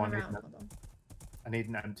 I'm gonna run around. Hold on. I need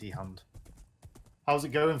an empty hand. How's it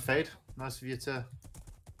going, Fade? Nice of you to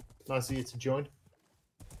join.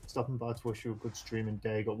 Stopping by to wish you a good streaming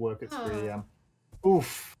day. Got work at 3 AM.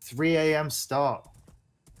 Oof, 3 AM start.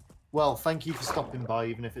 Well, thank you for stopping by,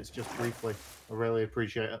 even if it's just briefly. I really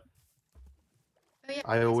appreciate it. Oh, yeah,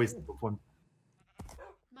 I always love one.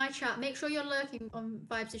 My chat, make sure you're lurking on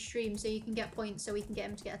Vibes' stream so you can get points so we can get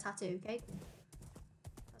him to get a tattoo, okay?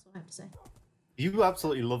 That's what I have to say. You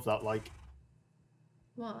absolutely love that, like...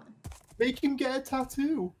 What? Make him get a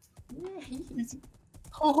tattoo! Yeah.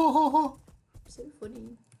 Ho ho ho ho! So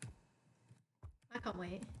funny. I can't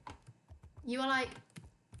wait. You are like...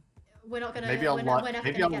 We're not gonna...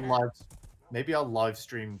 Maybe I'll live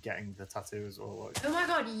stream getting the tattoo as well. Like. Oh my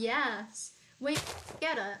god, yes! Wait,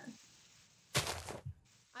 get it.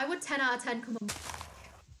 I would 10 out of 10 come and...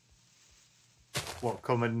 What,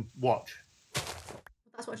 come and watch?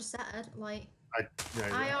 That's what I just said, like...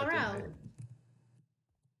 IRL. Where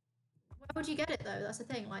would you get it though? That's the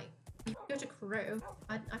thing, like... You go to Crew.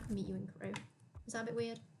 I can meet you in Crew. Is that a bit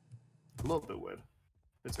weird? A little bit weird.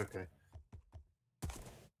 It's okay.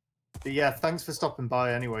 But yeah, thanks for stopping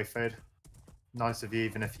by anyway, Fade. Nice of you,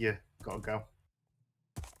 even if you gotta go.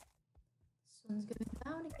 Sun's going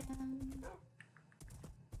down again.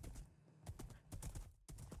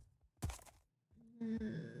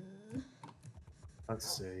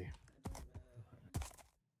 Let's see.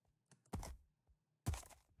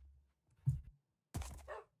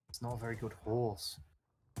 It's not a very good horse.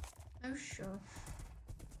 Oh, sure.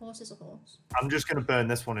 Horse is a horse. I'm just gonna burn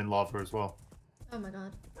this one in lava as well. Oh my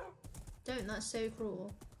god. Don't, that's so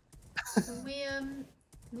cruel. Can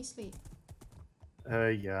we sleep?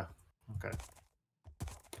 Yeah. Okay.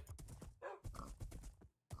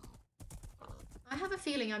 I have a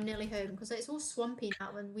feeling I'm nearly home because it's all swampy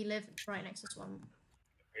now and we live right next to swamp.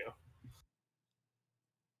 Yeah.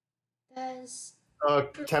 There's...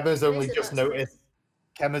 Kema's only just noticed.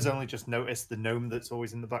 Kema's only just noticed the gnome that's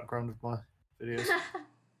always in the background of my videos.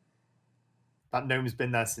 That gnome's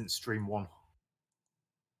been there since stream 1.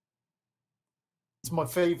 It's my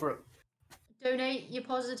favourite. Donate your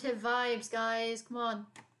positive vibes, guys. Come on.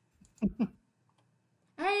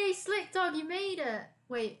 Hey, Slick Dog, you made it.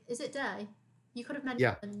 Wait, is it day? You could have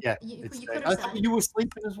mentioned. Yeah. You could have I said. thought you were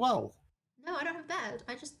sleeping as well. No, I don't have bed.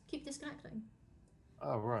 I just keep disconnecting.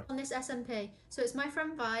 Oh, right. On this SMP. So it's my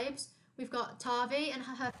friend Vibes. We've got Tavi and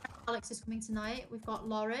her friend Alex is coming tonight. We've got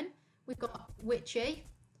Lauren. We've got Witchy.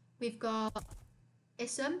 We've got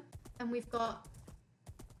Isam. And we've got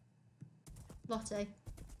Lottie.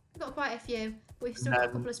 We've got quite a few. But we've still got a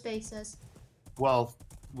couple of spaces. Well,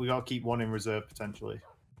 we got to keep one in reserve, potentially.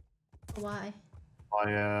 Why?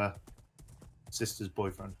 My sister's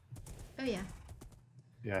boyfriend. Oh, yeah.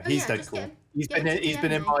 Yeah, Oh, he's yeah, dead just cool. get him to He's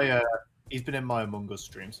been DM in me. my he's been in my Among Us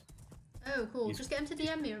streams. Oh, cool. Just get him to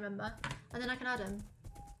DM me, remember? And then I can add him.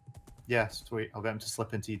 Yeah, sweet. I'll get him to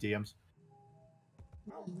slip into your DMs.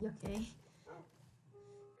 Okay.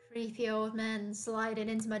 Creepy old men sliding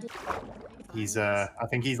into my DMs. He's I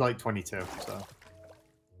think he's like 22, so.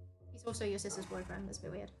 He's also your sister's boyfriend. That's a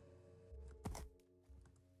bit weird.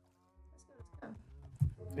 Let's go.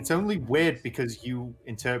 It's only weird because you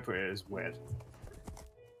interpret it as weird.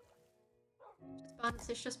 Just bants.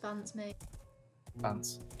 It's just bants, mate.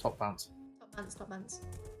 Bants. Top bants. Top bants. Top bants.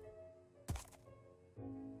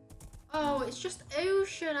 Oh, it's just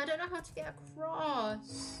ocean. I don't know how to get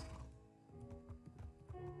across.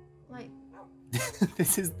 Like.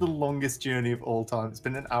 This is the longest journey of all time. It's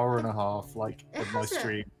been an hour and a half, like, of my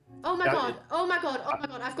stream. Oh my god. Oh my god. Oh my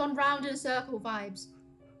god. I've gone round in a circle vibes.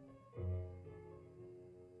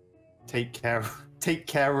 Take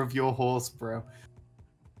care of your horse, bro.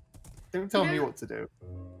 Don't tell me what to do.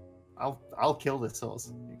 I'll kill this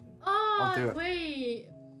horse. I'll do it. Wait.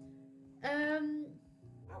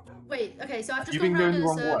 Wait. Okay, so I've just You've gone been round going in the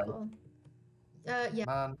a wrong circle. Yeah.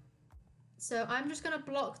 Man. So I'm just gonna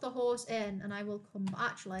block the horse in, and I will come.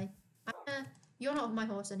 Actually, you're not my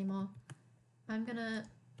horse anymore. I'm gonna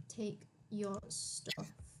take your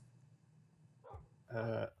stuff.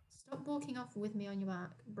 Stop walking off with me on your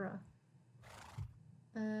back, bruh.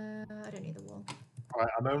 I don't need the wall. Right,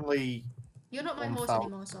 I'm only. You're not my horse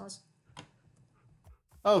anymore, Soz.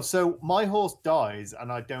 Oh, so my horse dies,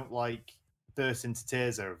 and I don't like burst into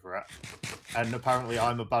tears over it. And apparently,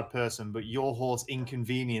 I'm a bad person, but your horse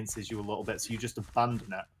inconveniences you a little bit, so you just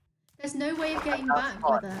abandon it. There's no way of getting back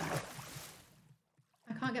with it.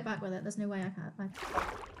 I can't get back with it. There's no way I can.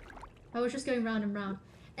 I was just going round and round.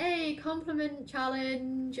 Hey, compliment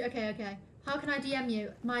challenge. Okay. How can I DM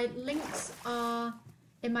you? My links are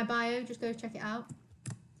in my bio. Just go check it out.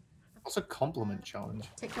 What's a compliment challenge?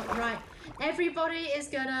 TikTok, right? Everybody is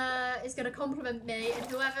gonna compliment me, and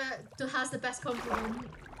whoever has the best compliment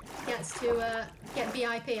gets to get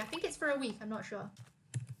VIP. I think it's for a week. I'm not sure.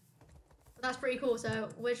 But that's pretty cool. So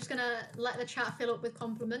we're just gonna let the chat fill up with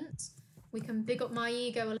compliments. We can big up my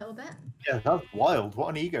ego a little bit. Yeah, that's wild. What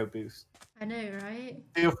an ego boost. I know, right?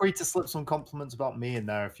 Feel free to slip some compliments about me in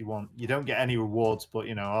there if you want. You don't get any rewards, but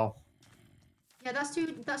you know, Yeah, that's too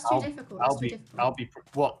difficult. I'll be.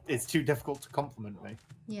 What? It's too difficult to compliment me.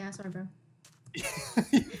 Yeah, sorry, bro.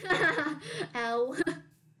 L.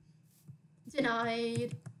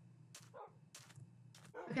 Denied.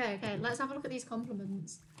 Okay. Let's have a look at these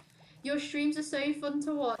compliments. Your streams are so fun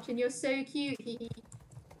to watch, and you're so cute.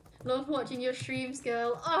 Love watching your streams,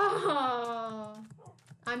 girl. Oh,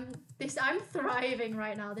 I'm thriving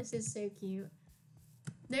right now. This is so cute.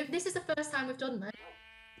 No, this is the first time we've done this.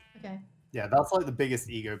 Okay. Yeah, that's like the biggest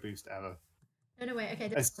ego boost ever. No, wait. Okay,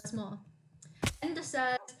 there's more. Ender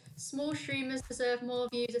says, small streamers deserve more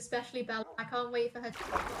views, especially Bella. I can't wait for her to be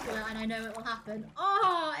popular, and I know it will happen.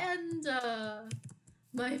 Oh, Ender!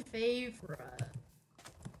 My favourite.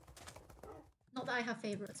 Not that I have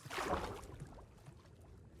favourites.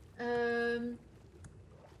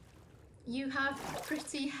 You have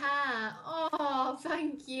pretty hair. Oh,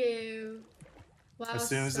 thank you. Wow, as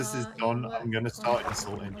soon as this is done, I'm going to start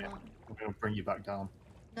insulting you. I'm going to bring you back down.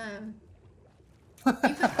 No.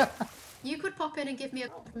 You could pop in and give me a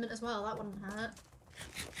compliment as well. That wouldn't hurt.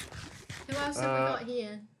 Who else have we got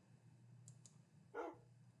here?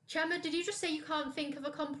 Chema, did you just say you can't think of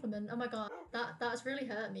a compliment? Oh my god, that's really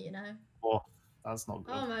hurt me, you know. Oh, that's not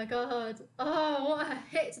good. Oh my god. Oh, what a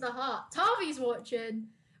hit to the heart. Tavi's watching.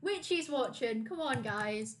 Witchy's watching. Come on,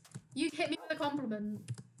 guys. You hit me with a compliment.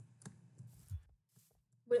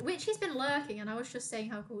 Witchy's been lurking, and I was just saying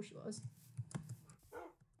how cool she was.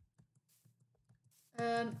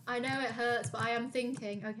 I know it hurts, but I am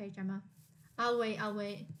thinking. Okay, Gemma. I'll wait.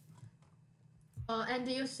 Oh,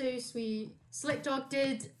 Ender, you're so sweet. Slick Dog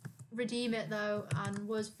did redeem it, though, and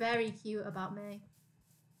was very cute about me.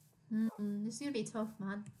 This is gonna be tough,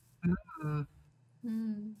 man.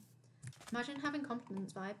 Imagine having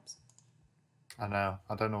compliments vibes. I know.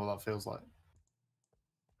 I don't know what that feels like.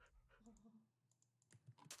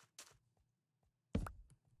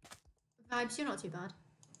 Vibes, you're not too bad.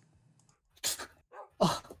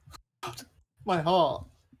 Oh, God. My heart.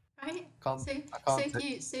 Right? I can't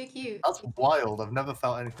So cute. That's wild. I've never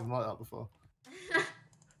felt anything like that before.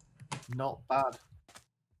 Not bad.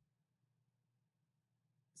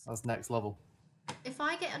 That's next level. If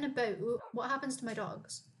I get on a boat, what happens to my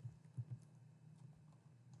dogs?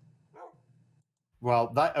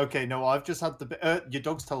 Well, okay. No, I've just had your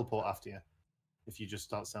dogs teleport after you if you just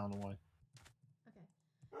start sailing away. Okay.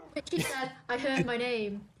 Witchy said, I heard my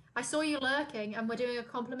name. I saw you lurking, and we're doing a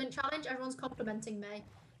compliment challenge. Everyone's complimenting me.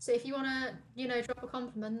 So if you wanna, you know, drop a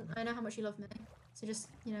compliment, I know how much you love me. So just,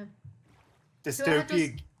 you know.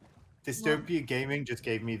 Dystopia Gaming just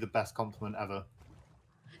gave me the best compliment ever.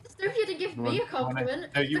 Dystopia didn't give me a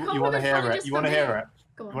compliment. No, you want to hear it. You want to hear it.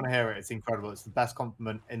 Go on. You want to hear it. It's incredible. It's the best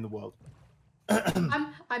compliment in the world.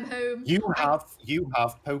 I'm home. You have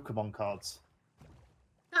Pokemon cards.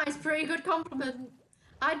 That is a pretty good compliment.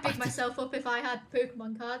 I'd big myself up if I had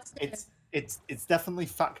Pokemon cards. It's definitely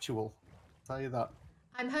factual. I'll tell you that.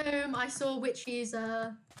 I'm home. I saw Witchy's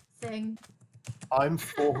thing. I'm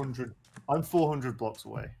 400 blocks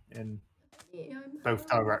away in both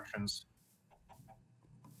directions.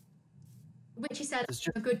 Witchy said,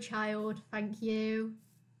 "I'm a good child, thank you."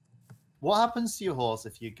 What happens to your horse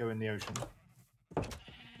if you go in the ocean? I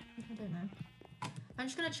don't know. I'm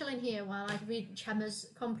just gonna chill in here while I read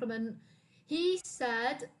Chemma's compliment. He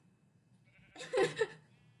said,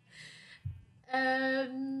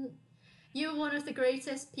 "You're one of the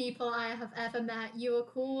greatest people I have ever met. You are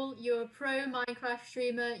cool. You're a pro Minecraft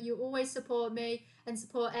streamer. You always support me and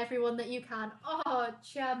support everyone that you can." Oh,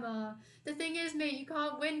 Chemma. The thing is, mate, you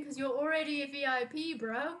can't win because you're already a VIP,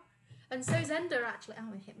 bro. And so's Ender, actually.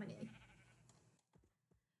 Oh, I hit my knee.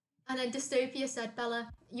 And then Dystopia said,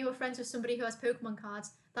 "Bella, you were friends with somebody who has Pokemon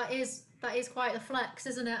cards. That is quite a flex,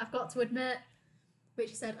 isn't it? I've got to admit."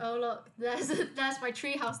 Which said, "Oh look, there's my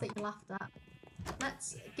treehouse that you laughed at."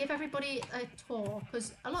 Let's give everybody a tour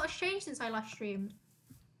because a lot has changed since I last streamed.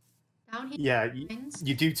 Down here. Yeah,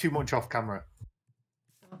 you do too much off camera.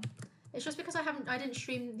 It's just because I didn't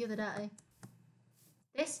stream the other day.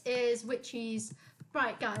 This is Witchy's.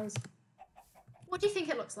 Right, guys. What do you think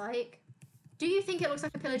it looks like? Do you think it looks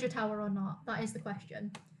like a pillager tower or not? That is the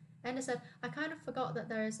question. Ender said, "I kind of forgot that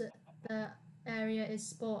the area is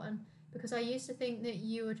spawn because I used to think that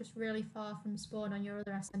you were just really far from spawn on your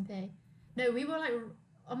other SMP." No, we were like,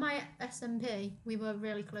 on my SMP, we were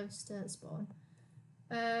really close to spawn.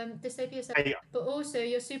 Dystopia said, "But also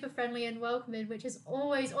you're super friendly and welcoming, which is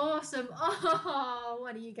always awesome." Oh,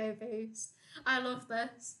 what do you go, Boost? I love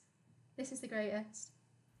this. This is the greatest.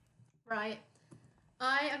 Right.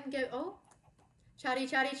 I am oh. Chatty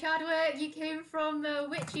Chadwick, you came from the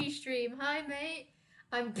Witchy stream. Hi, mate.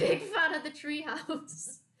 I'm a big fan of the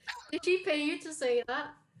treehouse. Did she pay you to say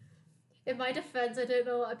that? In my defense, I don't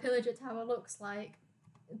know what a pillager tower looks like.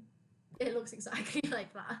 It looks exactly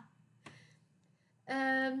like that.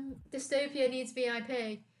 Dystopia needs VIP.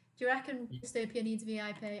 Do you reckon Dystopia needs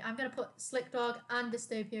VIP? I'm gonna put Slick Dog and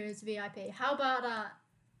Dystopia as VIP. How about that?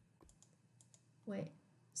 Wait.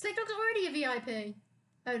 Slick Dog's already a VIP.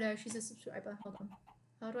 Oh no, she's a subscriber. Hold on.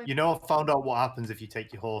 How do I... You know, I found out what happens if you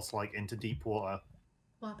take your horse like into deep water.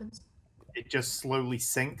 What happens? It just slowly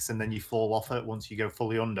sinks and then you fall off it once you go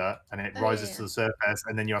fully under and it rises to the surface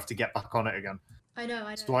and then you have to get back on it again. I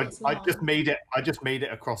know. So I just made it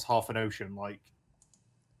across half an ocean, like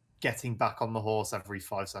getting back on the horse every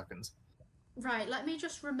 5 seconds. Right, let me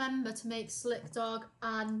just remember to make Slick Dog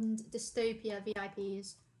and Dystopia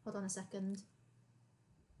VIPs. Hold on a second.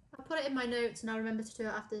 I'll put it in my notes and I'll remember to do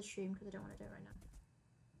it after the stream because I don't want to do it right now.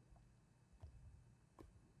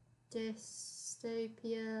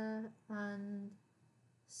 Dystopia and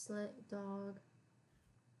Slick Dog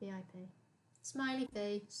VIP. Smiley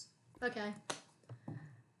face. Okay.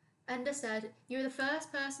 Ender said, "You were the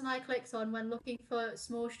first person I clicked on when looking for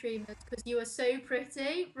small streamers because you are so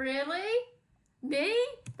pretty." Really? Me?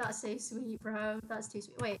 That's so sweet, bro. That's too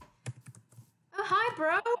sweet. Wait. Oh, hi,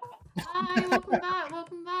 bro. Hi, welcome back.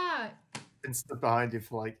 Welcome back. Been stood behind you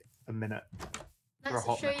for like a minute. Let's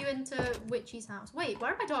show you into Witchy's house. Wait,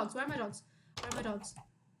 where are my dogs? Where are my dogs? Where are my dogs?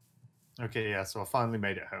 Okay, yeah, so I finally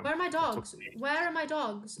made it home. Where are my dogs? Where are my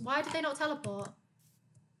dogs? Why did they not teleport?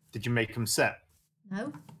 Did you make them set?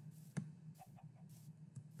 No.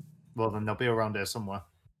 Well, then they'll be around here somewhere.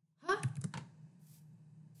 Huh?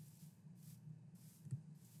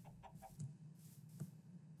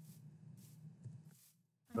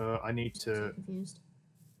 I need to... I'm so confused.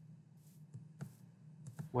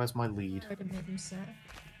 Where's my lead? I didn't make them set.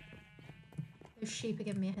 Those sheep are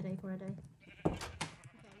giving me a headache already. Okay,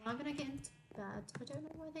 well, I'm gonna get into bed. I don't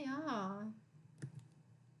know where they are.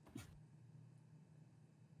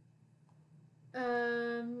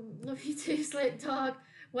 Love you too, Slick Dog.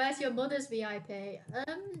 Where's your mother's VIP?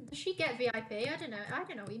 Does she get VIP? I don't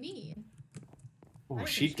know what you mean. Oh,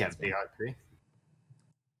 she'd get VIP.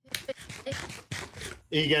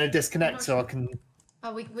 Are you gonna disconnect so I can...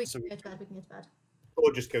 Oh, we can go to bed, we can go to bed.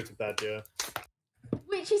 Or just go to bed, yeah.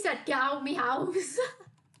 Witchy said, "Get out of me house."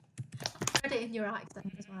 Read it in your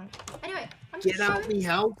accent as well. Anyway, I'm just Get out of me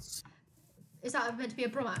house? Is that meant to be a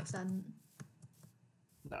Brum accent?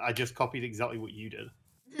 I just copied exactly what you did.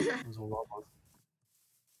 That was all that was.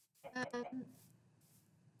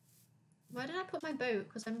 Where did I put my boat?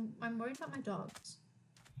 Because I'm worried about my dogs.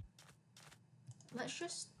 Let's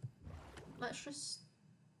just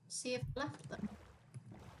see if I left them.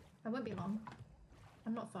 I won't be long.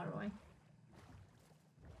 I'm not far away.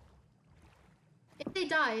 If they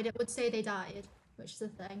died, it would say they died, which is the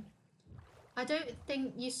thing. I don't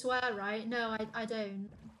think you swear, right? No, I don't.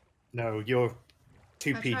 No, you're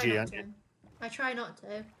too PG, aren't you? I try not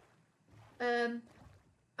to.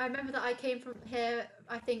 I remember that I came from here,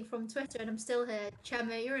 I think from Twitter, and I'm still here.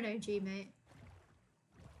 Chema, you're an OG, mate.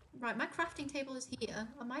 Right, my crafting table is here.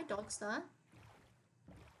 Are my dogs there?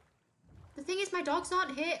 The thing is, my dogs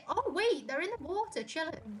aren't here. Oh, wait, they're in the water,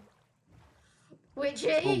 chilling.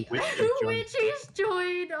 Witchy! Oh, Witchy's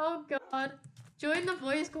joined! Oh, God. Join the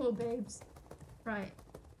voice call, babes. Right.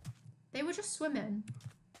 They were just swimming.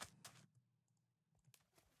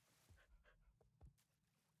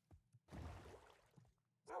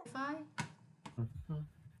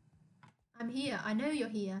 I'm here. I know you're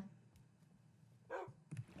here. Are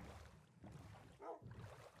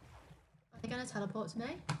they gonna teleport to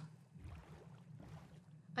me?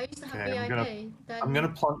 I used to have VIP. I'm gonna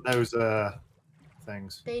plant those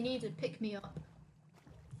things. They need to pick me up.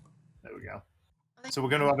 There we go. So we're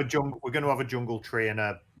gonna have a jungle. We're gonna have a jungle tree and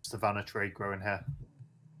a savannah tree growing here.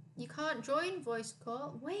 You can't join voice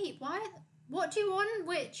call. Wait, why? What do you want,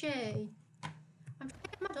 Witchy? I'm trying to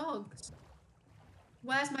get my dogs.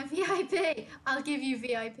 Where's my VIP? I'll give you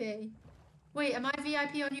VIP. Wait, am I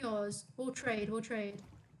VIP on yours? We'll trade, we'll trade.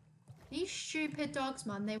 These stupid dogs,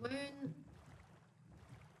 man, they won't...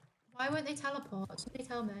 Why won't they teleport? Somebody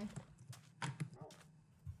tell me.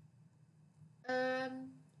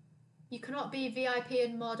 You cannot be VIP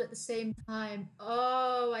and mod at the same time.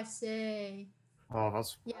 Oh, I see. Oh,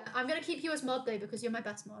 that's... Yeah, I'm gonna keep you as mod though, because you're my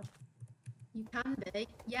best mod. You can be.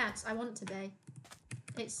 Yes, I want to be.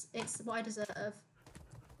 It's what I deserve.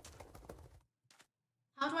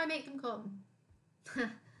 How do I make them come?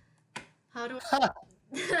 How do I...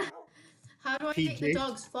 How do I make the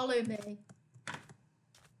dogs follow me?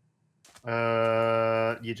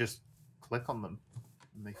 You just click on them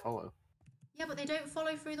and they follow. Yeah, but they don't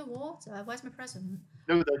follow through the water. Where's my present?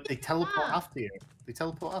 No, they teleport after you. They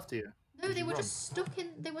teleport after you. No, they were just stuck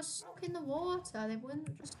in. They were stuck in the water. They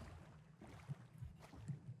wouldn't just.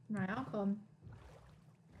 Right, I'll come.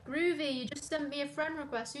 Groovy, you just sent me a friend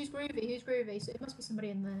request. Who's Groovy? Who's Groovy? So it must be somebody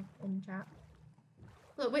in the chat.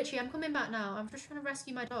 Look, Witchy, I'm coming back now. I'm just trying to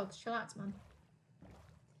rescue my dogs. Chillax, man.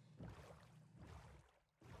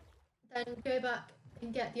 Then go back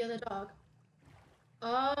and get the other dog.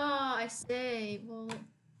 Oh, I see. Well,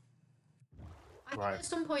 I think at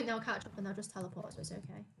some point they'll catch up and they'll just teleport, so it's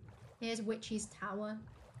okay. Here's Witchy's tower.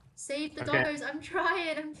 Save the doggos. I'm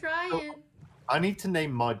trying. I'm trying. So, I need to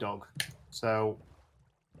name my dog, so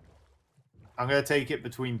I'm gonna take it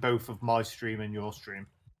between both of my stream and your stream.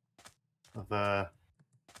 Of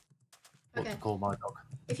what to call my dog.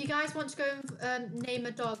 If you guys want to go and name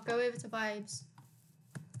a dog, go over to Vibes.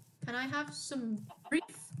 Can I have some brief?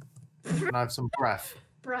 Can I have some breath?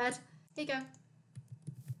 Bread. Here you go. Do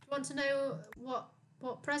you want to know what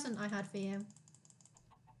present I had for you?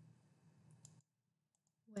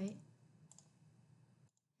 Wait.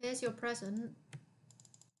 Here's your present.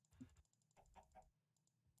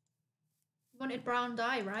 You wanted brown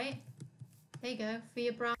dye, right? There you go, for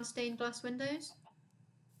your brown stained glass windows.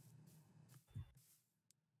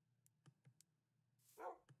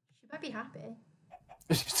 She might be happy.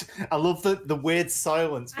 I love the weird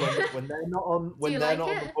silence when they're not on on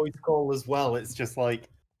the voice call as well. It's just like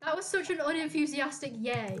that was such an unenthusiastic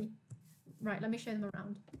yay. Right, let me show them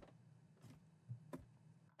around.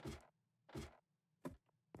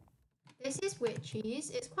 This is Witchy's.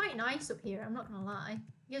 It's quite nice up here, I'm not gonna lie.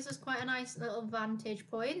 It gives us quite a nice little vantage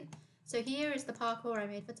point. So here is the parkour I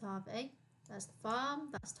made for Tarvi. That's the farm,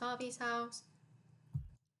 that's Tarvi's house.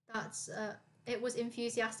 That's it was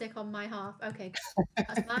enthusiastic on my half. Okay,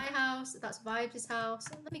 that's my house, that's Vibes' house.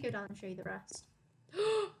 Let me go down and show you the rest.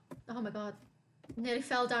 Oh my god. Nearly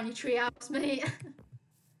fell down your tree house, mate. Have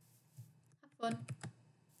fun.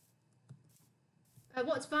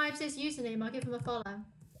 What's Vibes' username? I'll give him a follow.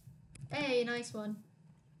 Hey, nice one.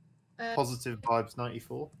 Positive Vibes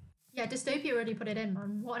 94. Yeah, Dystopia already put it in,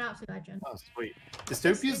 man. What an absolute legend. Oh, sweet.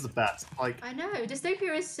 Dystopia's the best. Like I know,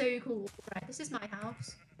 Dystopia is so cool. Right, this is my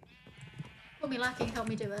house. Put me lacking, help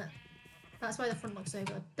me do it. That's why the front looks so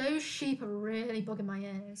good. Those sheep are really bugging my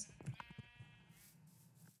ears.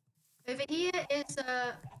 Over here is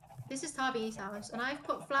this is Tarvi's house, and I've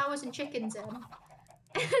put flowers and chickens in.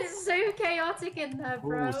 It's so chaotic in there,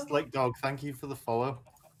 bro. Ooh, Slick Dog, thank you for the follow.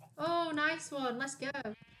 Nice one. Let's go.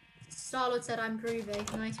 Starlord said I'm groovy.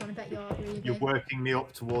 Nice one. I bet you're groovy. You're working me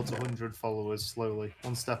up towards 100 followers slowly,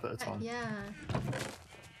 one step at a time. Yeah.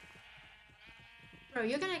 Bro,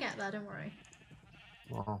 you're gonna get there. Don't worry.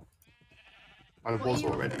 Wow. I was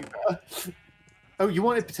already there. Oh, you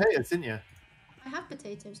wanted potatoes, didn't you? I have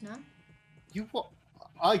potatoes now. You what?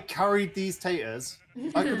 I carried these taters.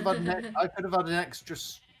 I could have had an extra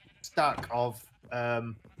stack of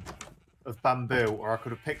bamboo, or I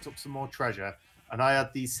could have picked up some more treasure. And I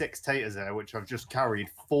had these 6 taters there, which I've just carried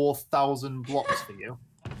 4,000 blocks for you.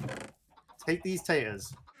 Take these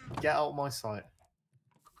taters. Get out of my sight.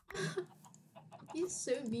 He's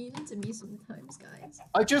so mean to me sometimes, guys.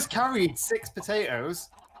 I just carried 6 potatoes,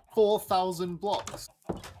 4,000 blocks.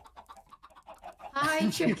 Hi,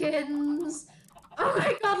 chickens. Oh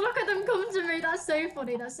my god, look at them come to me. That's so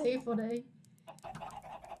funny. That's so funny.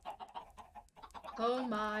 Oh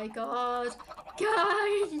my god.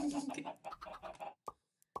 Gang.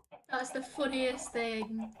 That's the funniest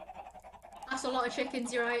thing. That's a lot of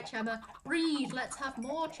chickens, you're right, Chema. Reed, let's have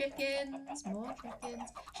more chickens. More chickens.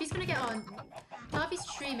 She's gonna get on. Tavi's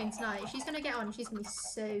streaming tonight. She's gonna get on. She's gonna be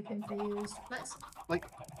so confused. Let's. Like,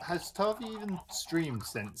 has Tavi even streamed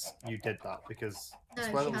since you did that? Because no,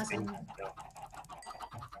 she hasn't.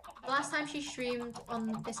 The last time she streamed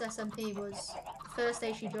on this SMP was the first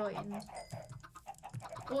day she joined.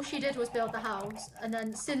 All she did was build the house, and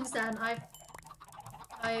then since then I've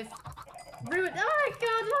ruined. Oh my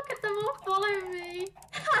god! Look at them all following me.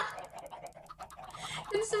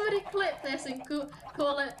 Can somebody clip this and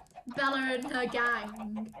call it Bella and her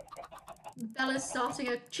gang? Bella's starting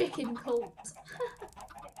a chicken cult.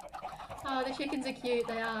 Oh, the chickens are cute.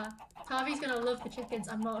 They are. Tavi's gonna love the chickens.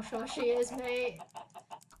 I'm not sure she is, mate.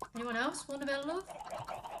 Anyone else want a bit of love?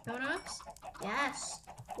 No one else? Yes.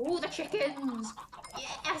 All the chickens.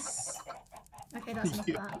 Yes. Okay, that's enough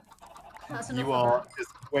of that. That's enough you are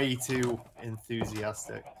just way too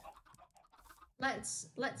enthusiastic. Let's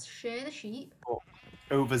share the sheep. Oh,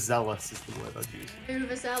 overzealous is the word I'd use.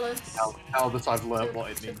 Overzealous. Now that I've learned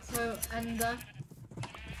what it means. And there's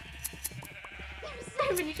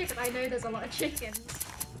so many chickens. I know there's a lot of chickens.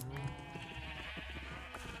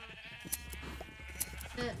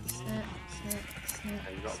 Snip, snip, snip, snip,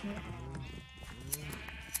 snip.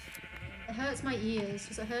 It hurts my ears.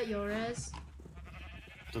 Does it hurt your ears?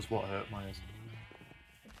 Does what hurt my ears?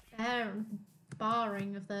 The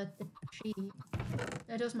barring of the sheep.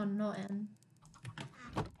 It does my nut in.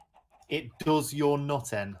 It does your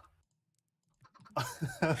nut in.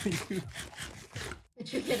 The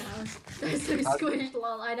chicken house. They're so squished,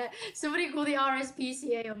 lol. I know. Somebody call the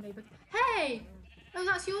RSPCA on me. But hey! Oh,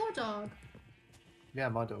 that's your dog. Yeah,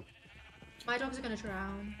 my dog. My dogs are gonna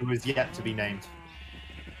drown. It was yet to be named.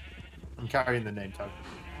 I'm carrying the name tag.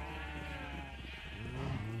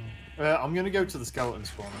 I'm gonna go to the skeleton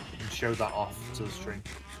spawner and show that off to the stream.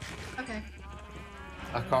 Okay.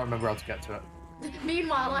 I can't remember how to get to it.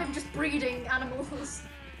 Meanwhile, I'm just breeding animals.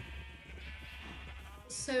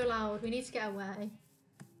 It's so loud. We need to get away.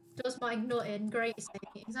 Does my nut in? Great state.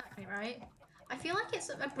 Exactly right. I feel like it's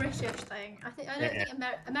a British thing. I don't think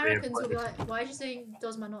Americans will be like, why is she saying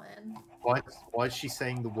 "does my nut in"? Why is she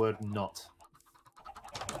saying the word "not"?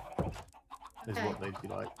 Is Okay. what they'd be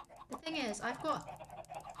like. The thing is, I've got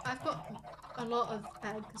a lot of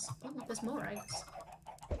eggs. Oh, there's more eggs.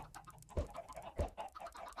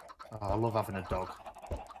 Oh, I love having a dog.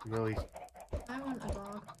 Really. I want a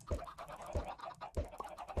dog.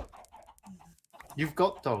 You've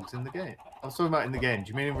got dogs in the game. I was talking about in the game. Do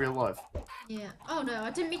you mean in real life? Yeah. Oh no,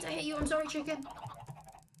 I didn't mean to hit you. I'm sorry, chicken.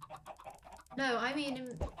 No, I mean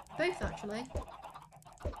in both actually.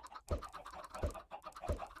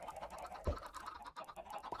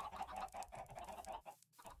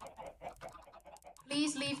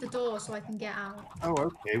 Please leave the door so I can get out. Oh,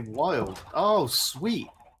 okay. Wild. Oh, sweet.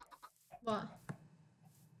 What?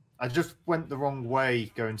 I just went the wrong way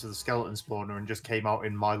going to the skeleton spawner and just came out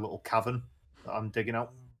in my little cavern that I'm digging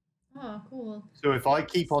out. Oh, cool. So if I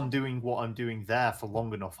keep on doing what I'm doing there for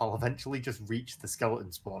long enough, I'll eventually just reach the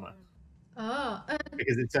skeleton spawner. Oh.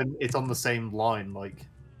 Because it's on the same line, like.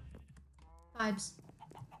 Vibes.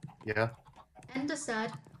 Yeah. Ender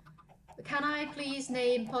said, "Can I please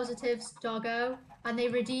name Positive's doggo?" And they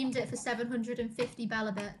redeemed it for 750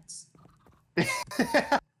 Bella bits.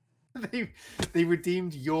 They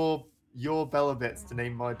redeemed your Bella bits to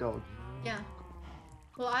name my dog. Yeah.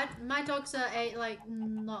 Well, my dogs are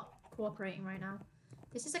not cooperating right now.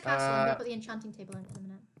 This is a castle. I'm gonna put the enchanting table in a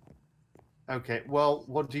minute. Okay. Well,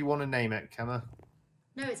 what do you want to name it, Kemma?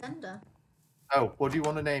 No, it's Ender. Oh, what do you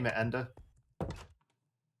want to name it, Ender?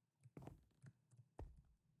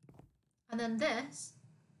 And then this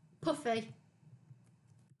Puffy.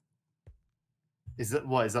 Is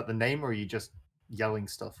that the name, or are you just yelling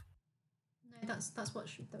stuff? No, that's what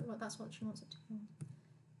she wants it to be.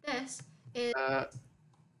 This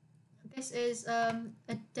is a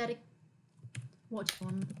what do you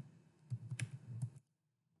want?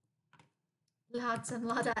 Lads and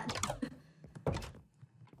ladettes.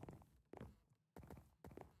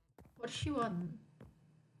 What does she want?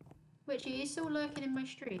 Wait, are you still lurking in my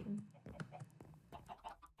stream?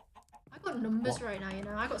 I got numbers right now, you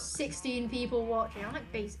know. I got 16 people watching. I'm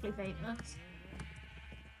like basically famous.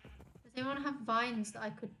 Does anyone have vines that I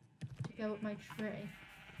could go up my tree?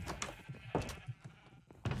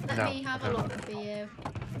 Let me have a look for you.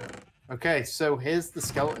 Okay, so here's the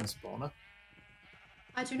skeleton spawner.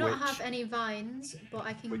 I do not have any vines, but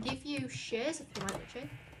I can give you shears if you like, Richie.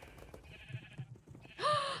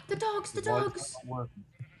 The dogs! The dogs!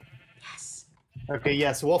 Yes! Okay,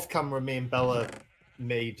 yeah, so off camera, me and Bella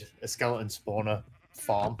made a skeleton spawner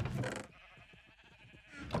farm.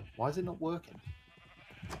 Why is it not working?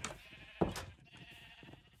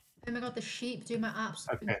 Oh my god, the sheep do my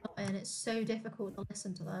absolute and it's so difficult to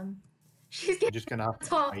listen to them. She's getting just gonna have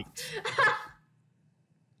to wait.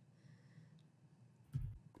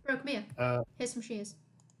 Bro, come here. Here's some shears.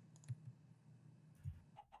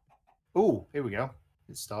 Oh, here we go.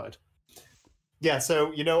 It started. Yeah,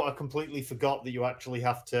 so, you know, I completely forgot that you actually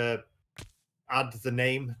have to add the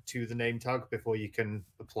name to the name tag before you can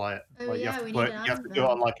apply it. Oh, like, yeah, you have to do it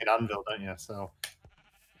on like an anvil, don't you? So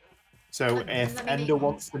if Ender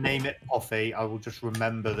wants to name it Puffy, I will just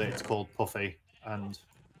remember that it's called Puffy. And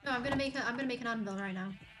no, I'm gonna make an anvil right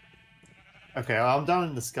now. Okay, I'm down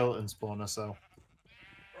in the skeleton spawner, so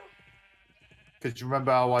because you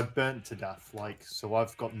remember how I burnt to death, like, so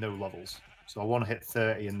I've got no levels. So I want to hit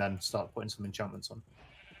 30 and then start putting some enchantments on.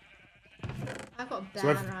 I've got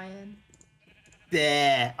bare, Ryan.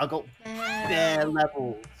 There, I got bare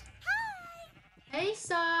levels. Hey,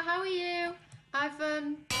 Star, how are you? I've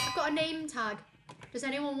got a name tag. Does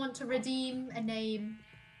anyone want to redeem a name?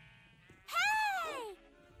 Hey!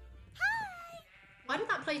 Hi! Why did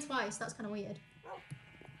that play twice? That's kind of weird.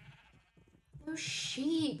 Oh,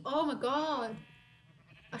 sheep. Oh my god.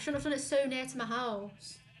 I shouldn't have done it so near to my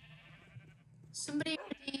house. Somebody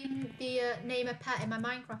redeem the name a pet in my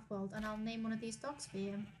Minecraft world and I'll name one of these dogs for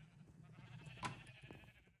you.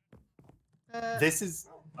 This is...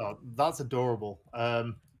 Oh, that's adorable.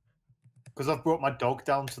 Because I've brought my dog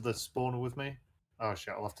down to the spawner with me. Oh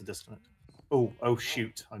shit, I'll have to disconnect. Oh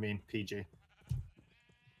shoot, I mean PG.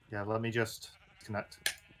 Yeah, let me just connect.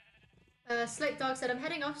 Slick Dog said, I'm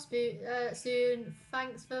heading off soon.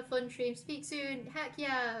 Thanks for fun stream. Speak soon. Heck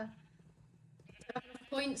yeah.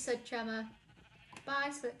 Points, said Chema.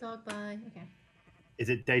 Bye, Slick Dog. Bye. Okay. Is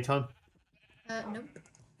it daytime? Nope.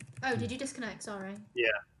 Oh, did you disconnect? Sorry. Yeah.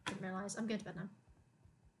 Didn't realise. I'm going to bed now.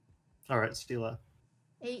 Alright, see you later.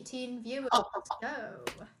 18 viewers. Let's go.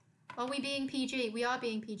 Are we being PG? We are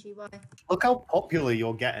being PG. Why? Look how popular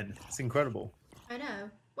you're getting. It's incredible. I know.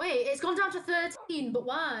 Wait, it's gone down to 13, but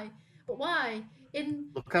why? But why?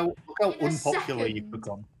 Look how unpopular you've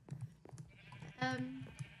become.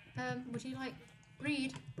 Would you like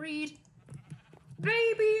breed?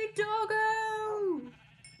 Baby doggo!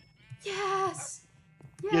 Yes!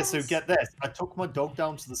 Yes! Yeah, so get this. I took my dog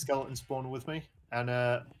down to the skeleton spawner with me,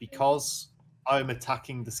 and because I'm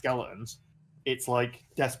attacking the skeletons, it's like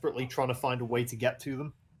desperately trying to find a way to get to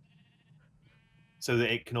them so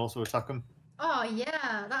that it can also attack them. Oh,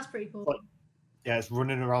 yeah, that's pretty cool. But, yeah, it's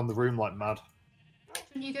running around the room like mad.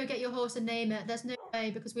 Shouldn't you go get your horse and name it? There's no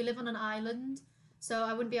way, because we live on an island, so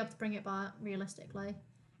I wouldn't be able to bring it back, realistically.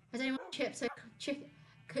 Has anyone clipped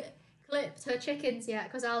her chickens yet?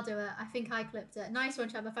 Because I'll do it. I think I clipped it. Nice one,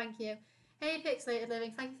 Chema, thank you. Hey, Pixelated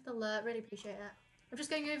Living, thank you for the alert, really appreciate it. I'm just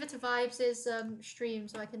going over to Vibes' stream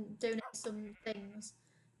so I can donate some things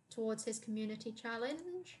towards his community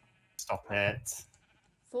challenge. Stop it.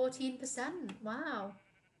 14%, wow.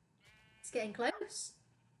 It's getting close.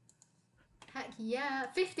 Heck yeah,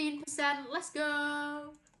 15%, let's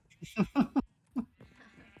go!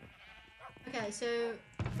 Okay, so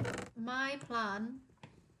my plan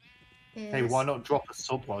is... Hey, why not drop a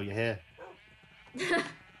sub while you're here?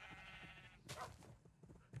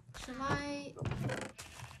 Shall I...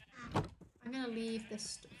 I'm gonna leave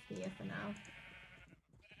this stuff here for now.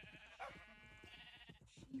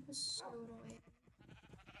 She was so annoying.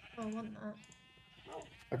 Oh, I want that.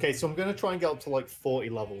 Okay, so I'm going to try and get up to like 40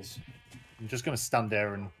 levels. I'm just going to stand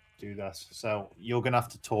there and do this. So you're going to have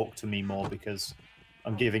to talk to me more because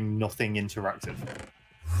I'm giving nothing interactive.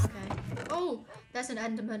 Okay. Oh, there's an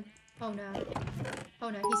Enderman. Oh no. Oh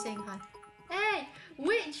no, he's saying hi. Hey,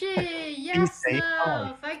 Witchy! Yes,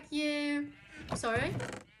 no! Thank you! Sorry?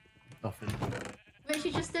 Nothing.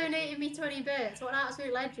 Witchy just donated me 20 bits. What an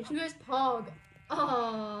absolute legend. She goes Pog.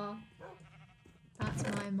 Oh, that's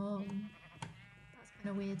my mum. That's kind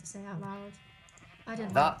of weird to say out loud. I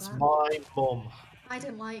didn't like that. That's my mum. I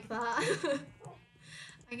didn't like that.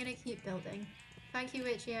 I'm gonna keep building. Thank you,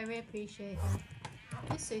 Witchy. I really appreciate it.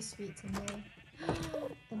 You're so sweet to me.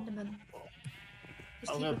 Enderman.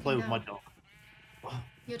 I'm gonna play with my dog.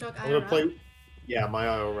 Your dog IRL? I'm gonna play. Yeah, my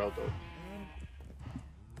IRL dog.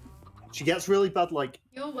 She gets really bad, like.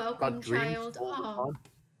 You're welcome, child. Oh.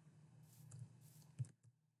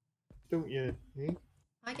 Don't you? Eh?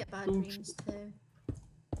 I get bad dreams too.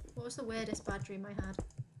 What was the weirdest bad dream I had?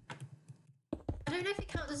 I don't know if it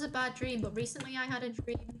counts as a bad dream, but recently I had a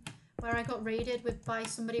dream where I got raided by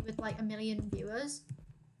somebody with like 1 million viewers.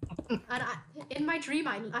 And in my dream,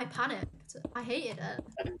 I panicked. I hated it.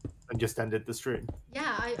 And just ended the stream.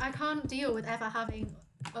 Yeah, I can't deal with ever having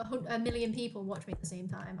 1 million people watch me at the same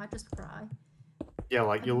time. I just cry. Yeah,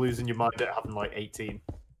 like you're losing your mind at having like 18.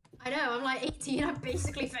 I know, I'm like 18, I'm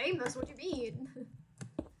basically famous. What do you mean?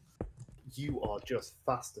 You are just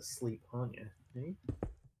fast asleep, aren't you? Eh?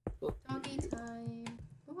 Doggy time.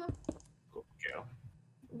 Good girl.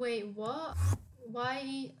 Wait, what?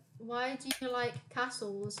 Why do you like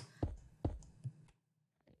castles?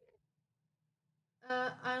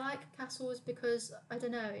 I like castles because, I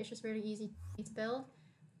don't know, it's just really easy to build.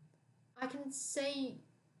 I can say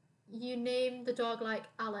you name the dog like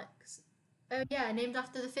Alex. Oh yeah, named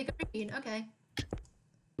after the figurine. Okay.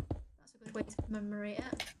 That's a good way to commemorate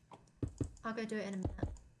it. I'll go do it in a minute.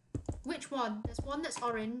 Which one? There's one that's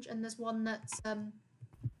orange and there's one that's skeleton.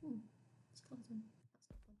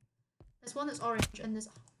 There's one that's orange and there's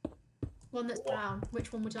one that's brown.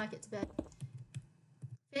 Which one would you like it to be?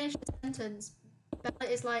 Finish the sentence.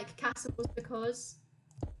 Bella is like castles because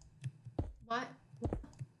what?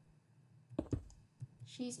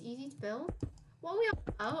 She's easy to build? What are we on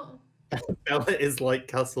about? Bella is like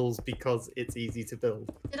castles because it's easy to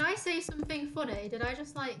build. Did I say something funny? Did I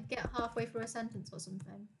just like get halfway through a sentence or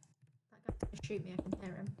something? That guy's gonna shoot me, I can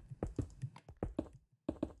hear him.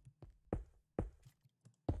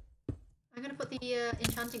 I'm gonna put the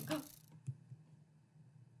enchanting. Oh!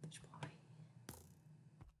 Bitch boy.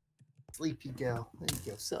 Sleepy girl. There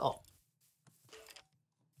you go. Sit up.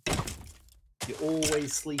 You're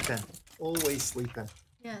always sleeping. Always sleeping.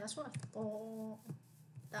 Yeah, that's what I thought.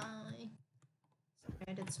 Die. Sorry,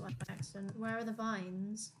 I did swipe by accident. Where are the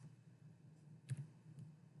vines?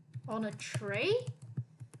 On a tree?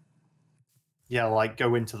 Yeah, like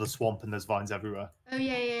go into the swamp and there's vines everywhere. Oh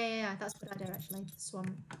yeah. That's what I do actually. The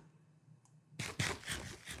swamp.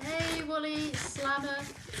 Hey, Wooly Slammer.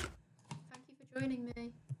 Thank you for joining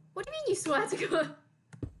me. What do you mean you swear to God?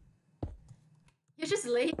 You're just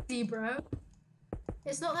lazy, bro.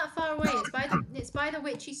 It's not that far away. It's by the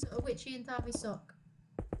witchy and Darby sock.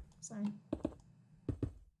 So.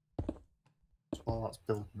 While that's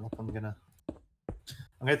building up, I'm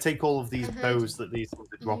gonna take all of these bows that these things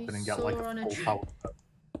are dropping and get like a full power.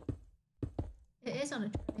 It is on a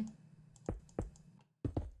tree.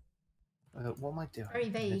 What am I doing? Very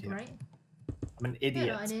vague, right? I'm an idiot.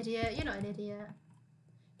 You're not an idiot. You're not an idiot.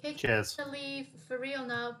 Okay, cheers. I'm gonna leave for real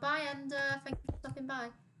now. Bye, and thank you for stopping by.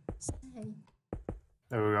 Say.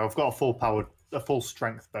 There we go. I've got a full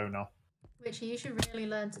strength bow now. Which you should really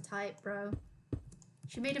learn to type, bro.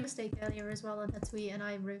 She made a mistake earlier as well on her tweet, and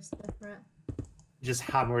I roasted her for it. Just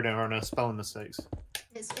hammering her on her spelling mistakes.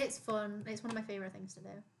 It's fun. It's one of my favorite things to do.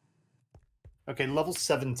 Okay, level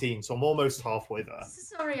 17, so I'm almost halfway there.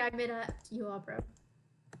 Sorry, I'm inept. You are, bro.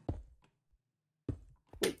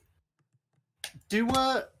 Wait.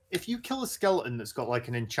 If you kill a skeleton that's got like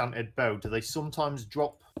an enchanted bow, do they sometimes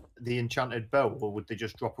drop the enchanted bow, or would they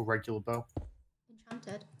just drop a regular bow?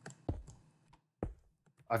 Enchanted.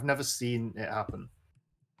 I've never seen it happen.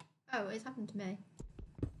 Oh, it's happened to me.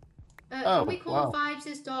 Can we call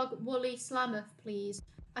Vibes' dog Wooly Slammer, please?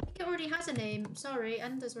 I think it already has a name. Sorry,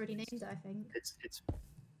 Ender's already named it, I think.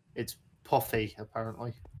 It's Puffy, apparently.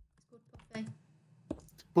 It's called Puffy.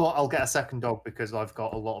 But I'll get a second dog because I've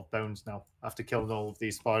got a lot of bones now after killing all of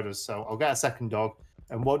these spiders. So I'll get a second dog.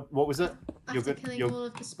 And what was it? After killing all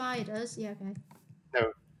of the spiders? Yeah, okay.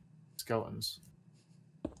 No, skeletons.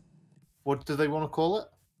 What do they want to call it?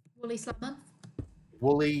 Wooly Slammer.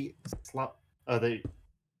 Wooly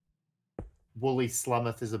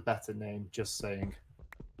Slammoth is a better name. Just saying.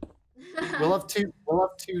 We'll have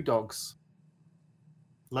two dogs.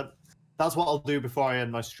 That's what I'll do before I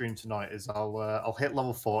end my stream tonight. Is I'll hit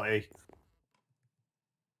level 40.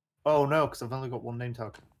 Oh no, because I've only got one name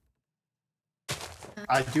tag.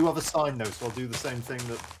 I do have a sign though, so I'll do the same thing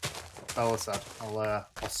that Bella said. I'll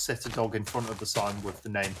sit a dog in front of the sign with the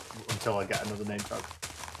name until I get another name tag.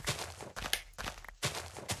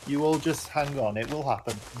 You all just hang on, it will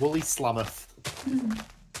happen. Woolly Slammoth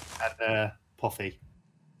and Puffy.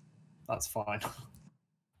 That's fine.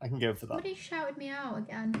 I can go for that. Somebody shouted me out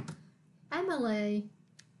again. Emily.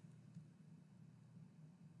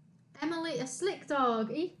 Emily, a slick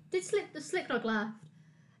dog. He did the slick dog left.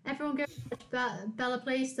 Everyone go Bella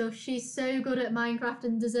play stuff. She's so good at Minecraft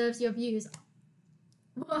and deserves your views.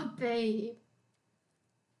 What a babe.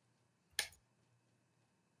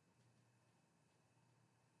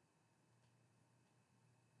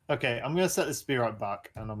 Okay, I'm going to set this to be right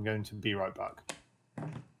back, and I'm going to be right back. Oh,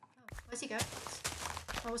 where's he going?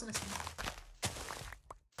 I wasn't listening.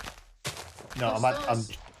 No,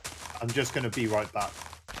 I'm just going to be right back.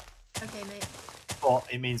 Okay, mate. But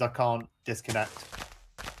it means I can't disconnect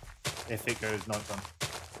if it goes nighttime.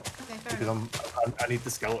 Okay, fair because enough. I need the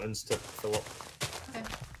skeletons to fill up. Okay.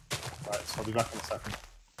 Right, so I'll be back in a second.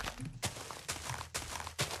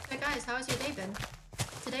 So guys, how has your day been?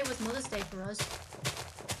 Today was Mother's Day for us.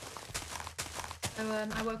 So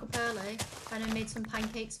I woke up early and I made some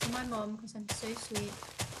pancakes for my mum because I'm so sweet.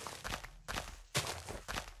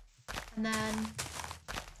 And then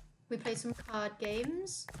we played some card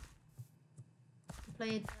games. We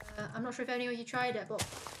played, I'm not sure if any of you tried it, but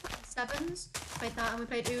Sevens. Played that, and we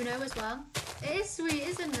played Uno as well. It is sweet,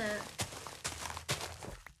 isn't it?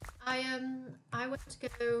 I went to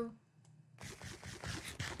go.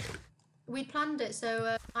 We planned it,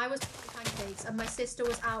 so I was making pancakes, and my sister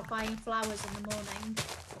was out buying flowers in the morning,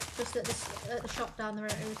 just at the shop down the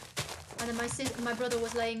road. And then my brother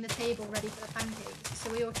was laying the table ready for the pancakes,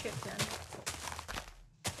 so we all chipped in.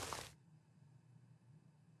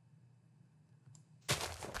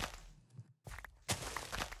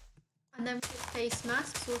 And then we did face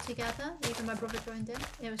masks all together. Even my brother joined in.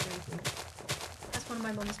 It was very cool. That's one of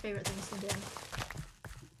my mum's favourite things to do.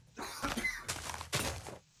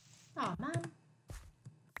 Oh man.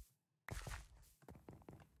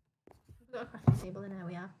 We've got a crafting table in there,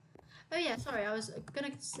 we have. Oh yeah, sorry, I was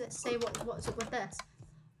gonna say what's up with this.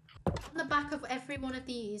 On the back of every one of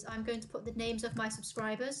these, I'm going to put the names of my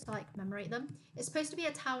subscribers to like commemorate them. It's supposed to be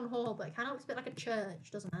a town hall, but it kind of looks a bit like a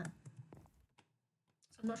church, doesn't it?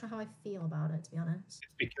 I'm not sure how I feel about it, to be honest.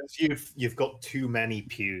 It's because you've got too many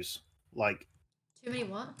pews. Like too many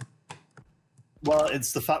what? Well,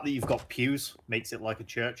 it's the fact that you've got pews makes it like a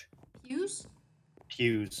church. Pews?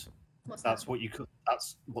 Pews. What's that's that? what you could.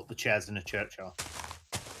 That's what the chairs in a church are.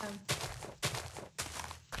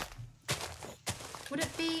 Would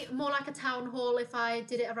it be more like a town hall if I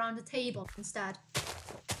did it around a table instead?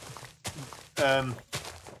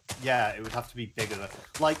 Yeah, it would have to be bigger though.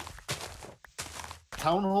 Like,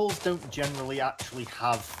 town halls don't generally actually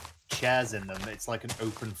have chairs in them. It's like an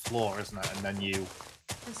open floor, isn't it? And then you...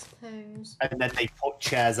 I suppose. And then they put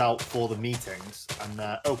chairs out for the meetings.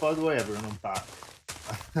 And oh, by the way, everyone, I'm back.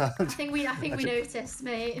 I think we noticed,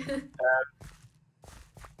 mate.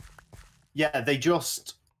 Yeah, they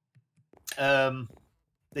just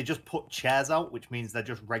put chairs out, which means they're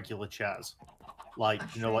just regular chairs. Like,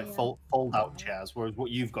 you know, like fold out chairs, whereas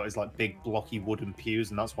what you've got is like big blocky wooden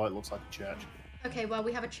pews, and that's why it looks like a church. Okay, well,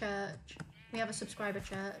 we have a church. We have a subscriber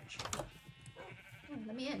church. Oh,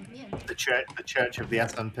 let me in. The church of the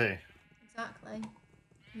Smp. Exactly.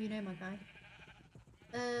 You know my guy.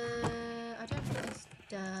 I don't think this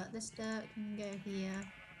dirt. This dirt can go here.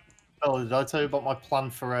 Oh, did I tell you about my plan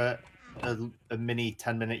for a mini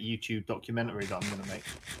 10-minute YouTube documentary that I'm going to make?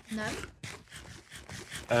 No.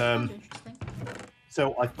 Interesting.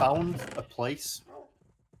 So I found a place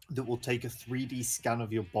that will take a 3D scan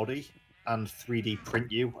of your body and 3D print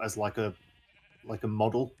you as like a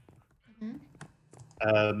model.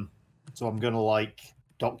 Mm-hmm. So I'm gonna like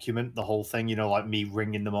document the whole thing, you know, like me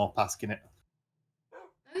ringing them up, asking it.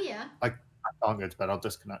 Oh yeah. I can't go to bed. I'll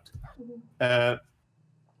disconnect. Mm-hmm.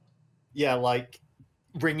 Yeah, like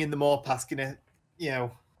ringing them up, asking it, you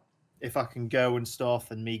know, if I can go and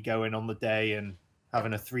stuff, and me going on the day and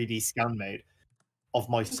having a 3D scan made of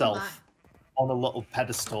myself on a little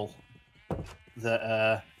pedestal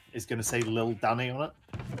that is going to say Lil Danny on it.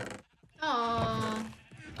 Aww.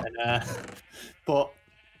 And, but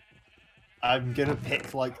I'm going to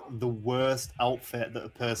pick like the worst outfit that a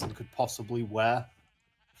person could possibly wear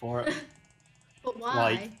for it. But why?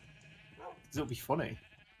 Like, because it'll be funny.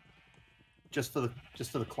 Just for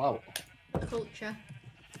the clout. The culture.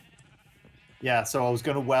 Yeah, so I was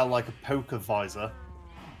going to wear like a poker visor.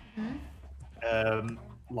 Mm-hmm.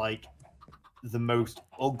 Like the most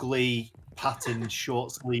ugly patterned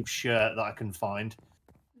short sleeve shirt that I can find,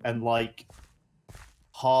 and like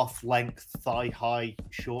half-length, thigh-high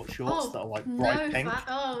short shorts that are like bright pink.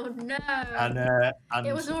 Oh no! And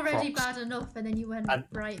it was already Crocs. bad enough, and then you went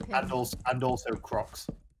bright pink. And also Crocs.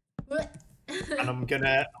 And I'm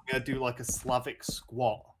gonna do like a Slavic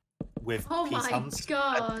squat with peace hands.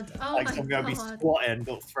 God! Oh like, my god! I'm gonna be squatting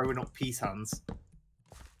but throwing up peace hands.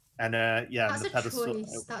 And yeah, that's the pedestal.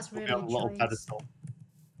 Choice. That's really a little pedestal.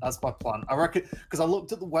 That's my plan. I reckon, because I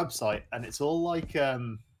looked at the website and it's all like,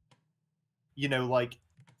 you know, like,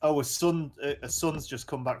 oh, a son's just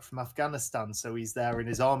come back from Afghanistan, so he's there in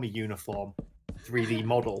his army uniform, 3D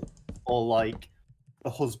model, or like the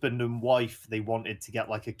husband and wife, they wanted to get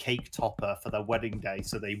like a cake topper for their wedding day,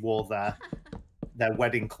 so they wore their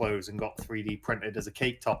wedding clothes and got 3D printed as a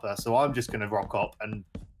cake topper. So I'm just gonna rock up and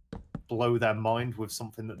blow their mind with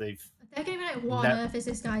something that they're gonna be like, what on earth is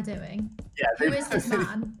this guy doing? Yeah, who is this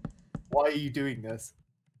man? Why are you doing this?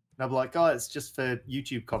 And I'll be like, oh, it's just for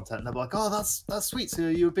YouTube content. And they'll be like, oh, that's sweet. So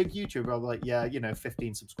you're a big YouTuber? I'll be like, yeah,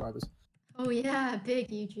 15 subscribers. Oh yeah, big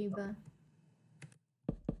YouTuber.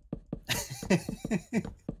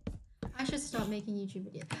 I should start making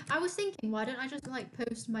YouTube videos. I was thinking, why don't I just like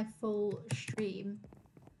post my full stream?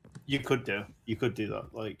 You could do that,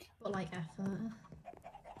 like. But like effort.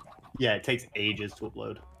 Yeah, it takes ages to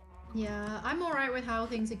upload. Yeah, I'm alright with how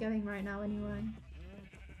things are going right now anyway.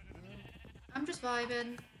 I'm just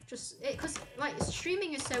vibing. Because like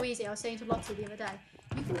streaming is so easy. I was saying to Lottie the other day,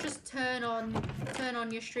 you can just turn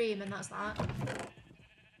on your stream and that's that.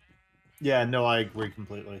 Yeah, no, I agree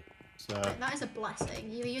completely. So that is a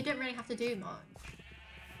blessing. You don't really have to do much.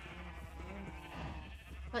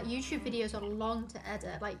 Like YouTube videos are long to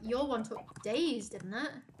edit. Like your one took days, didn't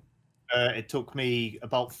it? It took me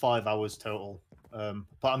about 5 hours total. But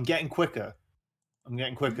I'm getting quicker.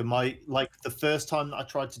 The first time that I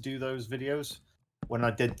tried to do those videos, when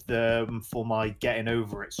I did them for my Getting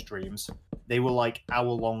Over It streams, they were like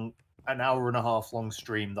an hour and a half long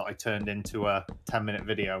stream that I turned into a 10-minute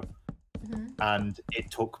video. And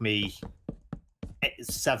it took me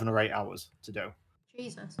 7 or 8 hours to do.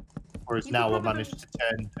 Jesus. Whereas now I managed to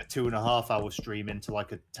turn a 2.5 hour stream into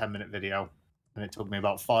like a 10-minute video, and it took me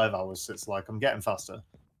about 5 hours. So it's like I'm getting faster.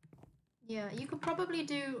 Yeah, you could probably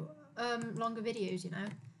do longer videos, you know.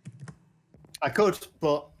 I could,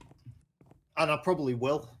 and I probably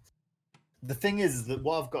will. The thing is that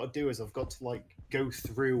what I've got to do is I've got to like go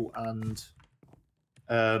through and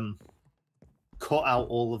cut out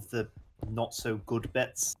all of the not so good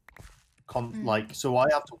bits. Like, so I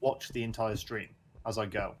have to watch the entire stream as I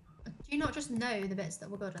go. Do you not just know the bits that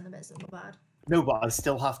were good and the bits that were bad? No, but I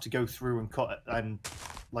still have to go through and cut it and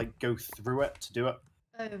like go through it to do it.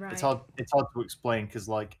 Oh right. It's hard to explain because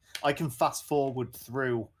like I can fast forward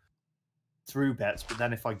through bits, but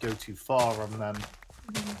then if I go too far, and then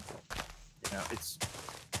you know, it's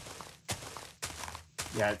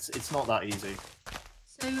not that easy.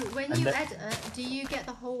 So when you edit, do you get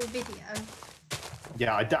the whole video?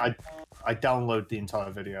 Yeah, I download the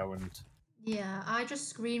entire video and. Yeah, I just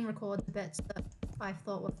screen record the bits that I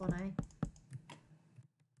thought were funny.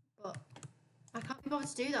 But I can't be bothered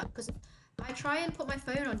to do that because I try and put my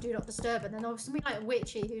phone on Do Not Disturb, and then there's something like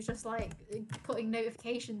Witchy who's just like putting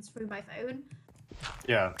notifications through my phone.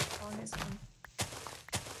 Yeah.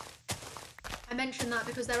 I mentioned that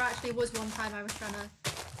because there actually was one time I was trying to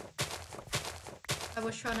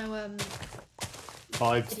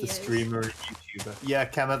Vibes the streamer and YouTuber. Yeah,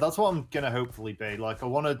 Kemmer, that's what I'm gonna hopefully be. Like I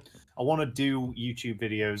wanna do YouTube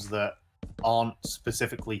videos that aren't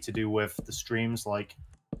specifically to do with the streams, like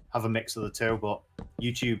have a mix of the two, but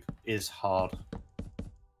YouTube is hard.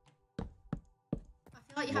 I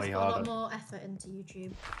feel like you have to put a lot more effort into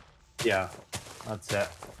YouTube. Yeah, that's it.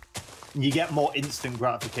 You get more instant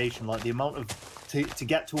gratification, like the amount of to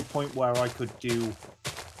get to a point where I could do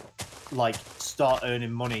like start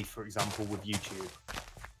earning money, for example, with YouTube.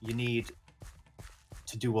 You need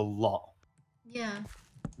to do a lot. Yeah.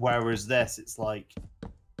 Whereas this, it's like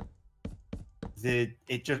it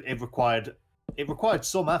required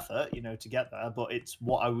some effort, you know, to get there, but it's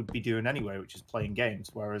what I would be doing anyway, which is playing games.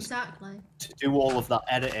 Whereas exactly to do all of that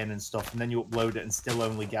editing and stuff, and then you upload it and still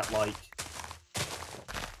only get like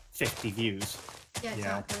 50 views. Yeah,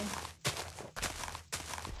 exactly.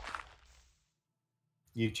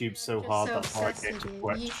 YouTube's so hard. That's why I came to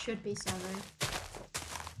Twitch. You should be sorry.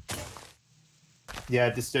 Yeah,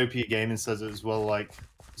 Dystopia Gaming says it as well. Like,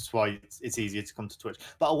 that's why it's easier to come to Twitch.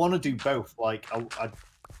 But I want to do both. Like, I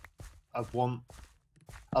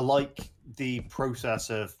like the process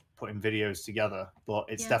of putting videos together, but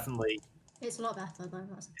it's definitely it's a lot better though.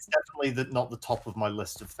 It's definitely not the top of my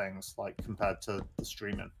list of things, like compared to the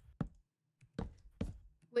streaming.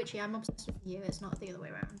 Which I'm obsessed with you. It's not the other way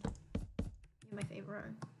around. my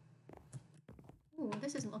favourite. Ooh,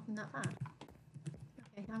 this isn't looking that bad.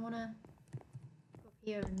 Okay, I wanna go up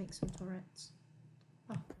here and make some turrets.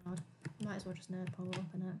 Oh god, might as well just nerd pole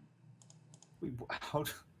up in it. Wait, how?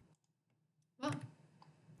 What?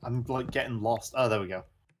 I'm like getting lost. Oh, there we go.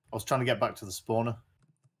 I was trying to get back to the spawner.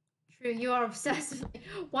 True, you are obsessed with me.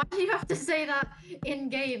 Why do you have to say that in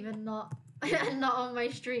game and not on my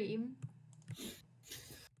stream?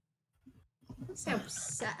 Don't say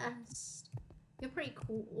obsessed. You're pretty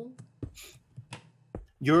cool.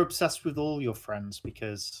 You're obsessed with all your friends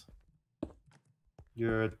because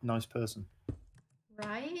you're a nice person.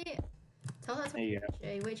 Right? Tell that to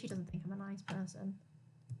Witchy. Witchy doesn't think I'm a nice person.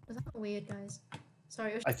 Was that weird, guys?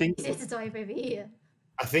 Sorry, it was easier to dive over here.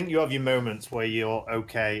 I think you have your moments where you're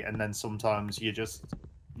okay, and then sometimes you're just,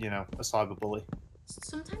 you know, a cyberbully.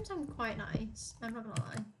 Sometimes I'm quite nice. I'm not gonna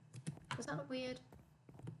lie. Was that weird?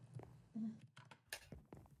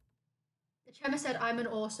 Chema said, I'm an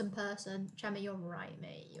awesome person. Chema, you're right,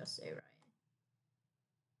 mate. You're so right.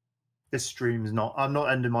 This stream's not... I'm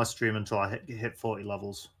not ending my stream until I hit 40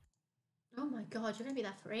 levels. Oh my god, you're gonna be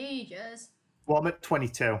there for ages. Well, I'm at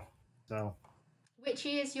 22, so...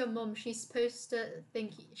 Witchy is your mum. She's supposed to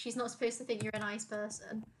think... She's not supposed to think you're a nice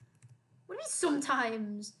person. What do you mean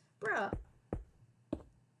sometimes? Bruh.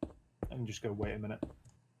 I can just go, wait a minute.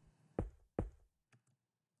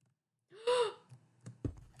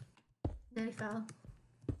 Nearly fell.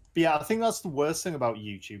 But yeah, I think that's the worst thing about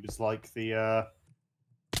YouTube. Is like the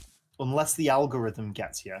unless the algorithm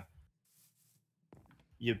gets you,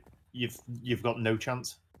 you've got no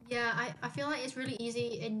chance. Yeah, I feel like it's really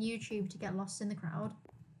easy in YouTube to get lost in the crowd.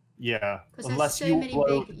 Yeah, unless there's so many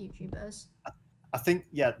big YouTubers. I think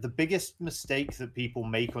the biggest mistake that people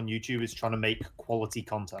make on YouTube is trying to make quality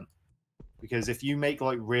content. Because if you make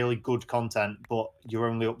like really good content, but you're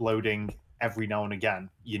only uploading every now and again,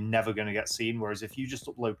 you're never going to get seen. Whereas if you just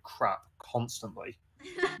upload crap constantly,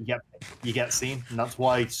 you get seen, and that's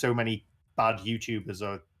why so many bad YouTubers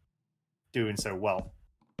are doing so well.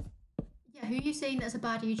 Yeah, who are you saying that's a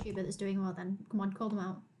bad YouTuber that's doing well? Then come on, call them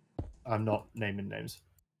out. I'm not naming names.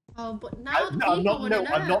 Oh, but now I'm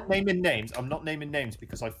not naming names. I'm not naming names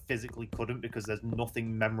because I physically couldn't, because there's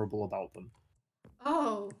nothing memorable about them.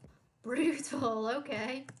 Oh, brutal.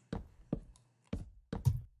 Okay.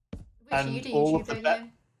 And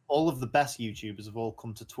all of the best YouTubers have all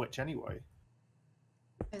come to Twitch anyway.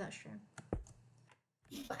 Oh, that's true.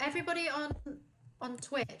 But everybody on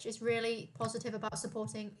Twitch is really positive about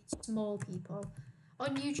supporting small people.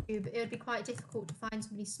 On YouTube, it would be quite difficult to find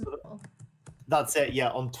somebody small. That's it. Yeah,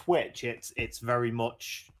 on Twitch, it's very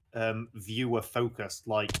much viewer focused,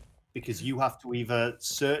 like, because you have to either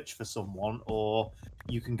search for someone, or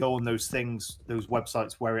you can go on those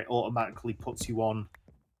websites where it automatically puts you on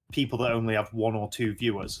people that only have 1 or 2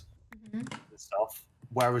 viewers and stuff.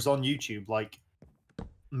 Whereas on YouTube, like,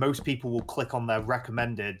 most people will click on their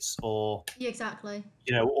recommendeds, or exactly,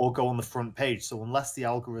 or go on the front page. So unless the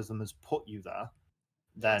algorithm has put you there,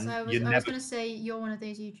 then I was going to say you're one of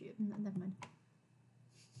those YouTube. Never mind.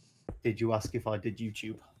 Did you ask if I did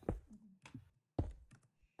YouTube?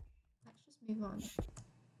 Let's just move on.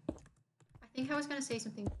 I think I was going to say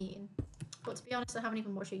something mean, but to be honest, I haven't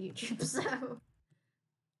even watched your YouTube, so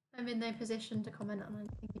I'm in no position to comment on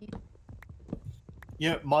anything mean.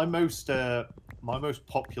 Yeah, my most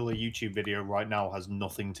popular YouTube video right now has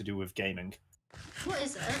nothing to do with gaming. What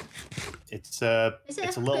is it? It's a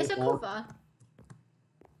cover.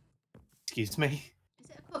 Excuse me. Is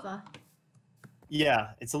it a cover? Yeah,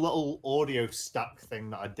 it's a little audio stack thing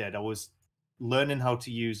that I did. I was learning how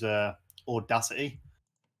to use Audacity.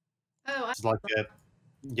 Oh, it's like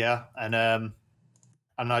and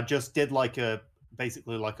I just did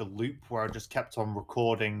basically like a loop where I just kept on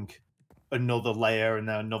recording another layer and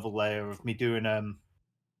then another layer of me doing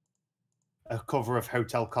a cover of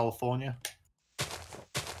Hotel California.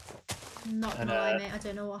 Not gonna lie, mate, I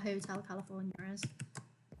don't know what Hotel California is.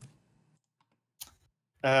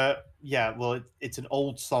 Yeah, well, it's an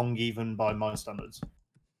old song even by my standards.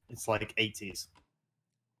 It's like 80s.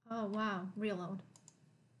 Oh wow, real old.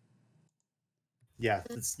 Yeah,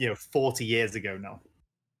 it's 40 years ago now.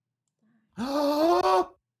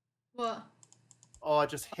 What? Oh, I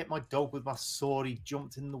just hit my dog with my sword. He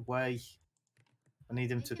jumped in the way. I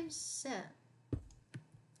need him to sit.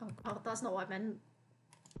 Oh god, that's not what I meant.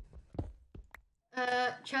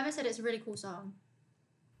 Chema said it's a really cool song.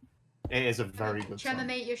 It is a very good song. Chema,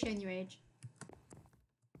 mate, you're showing your age.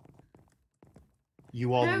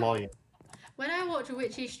 You are lying. When I watch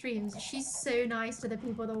Witchy streams, she's so nice to the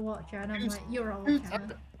people that watch her, and I'm like, you're old,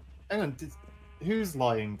 Chema. Hang on, who's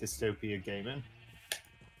lying, Dystopia Gaming?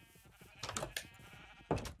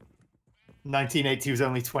 1980 was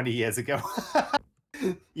only 20 years ago.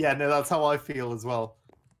 Yeah, no, that's how I feel as well.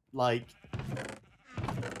 Like,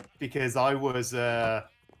 because I was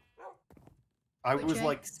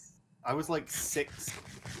like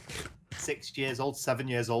 6 years old, 7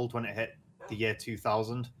 years old when it hit the year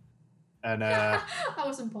 2000, and I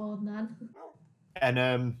wasn't born then.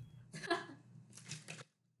 And would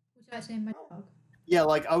you like to name my dog? Yeah,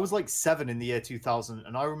 like I was like 7 in the year 2000,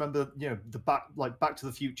 and I remember, you know, Back to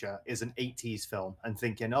the Future is an 80s film, and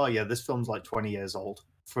thinking, oh yeah, this film's like 20 years old.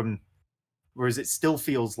 Whereas it still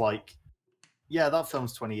feels like, yeah, that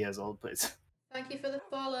film's 20 years old, but it's... Thank you for the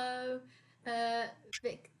follow,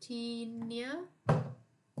 Victinia.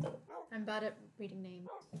 I'm bad at reading names.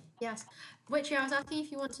 Yes, Witchy, I was asking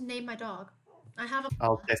if you want to name my dog. I have a.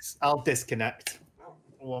 I'll disconnect.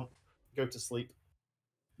 Go to sleep.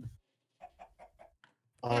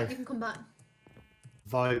 Yeah, you can come back.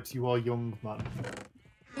 Vibes, you are young, man.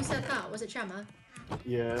 Who said that? Was it Chema?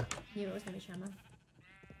 Yeah. Knew it was gonna be Chema.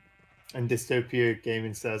 And Dystopia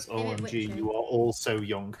Gaming says, OMG, you are all so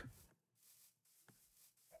young.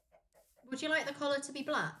 Would you like the collar to be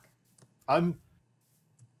black? I'm...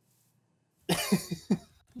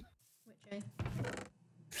 Witchy.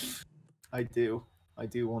 I do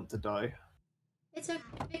want to die. It's okay,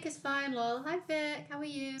 Vic is fine, lol. Hi Vic, how are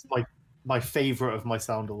you? It's my favourite of my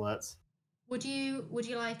sound alerts. Would you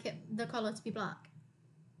like the collar to be black?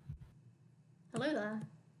 Hello there.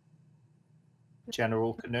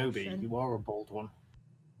 General Kenobi, you are a bold one.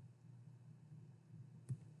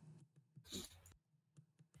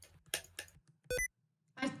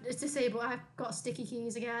 It's disabled. I've got sticky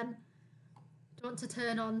keys again. Do you want to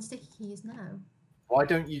turn on sticky keys now? Why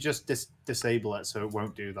don't you just disable it so it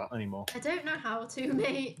won't do that anymore? I don't know how to,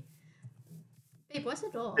 mate. Babe, where's the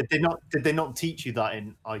door? Did they not teach you that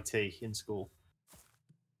in IT in school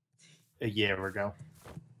a year ago?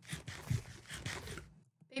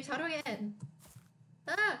 Babes, how do I get in?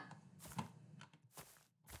 Ah!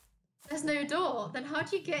 There's no door. Then how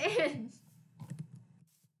do you get in?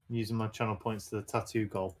 Using my channel points to the tattoo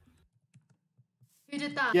goal. Who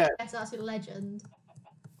did that? Yeah. Yes, that's a legend.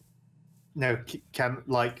 No,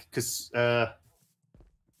 because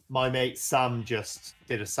my mate Sam just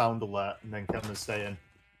did a sound alert, and then Cam was saying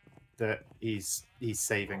that he's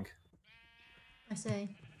saving. I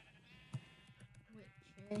see.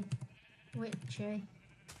 Witchy.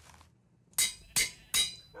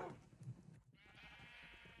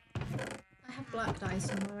 I have black dye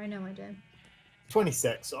somewhere, I know I do.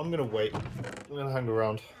 26, so I'm going to wait. I'm going to hang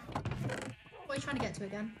around. What are you trying to get to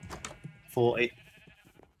again? 40.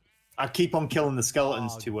 I keep on killing the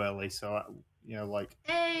skeletons too early, so, you know, like...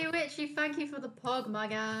 Hey, Witchy, thank you for the pog, my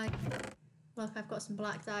guy. Look, I've got some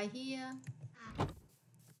black dye here. Yeah,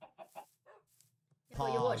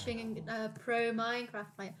 you're watching a pro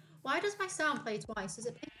Minecraft player. Why does my sound play twice? Does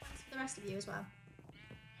it play twice for the rest of you as well?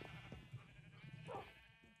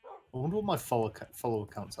 I wonder what my follow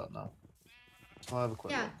account's at now. So I'll have a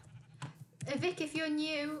quick look. Vic, if you're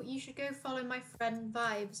new, you should go follow my friend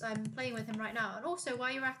Vibes. I'm playing with him right now. And also,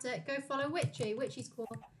 while you're at it, go follow Witchy. Witchy's cool.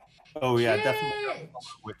 Oh yeah, definitely.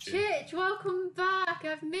 Witchy. Chitch, welcome back.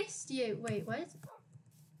 I've missed you. Wait, where's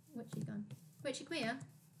Witchy gone? Witchy, come here.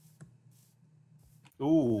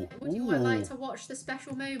 Ooh. Would you like to watch the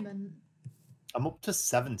special moment? I'm up to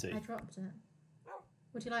 70. I dropped it.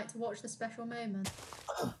 Would you like to watch the special moment?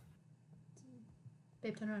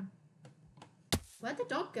 Babe, turn around. Where'd the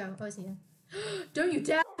dog go? Oh, he's here. Don't you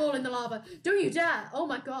dare fall in the lava! Don't you dare! Oh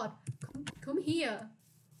my god! Come here!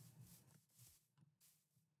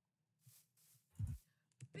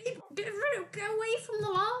 Babe, get away from the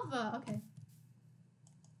lava! Okay.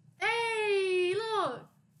 Hey, look!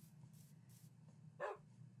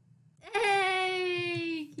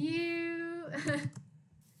 Hey, cute!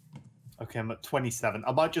 Okay, I'm at 27.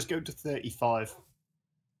 I might just go to 35.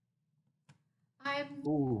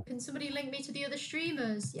 Can somebody link me to the other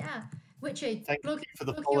streamers? Yeah. Witchy, Thank you for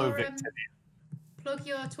the follow, plug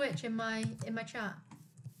your Twitch in my chat.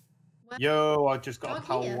 Yo, I just got a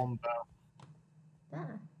power 1 bell.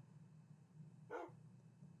 There.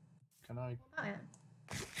 Can I? Oh, yeah.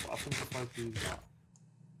 What happens if I do that?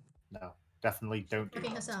 No, definitely don't do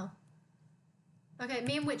that. Herself. Okay,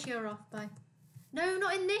 me and Witchy are off. Bye. No,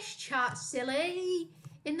 not in this chat, silly.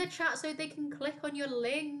 In the chat so they can click on your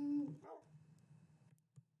link.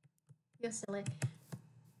 You're silly.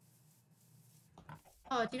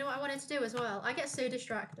 Oh, do you know what I wanted to do as well? I get so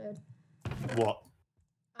distracted. What?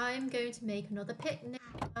 I'm going to make another picnic.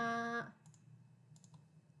 Because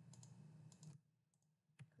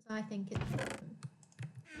I think it's...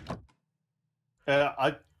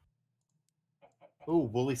 Oh,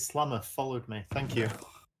 Woolly Slammer followed me. Thank you.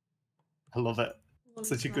 I love it. Woolly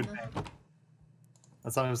Such a good Slammer. name.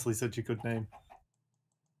 That's honestly such a good name.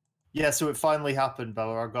 Yeah, so it finally happened,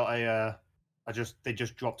 Bella. I got a they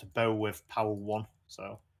just dropped a bow with power 1,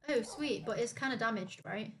 so Oh, sweet, but it's kind of damaged,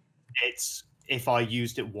 right? it's if I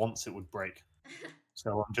used it once it would break.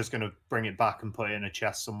 So I'm just gonna bring it back and put it in a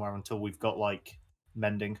chest somewhere until we've got like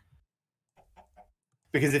mending.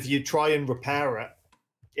 Because if you try and repair it,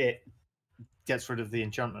 it gets rid of the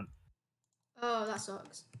enchantment. Oh, that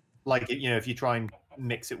sucks. Like, you know, if you try and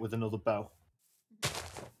mix it with another bow.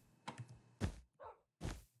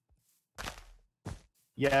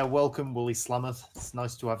 Yeah, welcome, Woolly Slammer. It's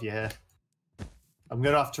nice to have you here. I'm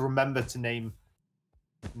gonna have to remember to name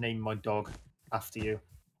my dog after you.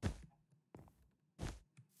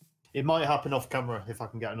 It might happen off camera if I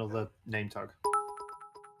can get another name tag.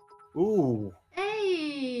 Ooh.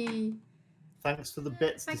 Hey. Thanks for the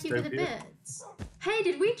bits. Thank you for the bits. Hey,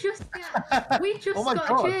 did we just get? We just got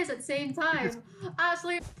God. cheers at the same time.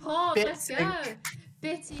 Absolute pog. Let's go.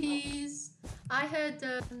 Bitties. I heard.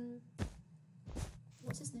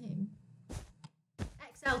 What's his name?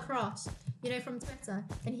 XL Cross. You know, from Twitter,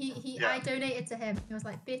 and I donated to him. He was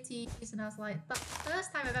like bitties, and I was like, that's the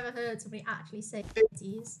first time I've ever heard somebody actually say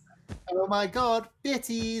bitties. Oh my god,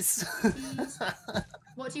 bitties! Bitties.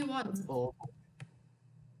 What do you want?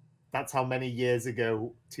 That's how many years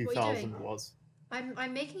ago 2000 was.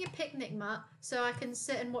 I'm making a picnic mat so I can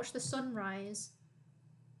sit and watch the sunrise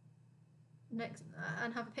next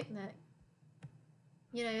and have a picnic.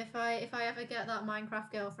 You know, if I ever get that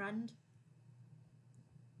Minecraft girlfriend.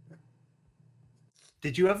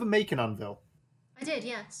 Did you ever make an anvil? I did,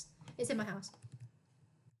 yes. It's in my house.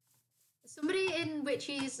 Somebody in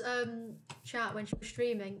Witchy's chat when she was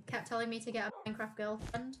streaming kept telling me to get a Minecraft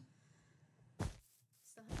girlfriend.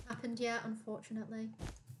 Still hasn't happened yet, unfortunately.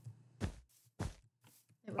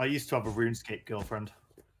 I used to have a RuneScape girlfriend.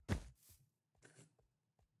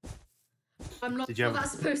 I'm not sure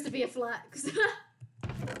that's supposed to be a flex.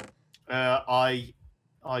 I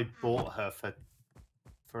bought her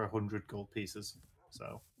for 100 gold pieces.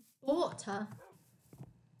 So bought her?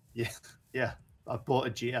 Yeah. I bought a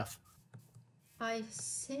GF. I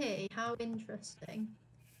see. How interesting.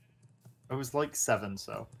 I was like 7,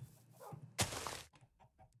 so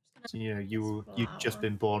you know, you'd just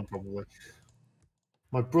been born probably.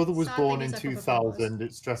 My brother was born in 2000.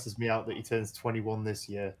 It stresses me out that he turns 21 this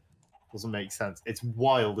year. Doesn't make sense. It's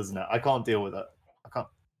wild, isn't it? I can't deal with it.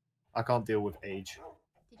 I can't deal with age.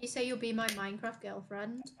 Did you say you'll be my Minecraft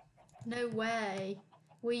girlfriend? No way.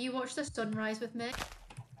 Will you watch the sunrise with me?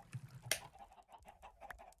 I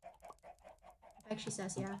beg she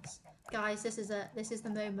says yes. Guys, this is it. This is the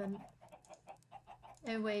moment.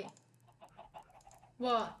 Oh wait.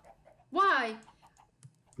 What? Why?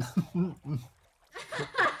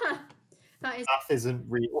 That isn't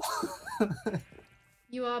real.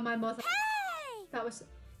 You are my mother. Hey! That was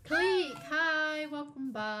Cleek. Hi,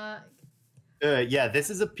 welcome back. Yeah, this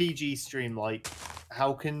is a PG stream. Like,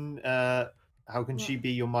 how can she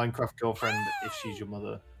be your Minecraft girlfriend if she's your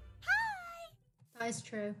mother? Hi. That is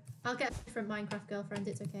true. I'll get a different Minecraft girlfriend.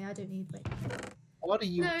 It's okay. I don't need one. What are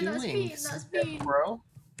you doing? That's mean. That's mean, bro.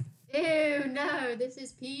 Ew, no. This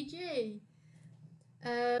is PG.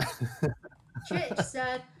 Twitch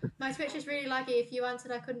said, my Twitch is really laggy. If you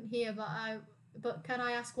answered, I couldn't hear, but can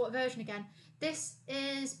I ask what version again? This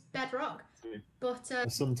is Bedrock, but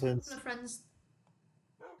sometimes I've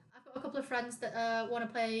got a couple of friends that want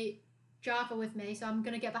to play Java with me, so I'm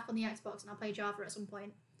gonna get back on the Xbox and I'll play Java at some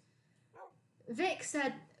point. Vic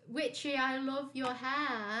said, Witchy, I love your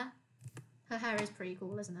hair. Her hair is pretty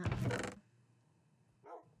cool, isn't it?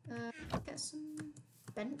 Get some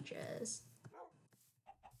benches.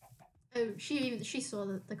 Oh, she saw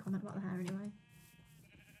the comment about the hair anyway.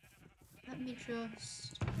 Let me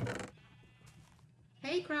just...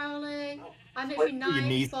 Hey Crowley! I'm literally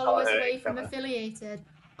 9 followers away from affiliated.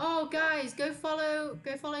 Oh guys, go follow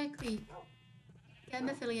Cleek. Get him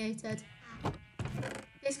affiliated.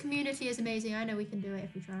 This community is amazing. I know we can do it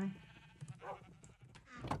if we try.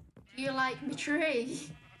 Do you like my tree?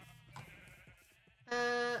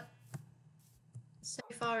 So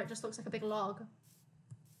far it just looks like a big log.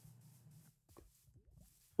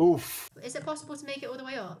 Oof. Is it possible to make it all the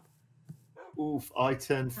way up? Oof, I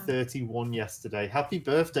turned 31 yesterday. Happy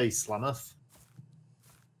birthday, Slameth.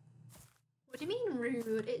 What do you mean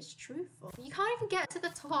rude? It's truthful. You can't even get to the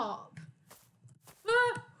top.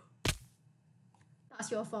 Ah!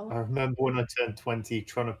 That's your fault. I remember when I turned 20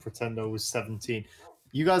 trying to pretend I was 17.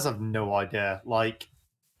 You guys have no idea. Like,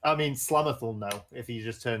 I mean, Slameth will know if he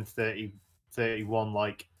just turned 30, 31.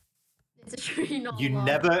 Like, it's a tree, not you a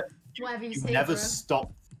never, whatever you you say never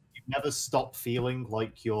stop. You never stop feeling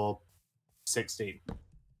like you're 16.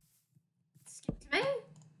 Excuse me?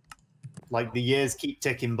 Like, the years keep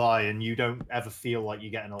ticking by and you don't ever feel like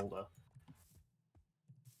you're getting older.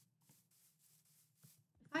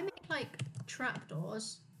 If I make, like,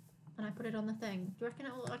 trapdoors and I put it on the thing, do you reckon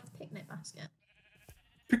it'll look like a picnic basket?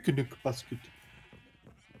 Picnic basket.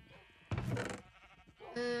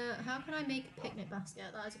 How can I make a picnic basket?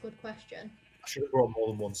 That is a good question. I should have brought more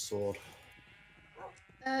than one sword.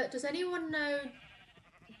 Does anyone know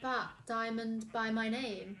Bat Diamond by my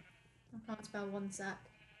name? I can't spell one sec.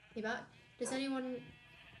 You back? Does anyone...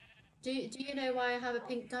 Do you know why I have a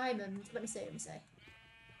pink diamond? Let me see.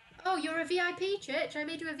 Oh, you're a VIP, Church. I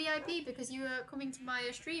made you a VIP because you were coming to my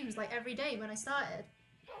streams like every day when I started.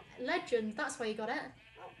 Legend, that's why you got it.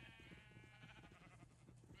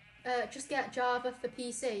 Just get Java for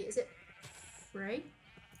PC. Is it free?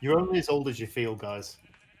 You're only as old as you feel, guys.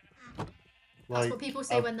 That's what people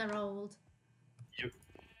say when they're old.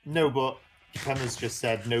 No, but Emma's just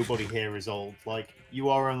said nobody here is old. Like, you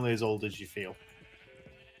are only as old as you feel.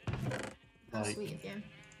 How sweet of you.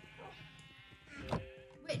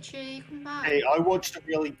 Witchy, come back. Hey, I watched a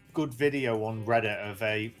really good video on Reddit of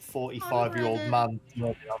a 45-year-old man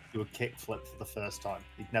learning how to do a kickflip for the first time.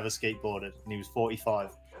 He'd never skateboarded, and he was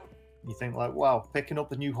 45. You think, like, wow, picking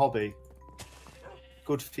up a new hobby,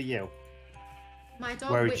 good for you. My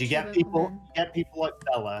dog. Whereas you get people like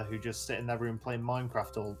Bella who just sit in their room playing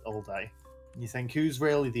Minecraft all day. And you think, who's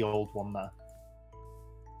really the old one there?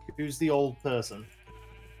 Who's the old person?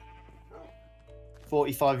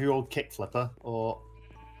 45-year-old kick flipper or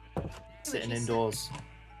sitting indoors?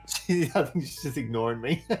 I think she's just ignoring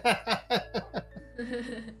me.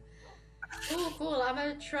 Oh, cool! I'm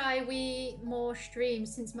gonna try more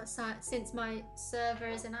streams since my server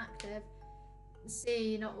is inactive.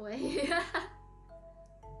 See, not we.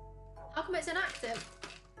 How come it's inactive?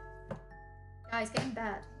 Guys, get in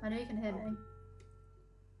bed. I know you can hear me.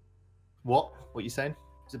 What? What are you saying?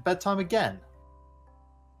 Is it bedtime again?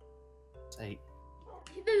 It's 8.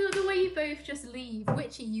 The way you both just leave.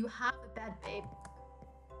 Witchy, you have a bed, babe.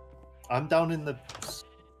 I'm down in the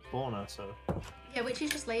spawner, so... Yeah,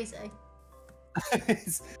 Witchy's just lazy.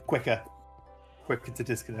 It's quicker to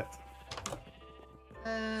disconnect.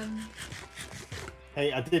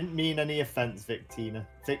 Hey, I didn't mean any offense, Victina.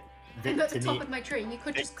 I'm at the top of my tree. You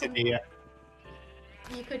could just come. You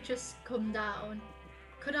could just come down.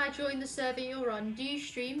 Could I join the server you're on? Do you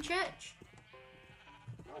stream, Church?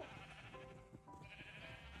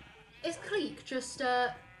 Is Cleek just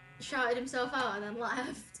shouted himself out and then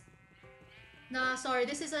left? Nah, sorry.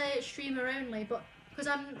 This is a streamer only, but because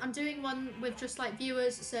I'm doing one with just like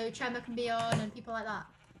viewers, so Chema can be on and people like that.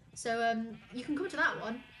 So you can come to that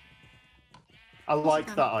one. I like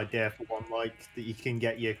that idea for one, like that you can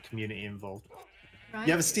get your community involved. Right,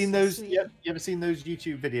 you ever seen those? You ever seen those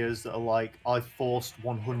YouTube videos that are like, I forced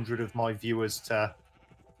 100 of my viewers to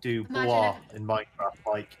do blah in Minecraft?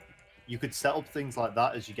 Like, you could set up things like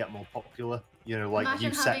that as you get more popular. You know, like imagine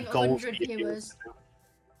you set goals. 100 viewers.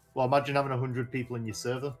 Well, imagine having 100 people in your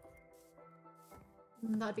server.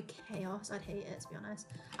 That'd be chaos. I'd hate it, to be honest.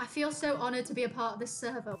 I feel so honoured to be a part of this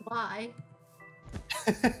server. Why?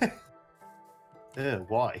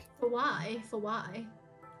 Why? For why? For why?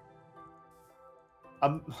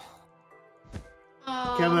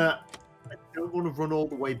 Gemma, I don't want to run all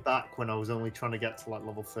the way back when I was only trying to get to like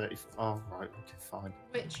level 30. Oh, right, okay, fine.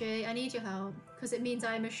 Richie, I need your help, because it means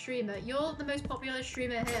I'm a streamer. You're the most popular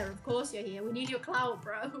streamer here. Of course you're here. We need your clout,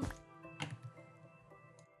 bro.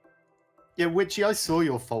 Yeah, Witchy, I saw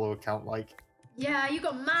your follow account, like... Yeah, you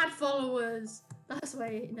got mad followers. That's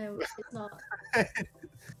why, no, it's not.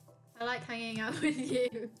 I like hanging out with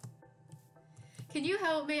you. Can you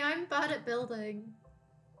help me? I'm bad at building.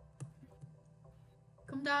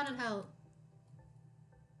 Come down and help.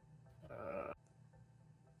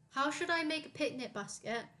 How should I make a picnic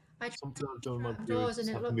basket? I tried doors and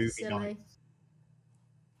it looks silly.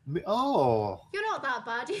 Oh! You're not that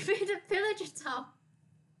bad. You made a villager town.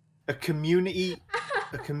 A community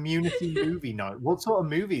movie night. What sort of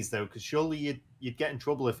movies though? Because surely you'd get in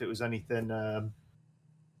trouble if it was anything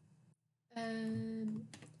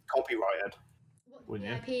copyrighted. What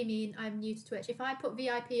wouldn't VIP mean? I'm new to Twitch. If I put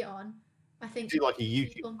VIP on, I think do like a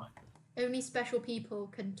YouTube. Only special people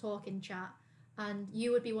can talk in chat, and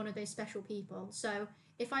you would be one of those special people. So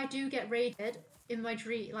if I do get raided in my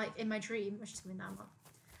dream, which is coming now,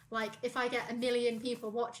 like if I get 1 million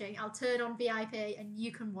people watching, I'll turn on VIP and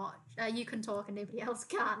you can watch, you can talk and nobody else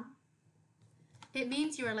can. It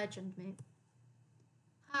means you're a legend, mate.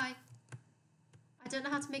 Hi. I don't know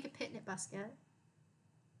how to make a picnic basket.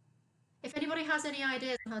 If anybody has any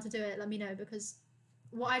ideas on how to do it, let me know, because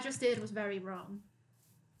what I just did was very wrong.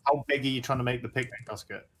 How big are you trying to make the picnic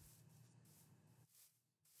basket?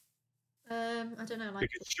 I don't know. Like,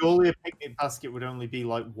 because surely a picnic basket would only be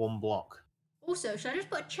like 1 block. Also, should I just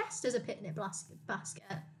put a chest as a picnic basket?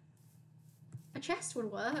 A chest would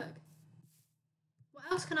work. What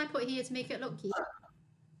else can I put here to make it look cute?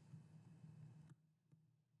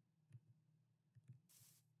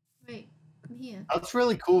 Wait, come here. That's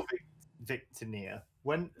really cool, Victoria.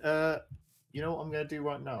 When you know what I'm gonna do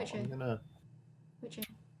right now? Which I'm gonna. Which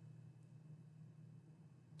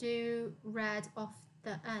do red off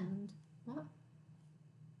the end. What?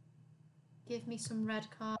 Give me some red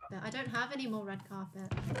carpet. I don't have any more red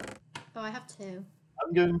carpet. Oh, I have 2.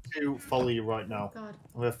 I'm going to follow you right now. Oh, God.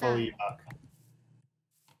 I'm gonna follow you back.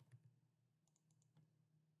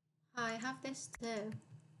 I have this too.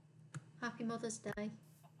 Happy Mother's Day.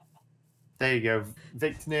 There you go,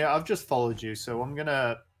 Victoria. I've just followed you, so I'm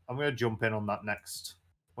gonna jump in on that next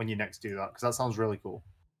when you next do that because that sounds really cool.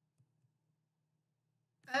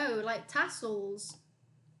 Oh, like tassels.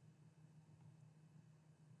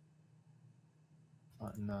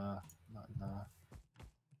 Nah.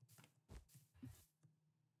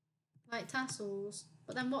 Like tassels.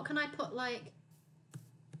 But then what can I put like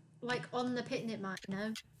on the picnic mat, you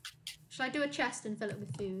know? Should I do a chest and fill it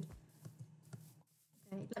with food?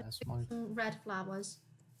 Okay, let's do some red flowers.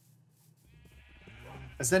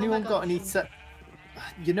 Has anyone got any set?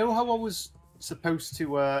 You know how I was supposed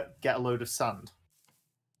to get a load of sand?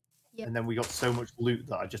 Yeah. And then we got so much loot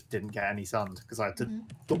that I just didn't get any sand because I had to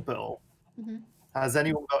dump it all. Has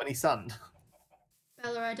anyone got any sand?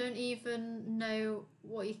 Bella, I don't even know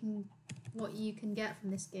what you can get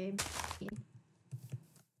from this game.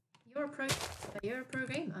 You're a pro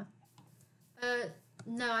gamer.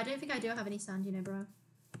 No, I don't think I do have any sand, you know, bro.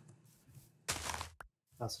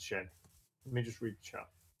 That's a shame. Let me just read the chat.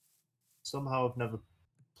 Somehow I've never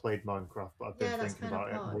played Minecraft, but I've been thinking about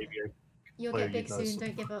it. Maybe you'll get big soon,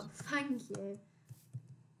 don't give up. Thank you.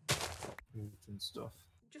 And stuff.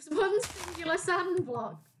 Just one singular sand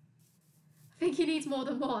block. I think he needs more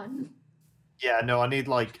than one. Yeah, no, I need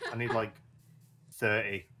like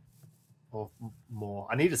 30 or more.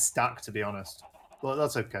 I need a stack, to be honest, but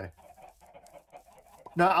that's okay.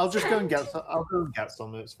 No, I'll just go and get some. I'll go and get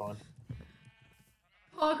some. It's fine.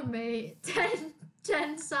 Pog me.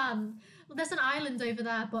 10 sand. Well, there's an island over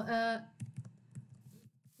there, but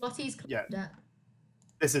Lottie's claimed it.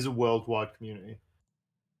 This is a worldwide community.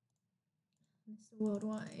 Mr.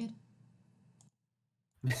 Worldwide.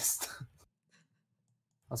 Mr.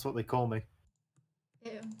 That's what they call me.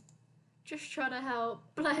 Ew. Just trying to help.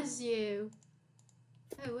 Bless you.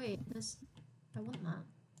 Oh wait, I want that.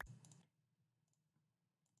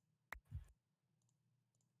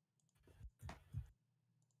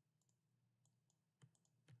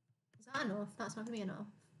 Is that enough? That's not gonna be enough.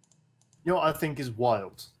 You know what I think is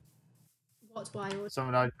wild? What's wild?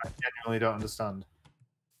 Something I genuinely don't understand.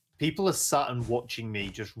 People are sat and watching me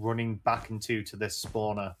just running back into this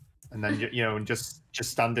spawner, and then and just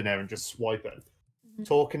standing there and just swiping,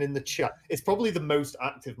 talking in the chat. It's probably the most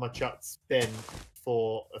active my chat's been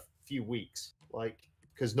for a few weeks. Like,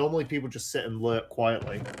 because normally people just sit and lurk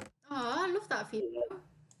quietly. Oh, I love that feeling.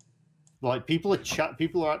 Like people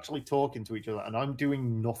are actually talking to each other, and I'm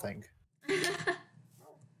doing nothing.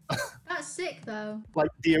 That's sick, though.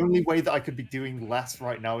 Like the only way that I could be doing less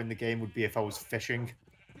right now in the game would be if I was fishing.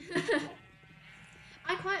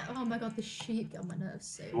 Oh my god, the sheep get on my nerves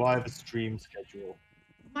so. Do I have a stream schedule?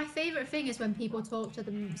 My favourite thing is when people talk to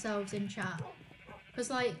themselves in chat. Because,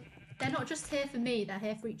 like, they're not just here for me, they're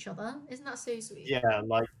here for each other. Isn't that so sweet? Yeah,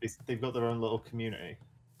 like, they've got their own little community.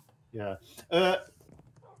 Yeah.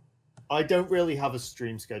 I don't really have a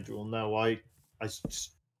stream schedule, no. I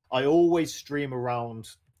always stream around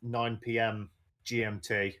 9 PM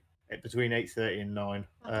GMT, between 8:30 and 9.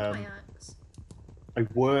 I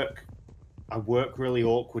work really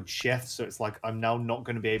awkward shifts, so it's like I'm now not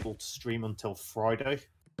going to be able to stream until Friday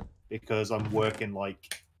because I'm working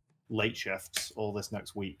like late shifts all this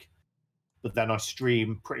next week. But then I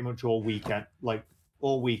stream pretty much all weekend,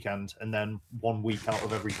 and then 1 week out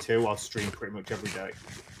of every 2 I'll stream pretty much every day.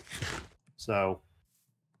 So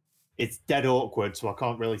it's dead awkward, so I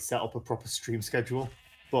can't really set up a proper stream schedule,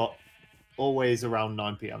 but always around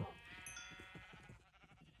 9 PM.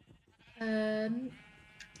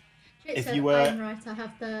 If you were... I'm right, I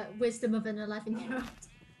have the wisdom of an 11-year-old.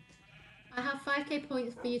 I have 5k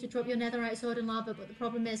points for you to drop your netherite sword in lava, but the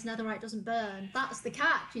problem is netherite doesn't burn. That's the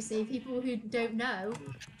catch, you see. People who don't know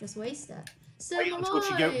just waste it. So wait until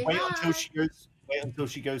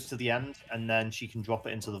she goes to the end, and then she can drop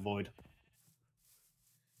it into the void.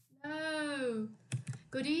 No.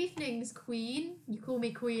 Good evenings, Queen. You call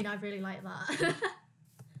me Queen, I really like that.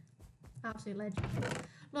 Absolute legend.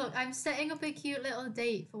 Look, I'm setting up a cute little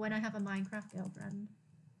date for when I have a Minecraft girlfriend.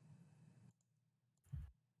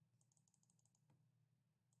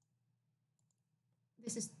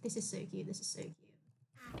 This is so cute. This is so cute.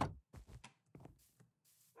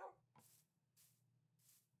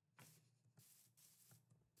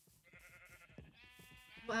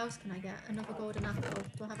 What else can I get? Another golden apple.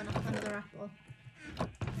 Do I have another apple?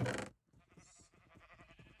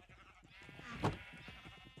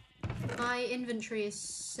 My inventory is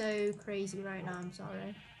so crazy right now, I'm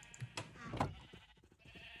sorry. Oh,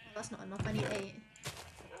 that's not enough, I need 8.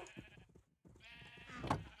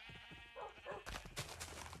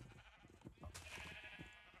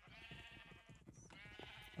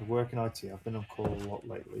 I work in IT. I've been on call a lot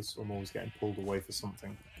lately, so I'm always getting pulled away for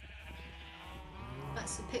something.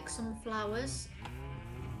 Let's pick some flowers.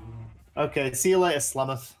 Okay, see you later,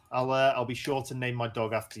 Slameth. I'll be sure to name my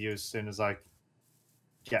dog after you as soon as I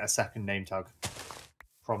get a second name tag.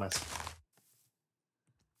 Promise.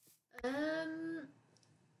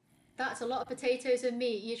 That's a lot of potatoes and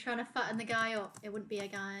meat. You're trying to fatten the guy up. It wouldn't be a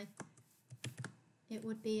guy. It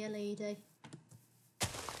would be a lady.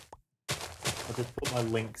 I'll just put my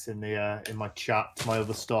links in the in my chat to my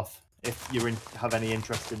other stuff if you have any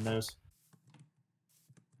interest in those.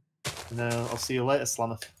 And I'll see you later,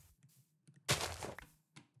 Slammer.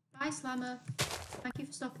 Bye, Slammer. Thank you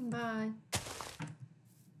for stopping by.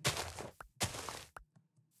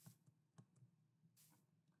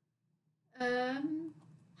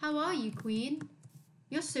 How are you, Queen?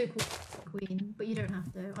 You're so cool, Queen, but you don't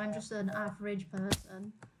have to. I'm just an average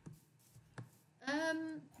person.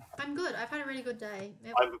 I'm good. I've had a really good day.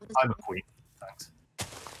 I'm a queen. Thanks.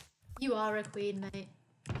 You are a queen, mate.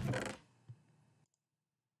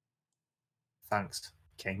 Thanks,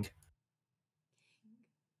 King.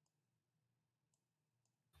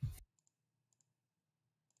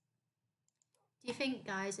 Do you think,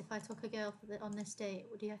 guys, if I took a girl on this date,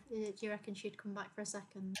 do you reckon she'd come back for a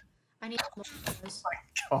second? I need more flowers.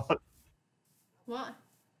 Oh my god. What?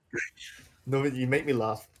 No, you make me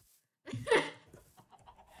laugh.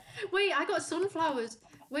 Wait, I got sunflowers.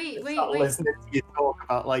 Wait. Listening to you talk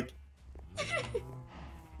about, like...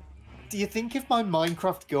 Do you think if my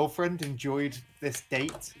Minecraft girlfriend enjoyed this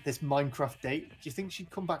date, this Minecraft date, do you think she'd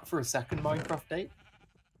come back for a second Minecraft date?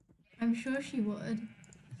 I'm sure she would.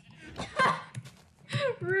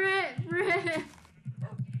 Rip.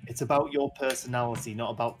 It's about your personality,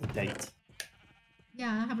 not about the date.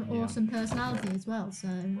 Yeah, I have an awesome personality as well, so...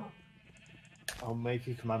 I'll make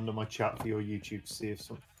a command on my chat for your YouTube to see if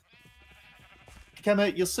some...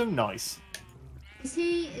 Kemmer, you're so nice. Is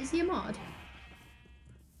he a mod?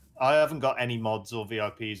 I haven't got any mods or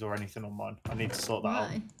VIPs or anything on mine. I need to sort that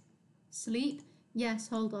out. Sleep? Yes,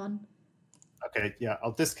 hold on. Okay, yeah,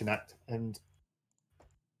 I'll disconnect and...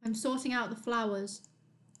 I'm sorting out the flowers.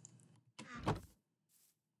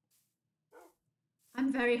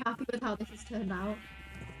 I'm very happy with how this has turned out.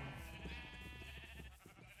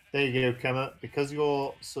 There you go, Kemmer. Because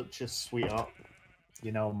you're such a sweetheart,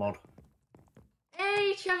 you're now a mod.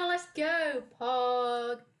 Hey, channel, let's go,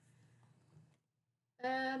 Pog.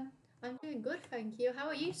 I'm doing good, thank you. How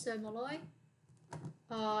are you, Sir Malloy?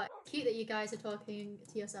 Cute that you guys are talking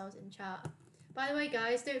to yourselves in chat. By the way,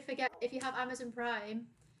 guys, don't forget, if you have Amazon Prime,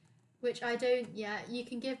 which I don't yet, you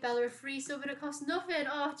can give Bella a free sub and it costs nothing.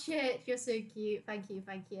 Oh, Chit, you're so cute. Thank you.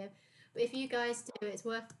 But if you guys do, it's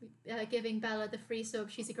worth giving Bella the free sub.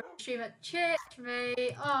 She's a great streamer. Chit,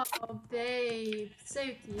 mate. Oh, babe. So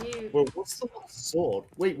cute. Well, what's the sword?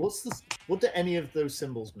 Wait, what do any of those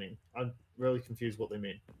symbols mean? I'm really confused what they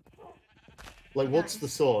mean. Like, what's the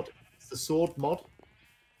sword? Is the sword mod?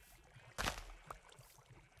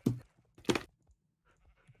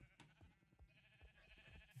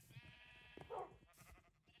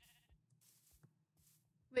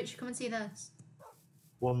 Which, come and see this.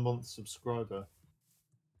 1 month subscriber.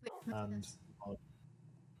 And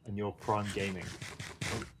your Prime Gaming.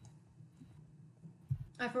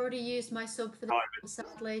 I've already used my sub for the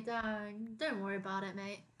sadly. Dang. Don't worry about it,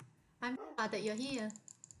 mate. I'm glad that you're here.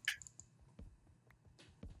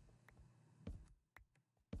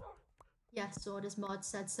 Yes, sword is mod,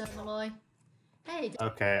 said Sir Malloy. Hey,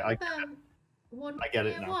 okay, I get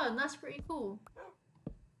it now. That's pretty cool.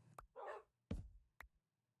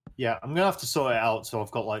 Yeah, I'm gonna have to sort it out so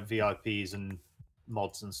I've got like VIPs and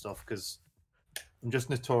mods and stuff because I'm just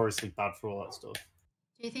notoriously bad for all that stuff.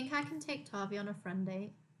 Do you think I can take Tavi on a friend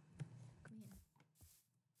date?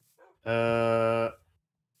 I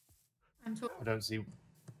don't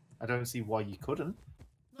see why you couldn't.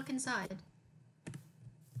 Look inside.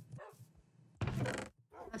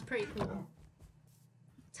 That's pretty cool.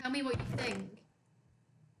 Tell me what you think.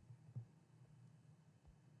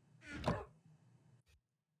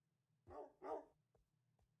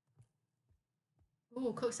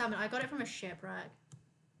 Ooh, cooked salmon. I got it from a shipwreck.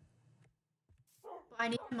 But I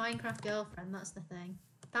need a Minecraft girlfriend, that's the thing.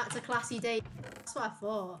 That's a classy date. That's what I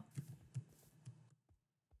thought.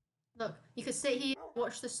 Look, you could sit here,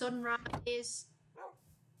 watch the sunrise.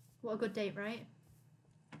 What a good date, right?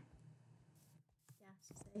 Yeah,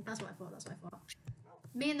 that's what I thought, that's what I thought.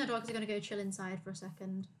 Me and the dogs are going to go chill inside for a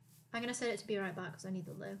second. I'm going to set it to be right back because I need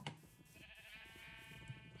the loo.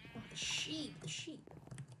 Oh, the sheep, the sheep.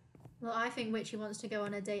 Well, I think Witchy wants to go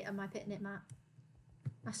on a date on my picnic mat.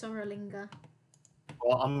 I saw her linger.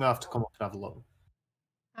 Well, I'm going to have to come up and have a look.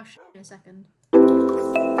 I'll show you in a second.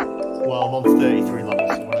 Well, I'm on 33 levels,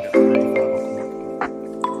 so when I get to 35, I'll come up.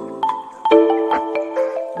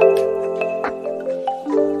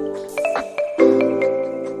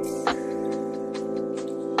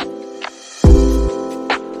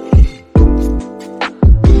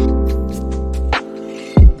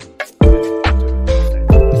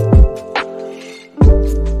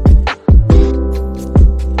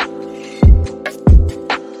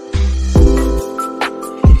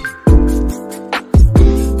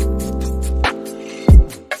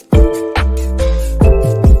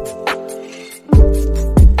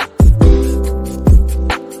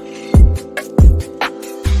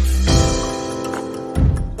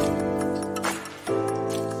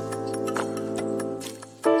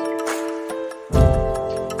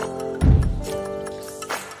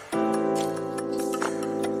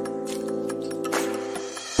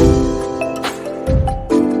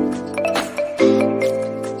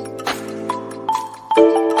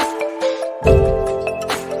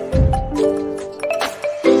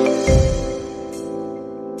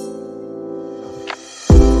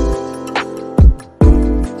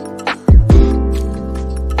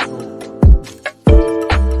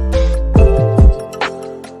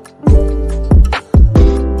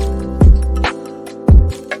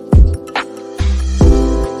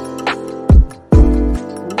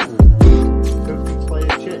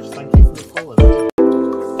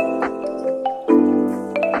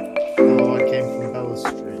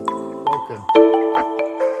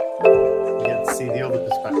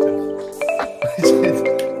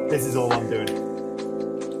 This is all I'm doing.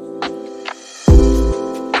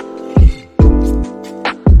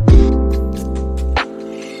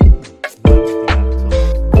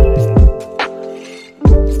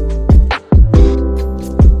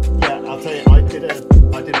 Yeah, I'll tell you, I did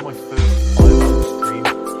my first 5-hour stream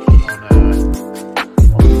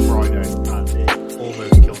on Friday, and it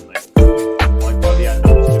almost killed me. Like by the end, I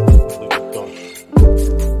was completely gone.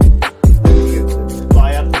 But I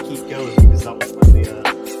had to keep going because that was when the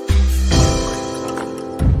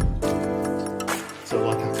so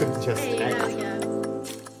like I couldn't just end. Yeah.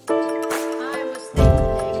 I was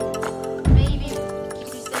thinking maybe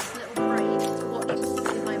use this little break to watch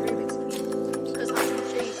my Rubik's Cube because I'm gonna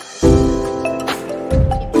show you guys.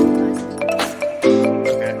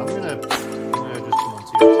 Okay, I'm gonna just come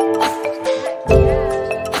onto your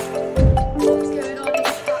What's going on in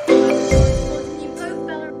chat? You both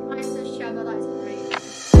Bella and I says Shabba, that's great.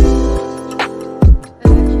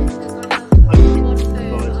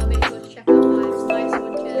 I'll make sure to check out Vibes. Nice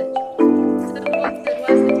one, Church. Someone said,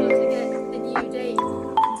 where's the club to get the new date?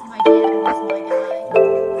 Into my DMs, my guy.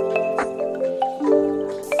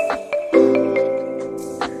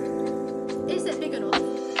 Is it big enough?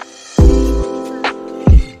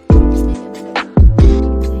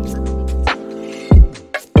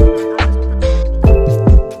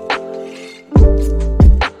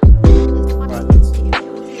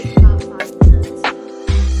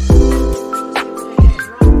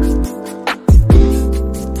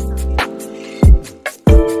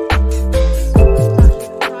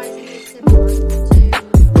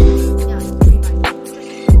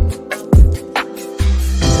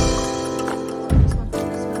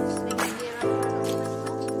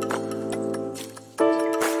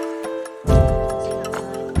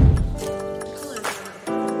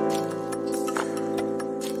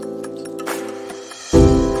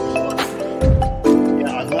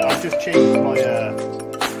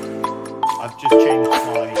 I've just changed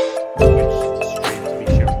my Twitch stream to be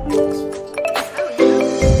showing yours. Oh,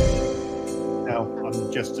 yeah. No, I'm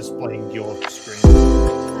just displaying your screen.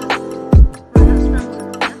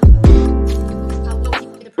 I'll walk you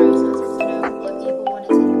through the process because I know what people want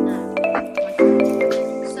to do now.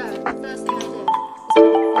 So, the first thing I did is for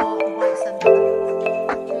the white centre.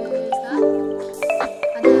 Is that?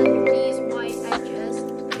 And then these white edges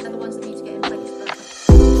are the ones that need to get in place first.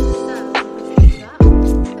 So, I'm going to do that.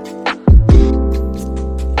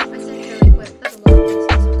 I said really quick, there's a lot of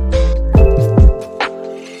pieces.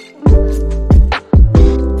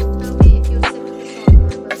 Tell me if you're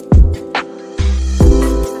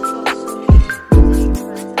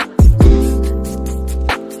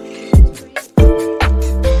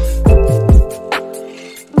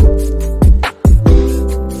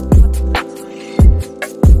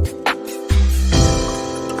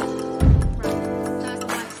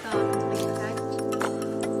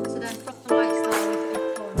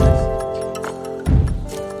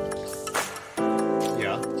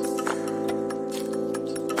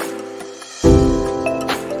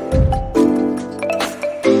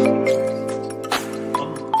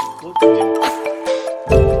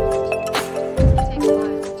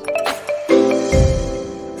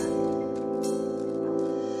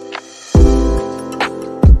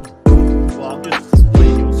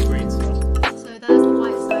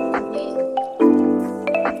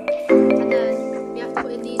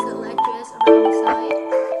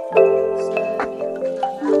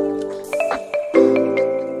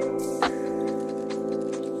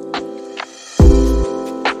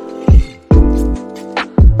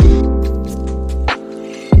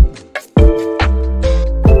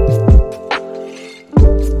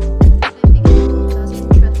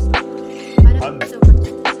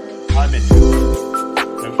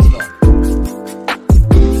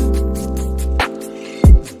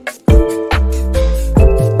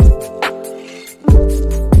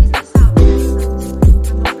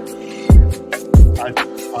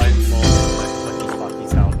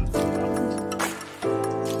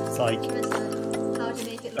like. How do you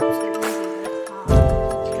make it look so easy when it's hard?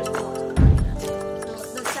 Just blocks behind it.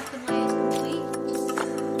 So the second layer is complete.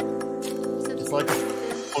 It's like a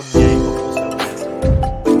fun game, but also this.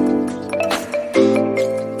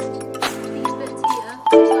 These bits here,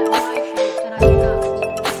 just like my shape, then I do that on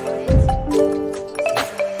both sides.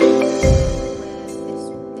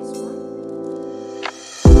 With this one.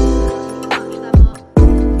 Match them up.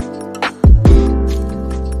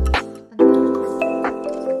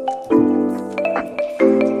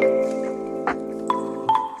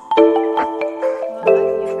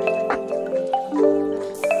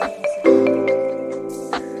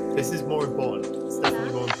 This is more important. It's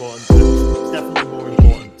definitely more important. It's definitely more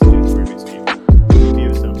important to do the Rubik's Cube. Your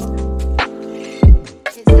viewers don't matter.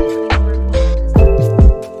 It's definitely more important, isn't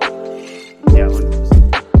it? Yeah, 100%.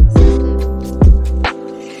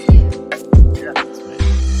 Yeah, that's me.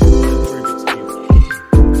 The Rubik's Cube.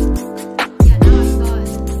 Yeah, now I've started.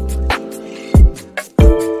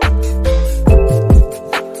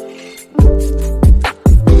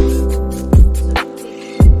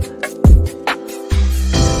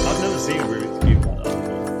 I've never seen a Rubik's Cube like that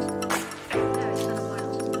before. Yeah, it's kind of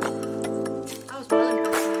wild. I was well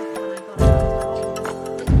impressed when I got it.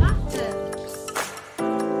 It's massive.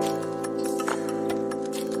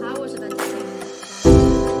 I was eventually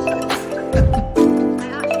I actually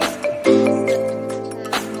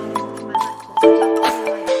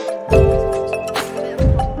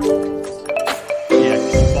Yeah,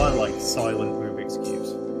 because you find like silent Rubik's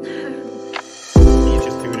Cubes. You're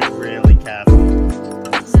just doing it really carefully.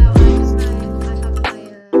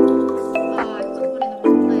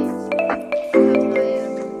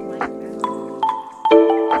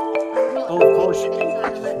 Oh, of course you do. Yeah,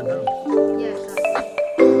 exactly. Yeah.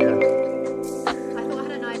 I thought I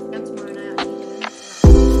had an idea tomorrow and I actually didn't.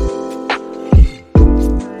 So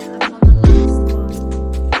right, I'm on the last one.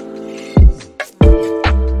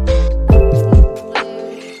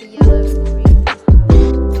 The yellow, the green,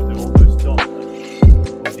 So they're almost done.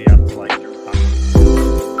 Or do you have to like go back?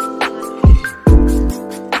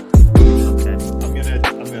 Okay,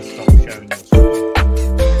 I'm gonna stop showing you.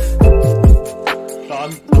 But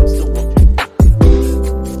I'm still watching.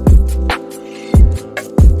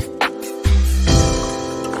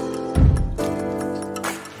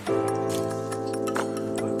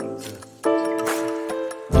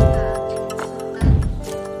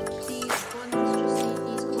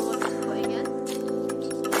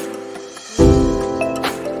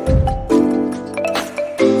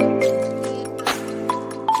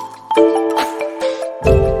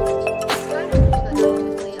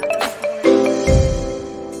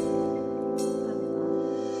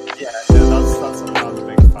 Yeah, no, that's something I'm a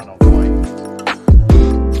big fan of. Like,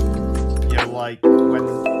 you know, like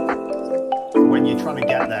when you're trying to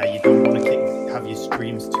get there, you don't want to have your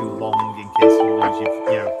streams too long in case you lose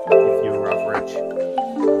your viewer average.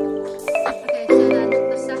 Okay, so then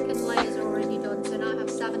the second layer is already done, so now I have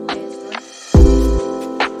 7 layers done.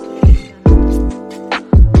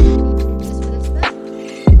 This for this bit.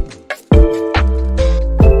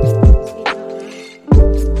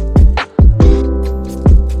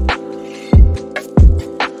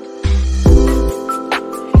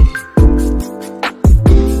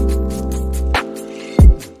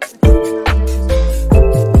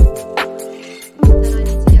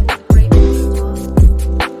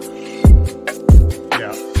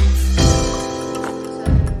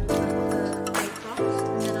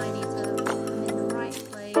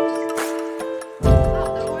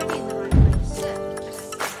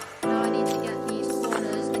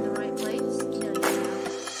 Speed it up now.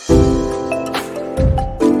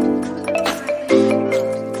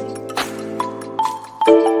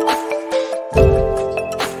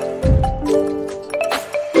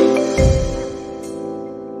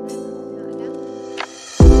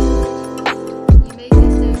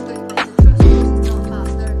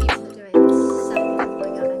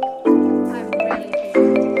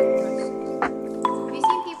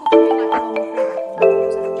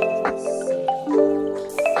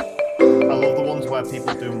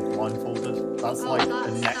 people doing blindfolded. That's like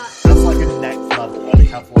the next. that's That's like a next level where they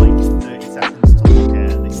have like 30 seconds to look at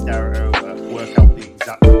it and they stare it over, work out the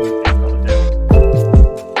exact move they've got to do.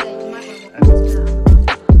 Yeah, you might want to watch this now.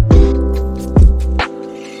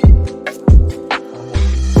 I'm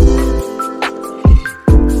watching.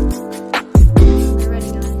 Are you ready,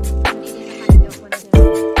 guys? I need you to hang it up when I do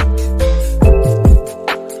it.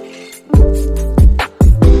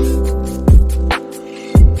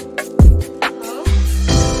 Oh.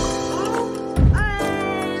 Oh.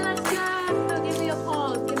 Hey, let's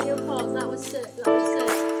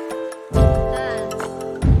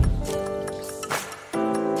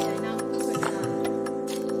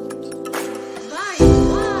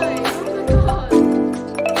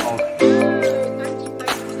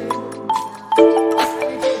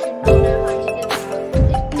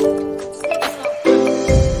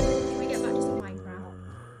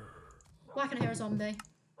can hear a zombie.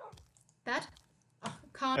 Bed? Oh,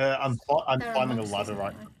 can't. I'm climbing a ladder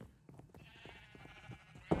right now.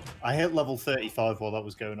 I hit level 35 while that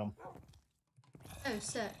was going on. Oh,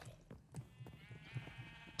 sick.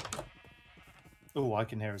 Oh, I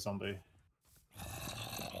can hear a zombie.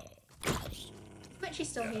 Twitchy's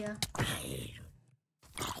still here.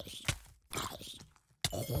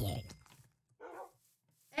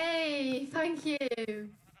 Hey, thank you. Do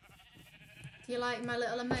you like my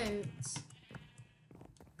little emotes?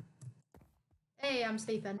 Hey, I'm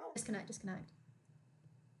sleeping. Disconnect, disconnect.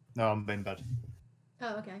 No, I'm in bed.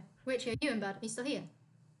 Oh, okay. Witchy, are you in bed? Are you still here?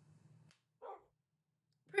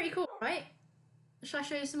 Pretty cool, right? Shall I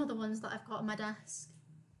show you some other ones that I've got on my desk?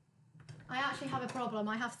 I actually have a problem.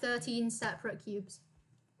 I have 13 separate cubes.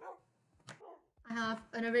 I have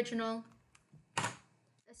an original,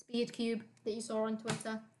 a speed cube that you saw on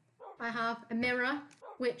Twitter. I have a mirror,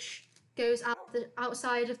 which goes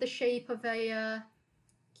outside of the shape of a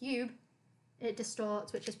cube. It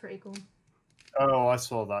distorts, which is pretty cool. Oh, I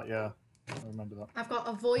saw that, yeah. I remember that. I've got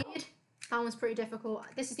a void. That one's pretty difficult.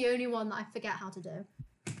 This is the only one that I forget how to do.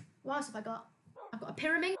 What else have I got? I've got a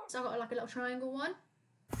pyramid, so I've got like a little triangle one.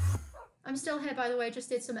 I'm still here, by the way. Just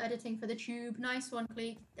did some editing for the tube. Nice one,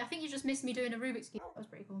 Cleek. I think you just missed me doing a Rubik's Cube. That was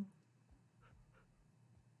pretty cool.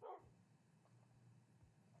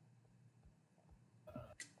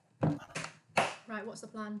 Right, what's the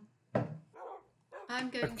plan?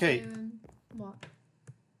 I'm going to... What?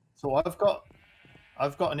 So I've got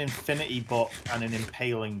an infinity book and an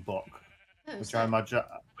impaling book, which I imagine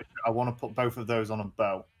I want to put both of those on a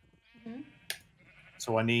bow. Mm-hmm.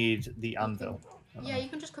 So I need the anvil. Yeah, you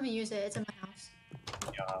can just come and use it. It's in my house.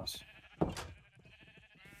 Your house.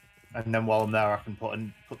 And then while I'm there, I can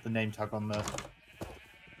put the name tag on there.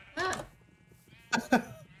 Ah.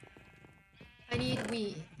 I need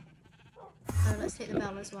wheat. Oh, let's take the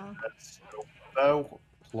bell as well. Bow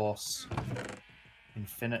plus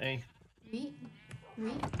infinity. Wheat.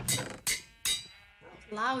 It's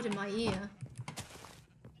loud in my ear.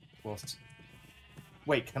 Plus.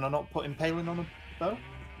 Wait, can I not put impaling on a bow?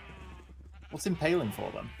 What's impaling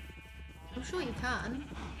for then? I'm sure you can.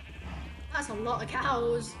 That's a lot of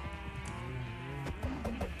cows.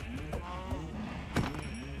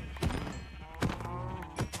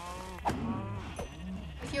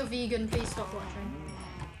 If you're vegan, please stop watching.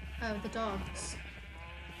 Oh, the dogs.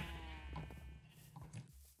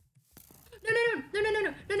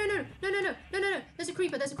 No. There's a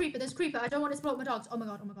creeper. I don't want it to block my dogs. Oh my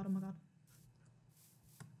god.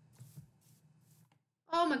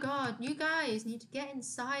 Oh my god, you guys need to get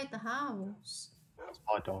inside the house. That's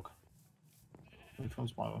my dog. Which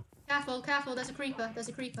one's my one? Careful, there's a creeper.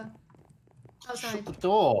 Outside. Shut the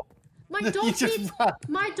door. My dogs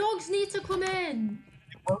need to come in.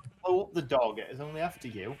 It won't blow up the dog, it is only after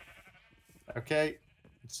you. Okay,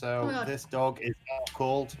 so this dog is now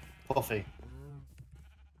called Puffy.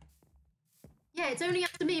 Yeah, it's only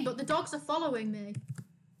after me, but the dogs are following me.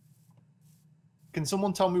 Can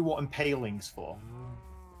someone tell me what impaling's for?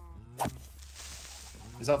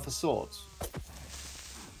 Is that for swords?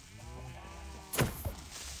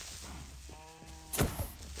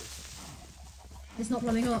 It's not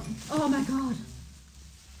blowing up. Oh my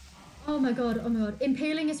god.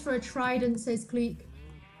 Impaling is for a trident, says Cleek.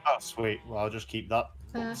 Oh, sweet. Well, I'll just keep that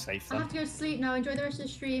safe then. I have to go to sleep now. Enjoy the rest of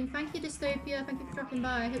the stream. Thank you, Dystopia. Thank you for dropping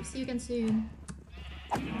by. I hope to see you again soon.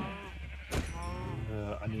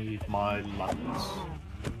 I need my lapis.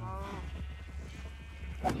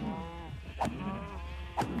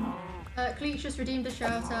 Cleek's just redeemed a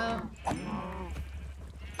shout out.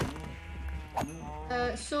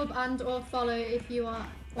 Sub and or follow if you are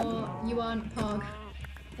you aren't Pog.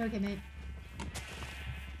 Okay, mate.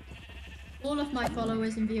 All of my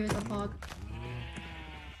followers and viewers are Pog.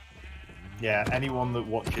 Yeah, anyone that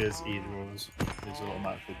watches either of us is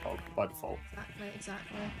automatically Pog by default.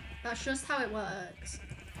 Exactly. That's just how it works.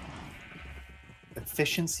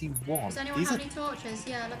 Efficiency 1. Does anyone have any torches?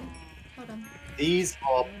 Yeah, let me... Hold on. These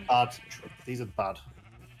are bad. These are bad.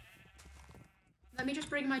 Let me just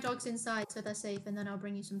bring my dogs inside so they're safe, and then I'll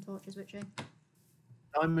bring you some torches, Witchy.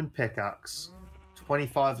 Diamond pickaxe.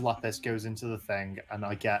 25 lapis goes into the thing, and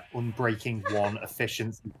I get unbreaking 1,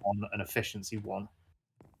 efficiency 1, and efficiency 1.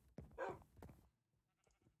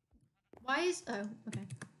 Why is... Oh, okay.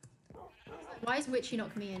 Why is Witchy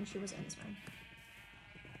not coming in? She was in, it's fine.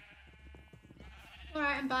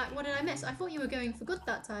 Alright, I'm back. What did I miss? I thought you were going for good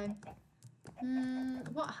that time.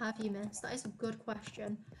 What have you missed? That is a good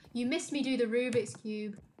question. You missed me do the Rubik's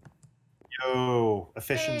Cube. Yo,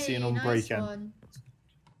 efficiency and unbreaking. Nice one.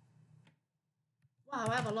 Wow,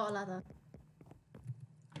 I have a lot of leather.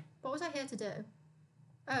 What was I here to do?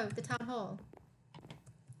 Oh, the town hall.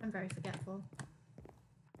 I'm very forgetful.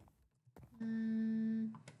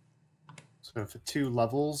 So for 2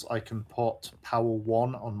 levels, I can put power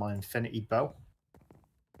 1 on my infinity bow.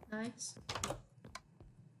 Nice.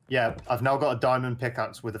 Yeah, I've now got a diamond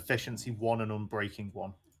pickaxe with efficiency 1 and unbreaking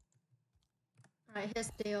 1. Right,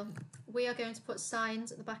 here's the deal. We are going to put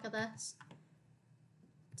signs at the back of this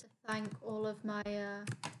to thank all of my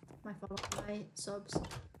my subs.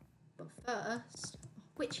 But first,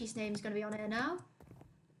 Witchy's name's going to be on here now.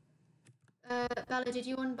 Bella, did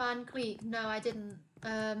you unban Cleek? No, I didn't.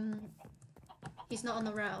 He's not on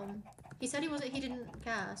the realm. He said he wasn't. He didn't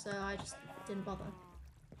care, so I just didn't bother.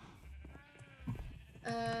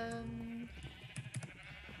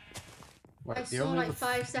 Right, I saw like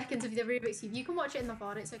 5 seconds of the Rubik's Cube. You can watch it in the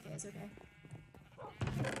VOD. It's okay. It's okay.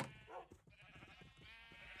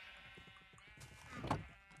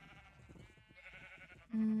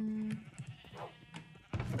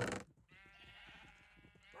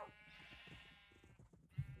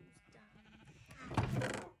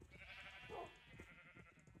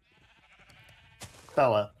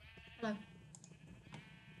 Bella. Hello.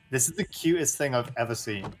 This is the cutest thing I've ever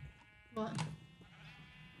seen. What?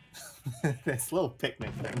 This little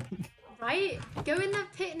picnic thing. Right? Go in the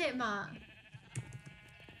picnic mat.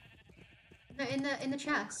 No, in the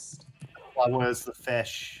chest. Flowers, the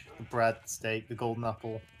fish, the bread, the steak, the golden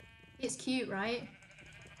apple. It's cute, right?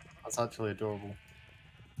 That's actually adorable.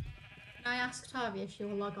 Can I ask Tavi if she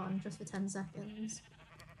will log on just for 10 seconds?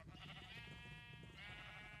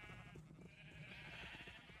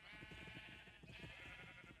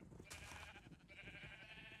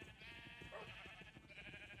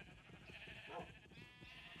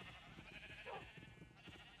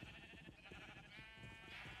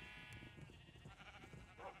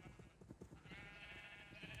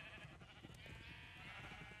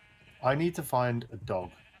 I need to find a dog.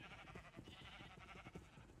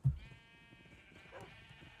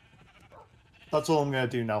 That's all I'm going to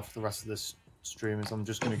do now for the rest of this stream is I'm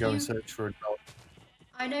just going to go and search for a dog.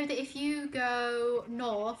 I know that if you go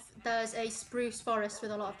north, there's a spruce forest with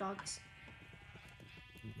a lot of dogs.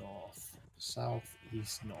 North, south,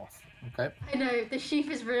 east, north. Okay. I know, the sheep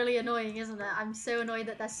is really annoying, isn't it? I'm so annoyed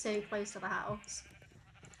that they're so close to the house.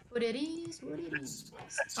 What it is, what it is.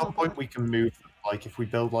 At some point we can move them. Like if we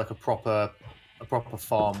build like a proper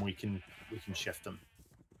farm, we can shift them.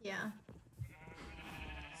 Yeah.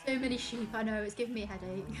 So many sheep, I know, it's giving me a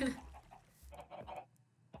headache.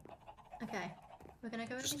 Okay, we're gonna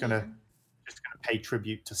go just over gonna here. pay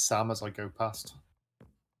tribute to Sam as I go past.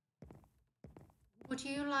 Would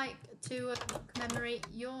you like to commemorate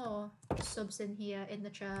your subs in here in the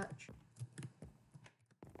church?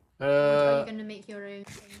 Or are you going to make your own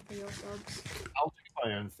thing for your subs? I'll do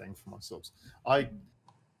my own thing for my subs. I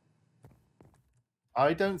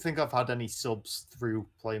don't think I've had any subs through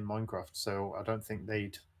playing Minecraft, so I don't think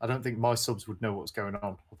my subs would know what's going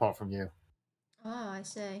on apart from you. Oh, I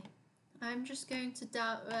see. I'm just going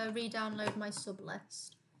to re-download my sub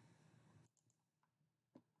list.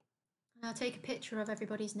 And I'll take a picture of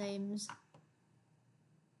everybody's names.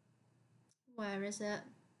 Where is it?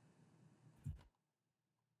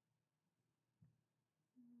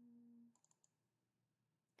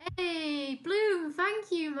 Hey, Bloom,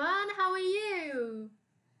 thank you, man. How are you?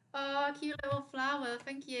 Oh, cute little flower.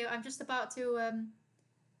 Thank you. I'm just about to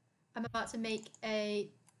I'm about to make a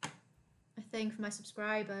thing for my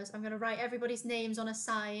subscribers. I'm gonna write everybody's names on a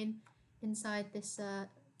sign inside this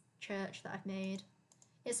church that I've made.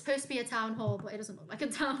 It's supposed to be a town hall, but it doesn't look like a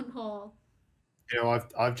town hall. You know,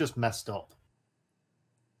 I've just messed up.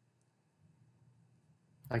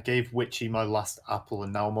 I gave Witchy my last apple,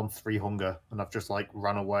 and now I'm on 3 hunger, and I've just like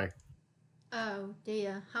run away. Oh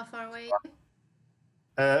dear, how far away are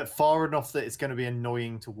you? Far enough that it's going to be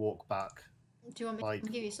annoying to walk back. Do you want me to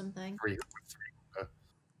give you something? 3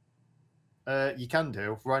 hunger. You can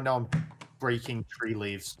do. Right now I'm breaking tree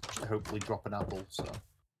leaves to hopefully drop an apple. So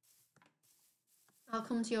I'll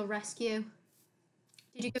come to your rescue.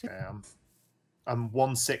 Did you go? Okay, I'm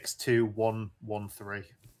 162,113.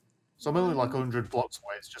 So I'm only like 100 blocks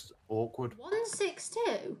away. It's just awkward. 162?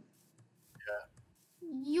 Yeah.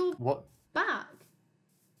 You're What? back.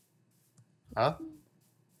 Huh?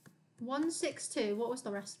 162. What was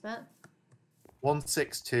the rest of it?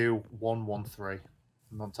 162,113.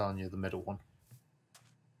 I'm not telling you the middle one.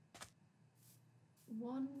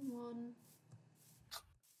 1 1.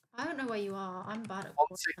 I don't know where you are. I'm bad at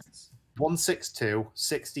 162,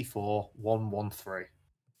 64, 113.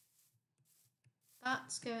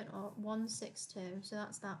 That's going up. 162. So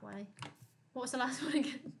that's that way. What was the last one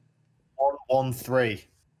again? 113.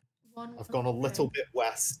 113. I've gone a little bit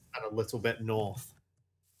west and a little bit north.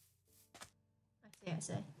 Okay, I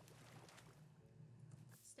see.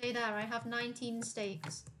 Stay there, I have 19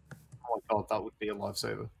 steaks. Oh my god, that would be a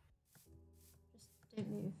lifesaver. Just don't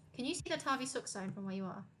move. Can you see the Tavi Suck sign from where you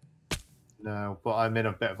are? No, but I'm in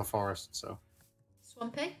a bit of a forest, so.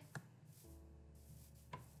 Swampy?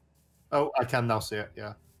 Oh, I can now see it,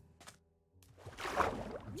 yeah.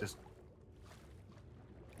 Just.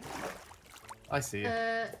 I see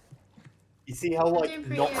it. You see how, like,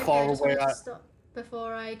 not far away I... Stop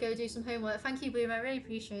before I go do some homework. Thank you, Boom, I really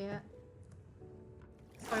appreciate it.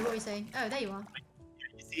 Sorry, what were you saying? Oh, there you are.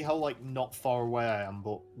 You see how, like, not far away I am,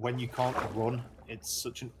 but when you can't run, it's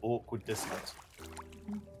such an awkward distance.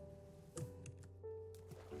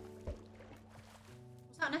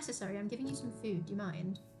 Was that necessary? I'm giving you some food, do you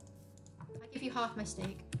mind? I give you half my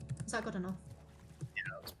steak. Is that good enough? Yeah,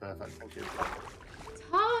 that's perfect, thank you.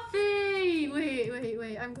 Toffee!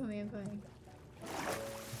 Wait, I'm coming.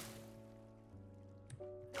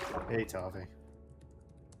 Hey, Tavi.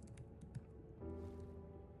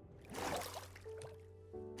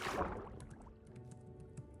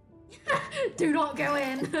 Do not go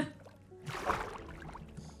in!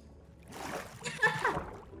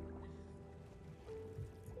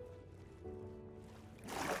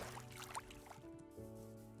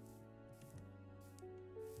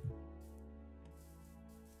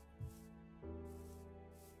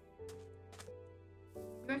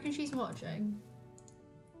 You reckon she's watching?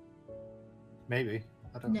 Maybe.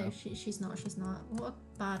 I don't know. No, she's not. What a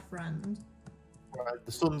bad friend. Right,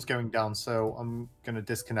 the sun's going down, so I'm going to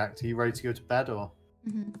disconnect. Are you ready to go to bed, or?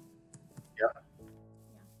 Mm-hmm. Yeah.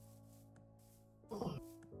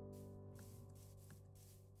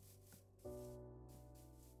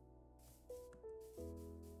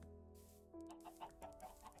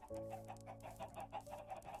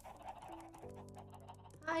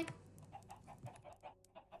 Hi.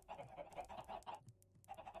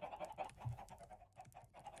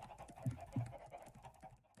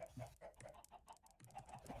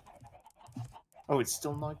 Oh, it's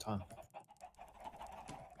still nighttime.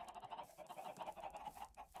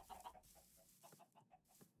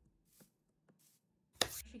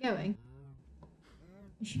 Is she going?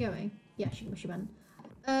 Is she going? Yeah, she went.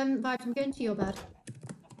 Vibes, I'm going to your bed.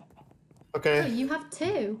 Okay. Oh, you have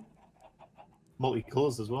two.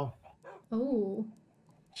 Multicolours as well. Oh.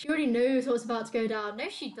 She already knows what's about to go down. No,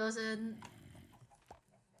 she doesn't.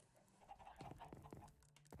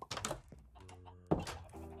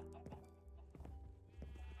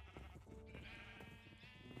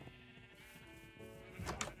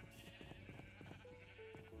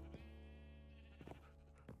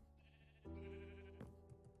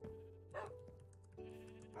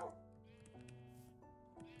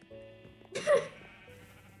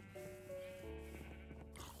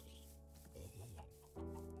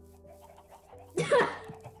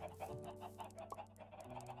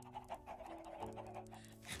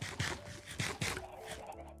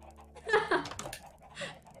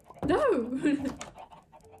 No!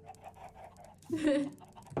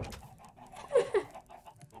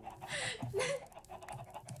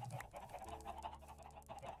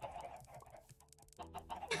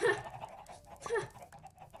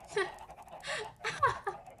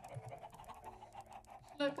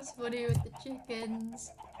 Look, it's funny with the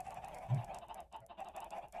chickens.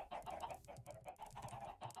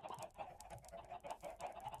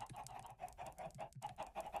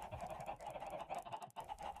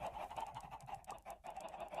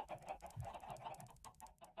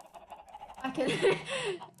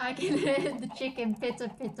 I can hear the chicken pitter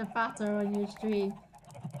patter on your stream.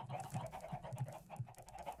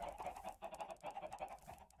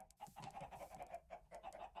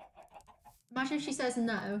 Imagine if she says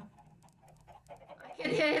no.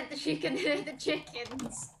 She can hear the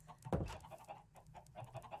chickens.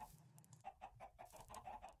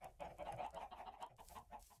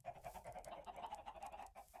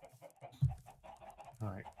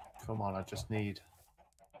 Alright, come on, I just need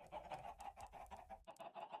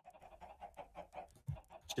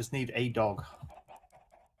a dog.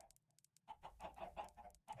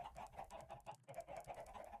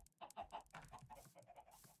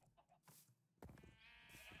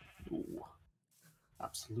 Ooh,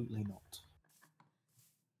 absolutely not.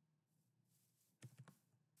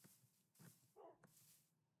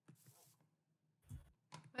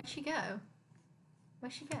 Where'd she go?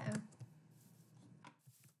 Where'd she go?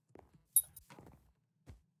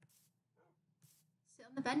 Sit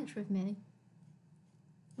on the bench with me.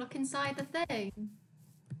 Look inside the thing.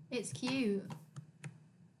 It's cute.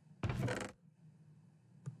 Do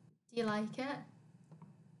you like it?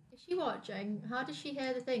 Is she watching? How does she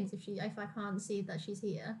hear the things if I can't see that she's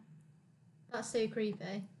here? That's so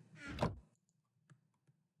creepy.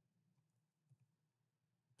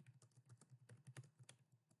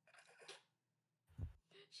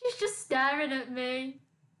 She's just staring at me.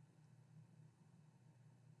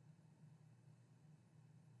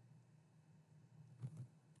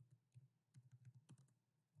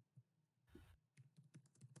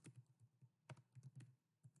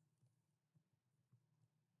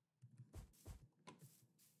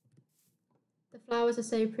 The flowers are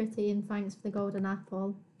so pretty, and thanks for the golden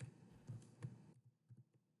apple.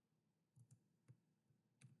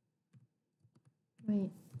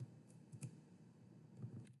 Wait.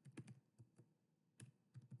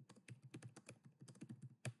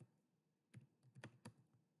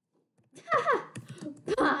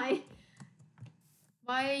 Bye.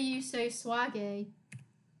 Why are you so swaggy?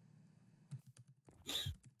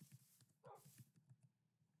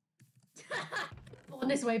 On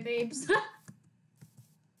this way, babes.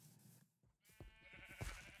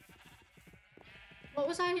 What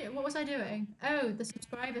was I doing? Oh, the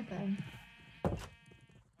subscriber thing.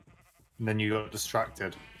 And then you got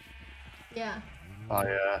distracted. Yeah.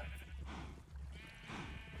 By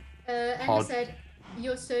Emma said,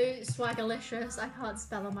 "You're so swaggerlicious." I can't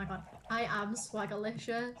spell. Oh my god, I am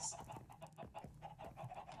swaggerlicious.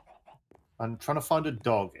 And trying to find a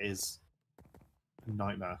dog is a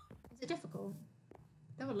nightmare. Is it difficult?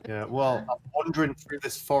 Yeah. Well, I'm wandering through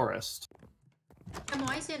this forest. Am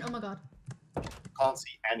I seeing? Oh my god. Can't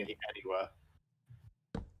see anywhere.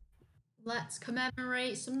 Let's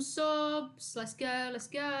commemorate some subs. Let's go. Let's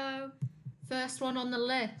go. First one on the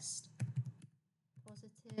list.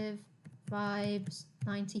 Positive vibes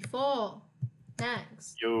 94.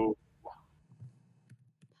 Next. Yo.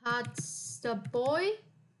 Padsta boy.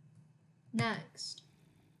 Next.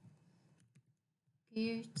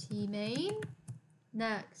 Beauty main.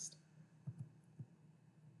 Next.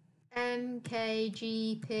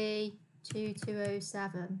 MKGP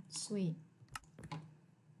 2207. Sweet.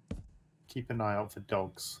 Keep an eye out for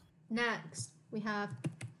dogs. Next, we have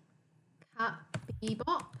Cat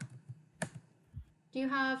Bebop. Do you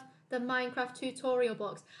have the Minecraft tutorial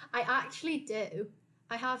box? I actually do.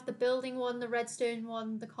 I have the building one, the redstone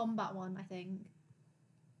one, the combat one, I think.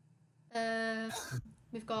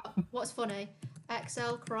 We've got, what's funny?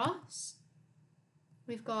 XL Cross.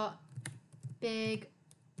 We've got Big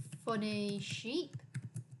Funny Sheep.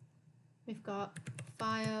 We've got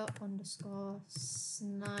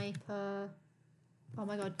fire_sniper. Oh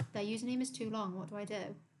my god, their username is too long. What do I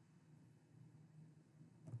do?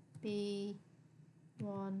 B1,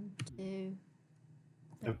 2.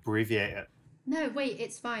 Abbreviate it. No, wait,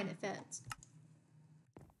 it's fine. It fits.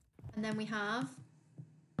 And then we have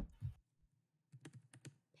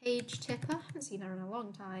Page Tipper. I haven't seen her in a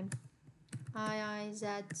long time.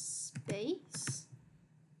 IIZ space.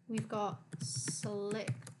 We've got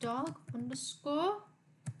Slick Dog _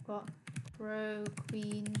 got Pro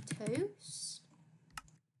Queen Toast.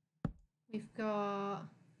 We've got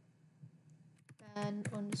Ben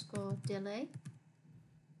 _Dilly.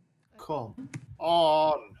 Come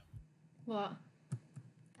on. What?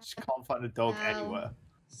 Just can't find a dog anywhere.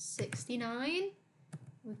 69.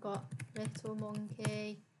 We've got Little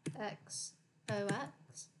Monkey XOX.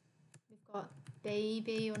 We've got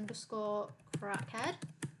Baby _Crackhead.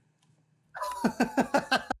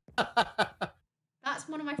 That's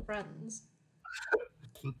one of my friends.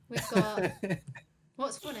 We've got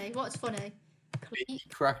what's funny? Cleek,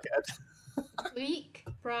 Crackhead. Cleek,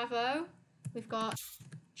 bravo. We've got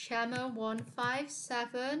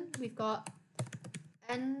Chema157. We've got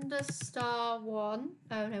Ender_1.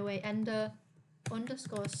 Oh no, wait,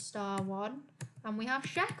 Ender_star1. And we have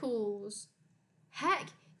Shekels. Heck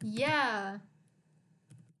yeah.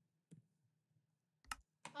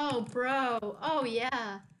 Oh, bro. Oh,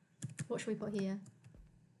 yeah. What should we put here?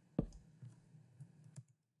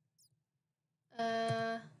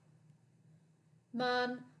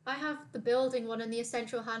 Man, I have the building one and the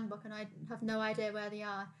essential handbook and I have no idea where they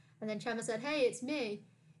are. And then Chema said, hey, it's me.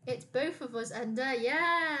 It's both of us, Ender.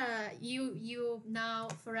 Yeah, you now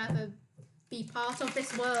forever be part of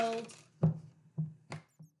this world.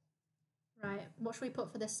 Right, what should we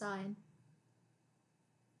put for this sign?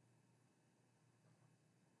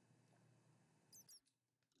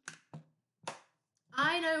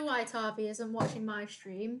 I know why Tavi isn't watching my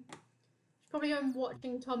stream. She's probably going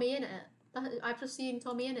watching Tommy Innit. I've just seen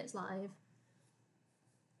Tommy Innit's live.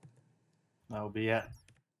 That'll be it.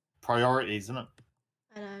 Priorities, isn't it?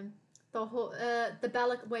 I know. The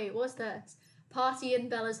Bella. Wait, what's this? Party in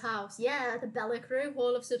Bella's house. Yeah, the Bella crew,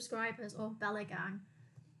 Hall of subscribers, or Bella gang.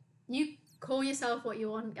 You call yourself what you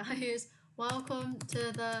want, guys. Welcome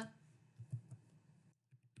to the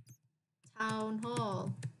town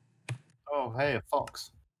hall. Oh, hey, a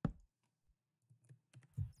fox.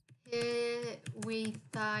 Here we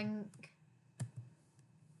thank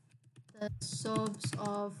the subs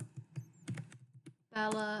of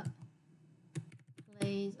Bella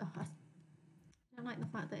plays. Oh, I don't like the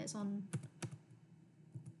fact that it's on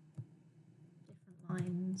different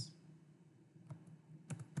lines.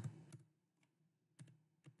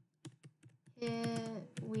 Here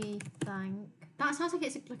we thank. That sounds like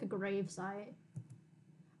it's like a grave site.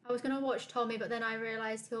 I was gonna watch Tommy, but then I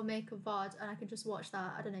realised he'll make a VOD and I could just watch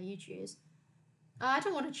that. I don't know, you choose. I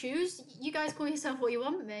don't want to choose. You guys call yourself what you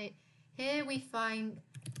want, mate. Here we thank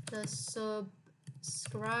the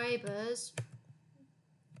subscribers.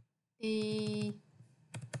 The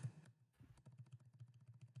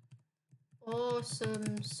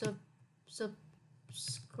awesome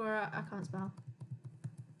I can't spell.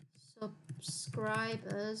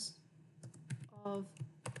 Subscribers of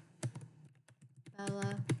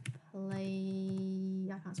Bella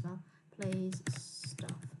I can't spell. Plays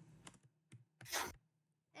stuff.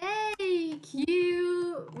 Hey,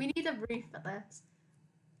 cute. We need a roof for this.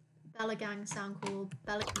 Bella gang sound cool.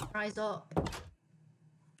 Bella can rise up.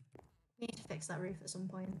 We need to fix that roof at some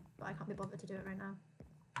point, but I can't be bothered to do it right now.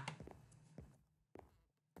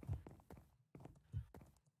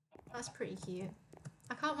 That's pretty cute.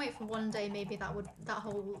 I can't wait for one day maybe that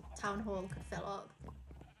whole town hall could fill up.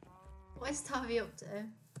 What is Tavi up to? Is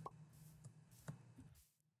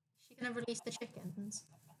she gonna release the chickens?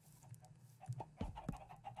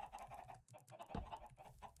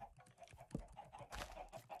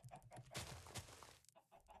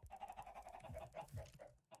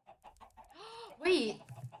 Wait!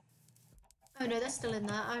 Oh no, they're still in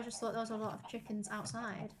there. I just thought there was a lot of chickens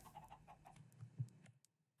outside.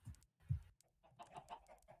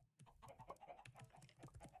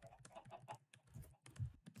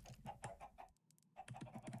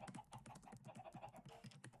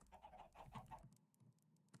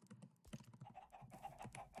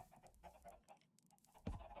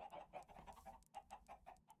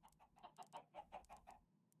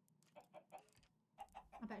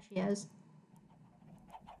 I bet she is.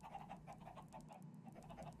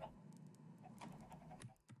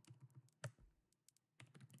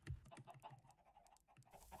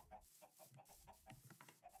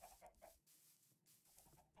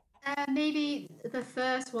 Maybe the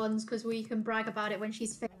first ones, because we can brag about it when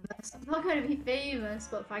she's famous. I'm not going to be famous,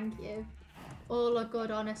 but thank you. All are good,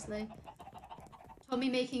 honestly. Tommy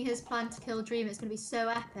making his plan to kill Dream, it's going to be so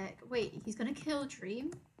epic. Wait, he's going to kill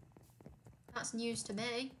Dream? That's news to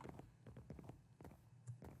me.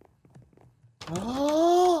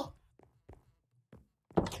 Oh!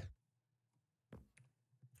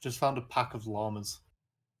 Just found a pack of llamas.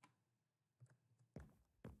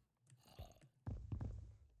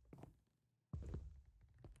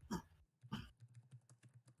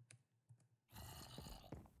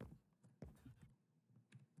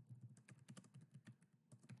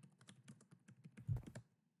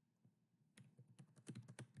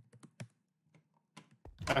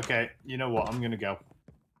 Okay, you know what? I'm gonna go.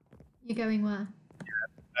 You're going where?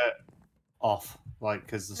 Off, like,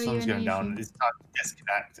 because the sun's going down. It's time to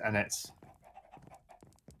disconnect, and it's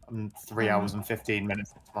 3 hours and 15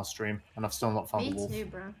 minutes into my stream, and I've still not found a wolf. Me too,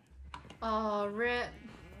 bro. Oh, rip.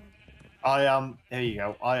 I am. Here you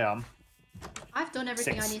go. I am. I've done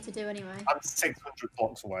everything I need to do anyway. I'm 600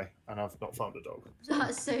 blocks away, and I've not found a dog.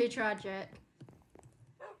 That's so tragic.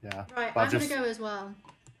 Yeah. Right, I'm gonna go as well.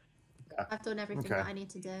 Yeah. I've done everything that I need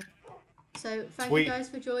to do. So thank you guys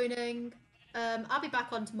for joining. I'll be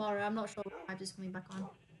back on tomorrow. I'm not sure when I'm just coming back on.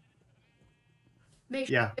 Make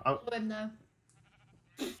sure you follow him though.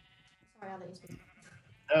 Sorry, I'll let you speak.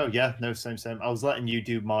 Oh yeah, no, same. I was letting you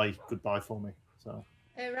do my goodbye for me, so.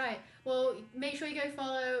 Oh right. Well, make sure you go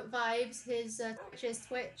follow Vibes. His Twitch is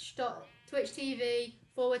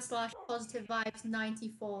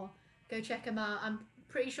twitch.tv/positivevibes94. Go check him out. I'm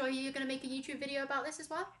pretty sure you're gonna make a YouTube video about this as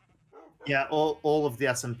well. Yeah, all of the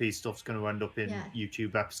Smp stuff's going to end up in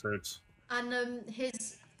YouTube episodes. And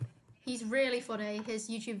he's really funny. His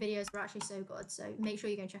YouTube videos are actually so good. So make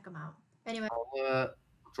sure you go check them out. Anyway, I'll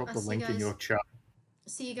drop the link in your chat.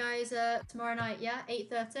 See you guys tomorrow night. Yeah,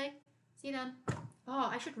 8:30. See you then.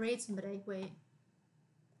 Oh, I should raid somebody. Wait.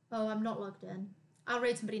 Oh, I'm not logged in. I'll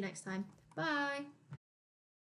raid somebody next time. Bye.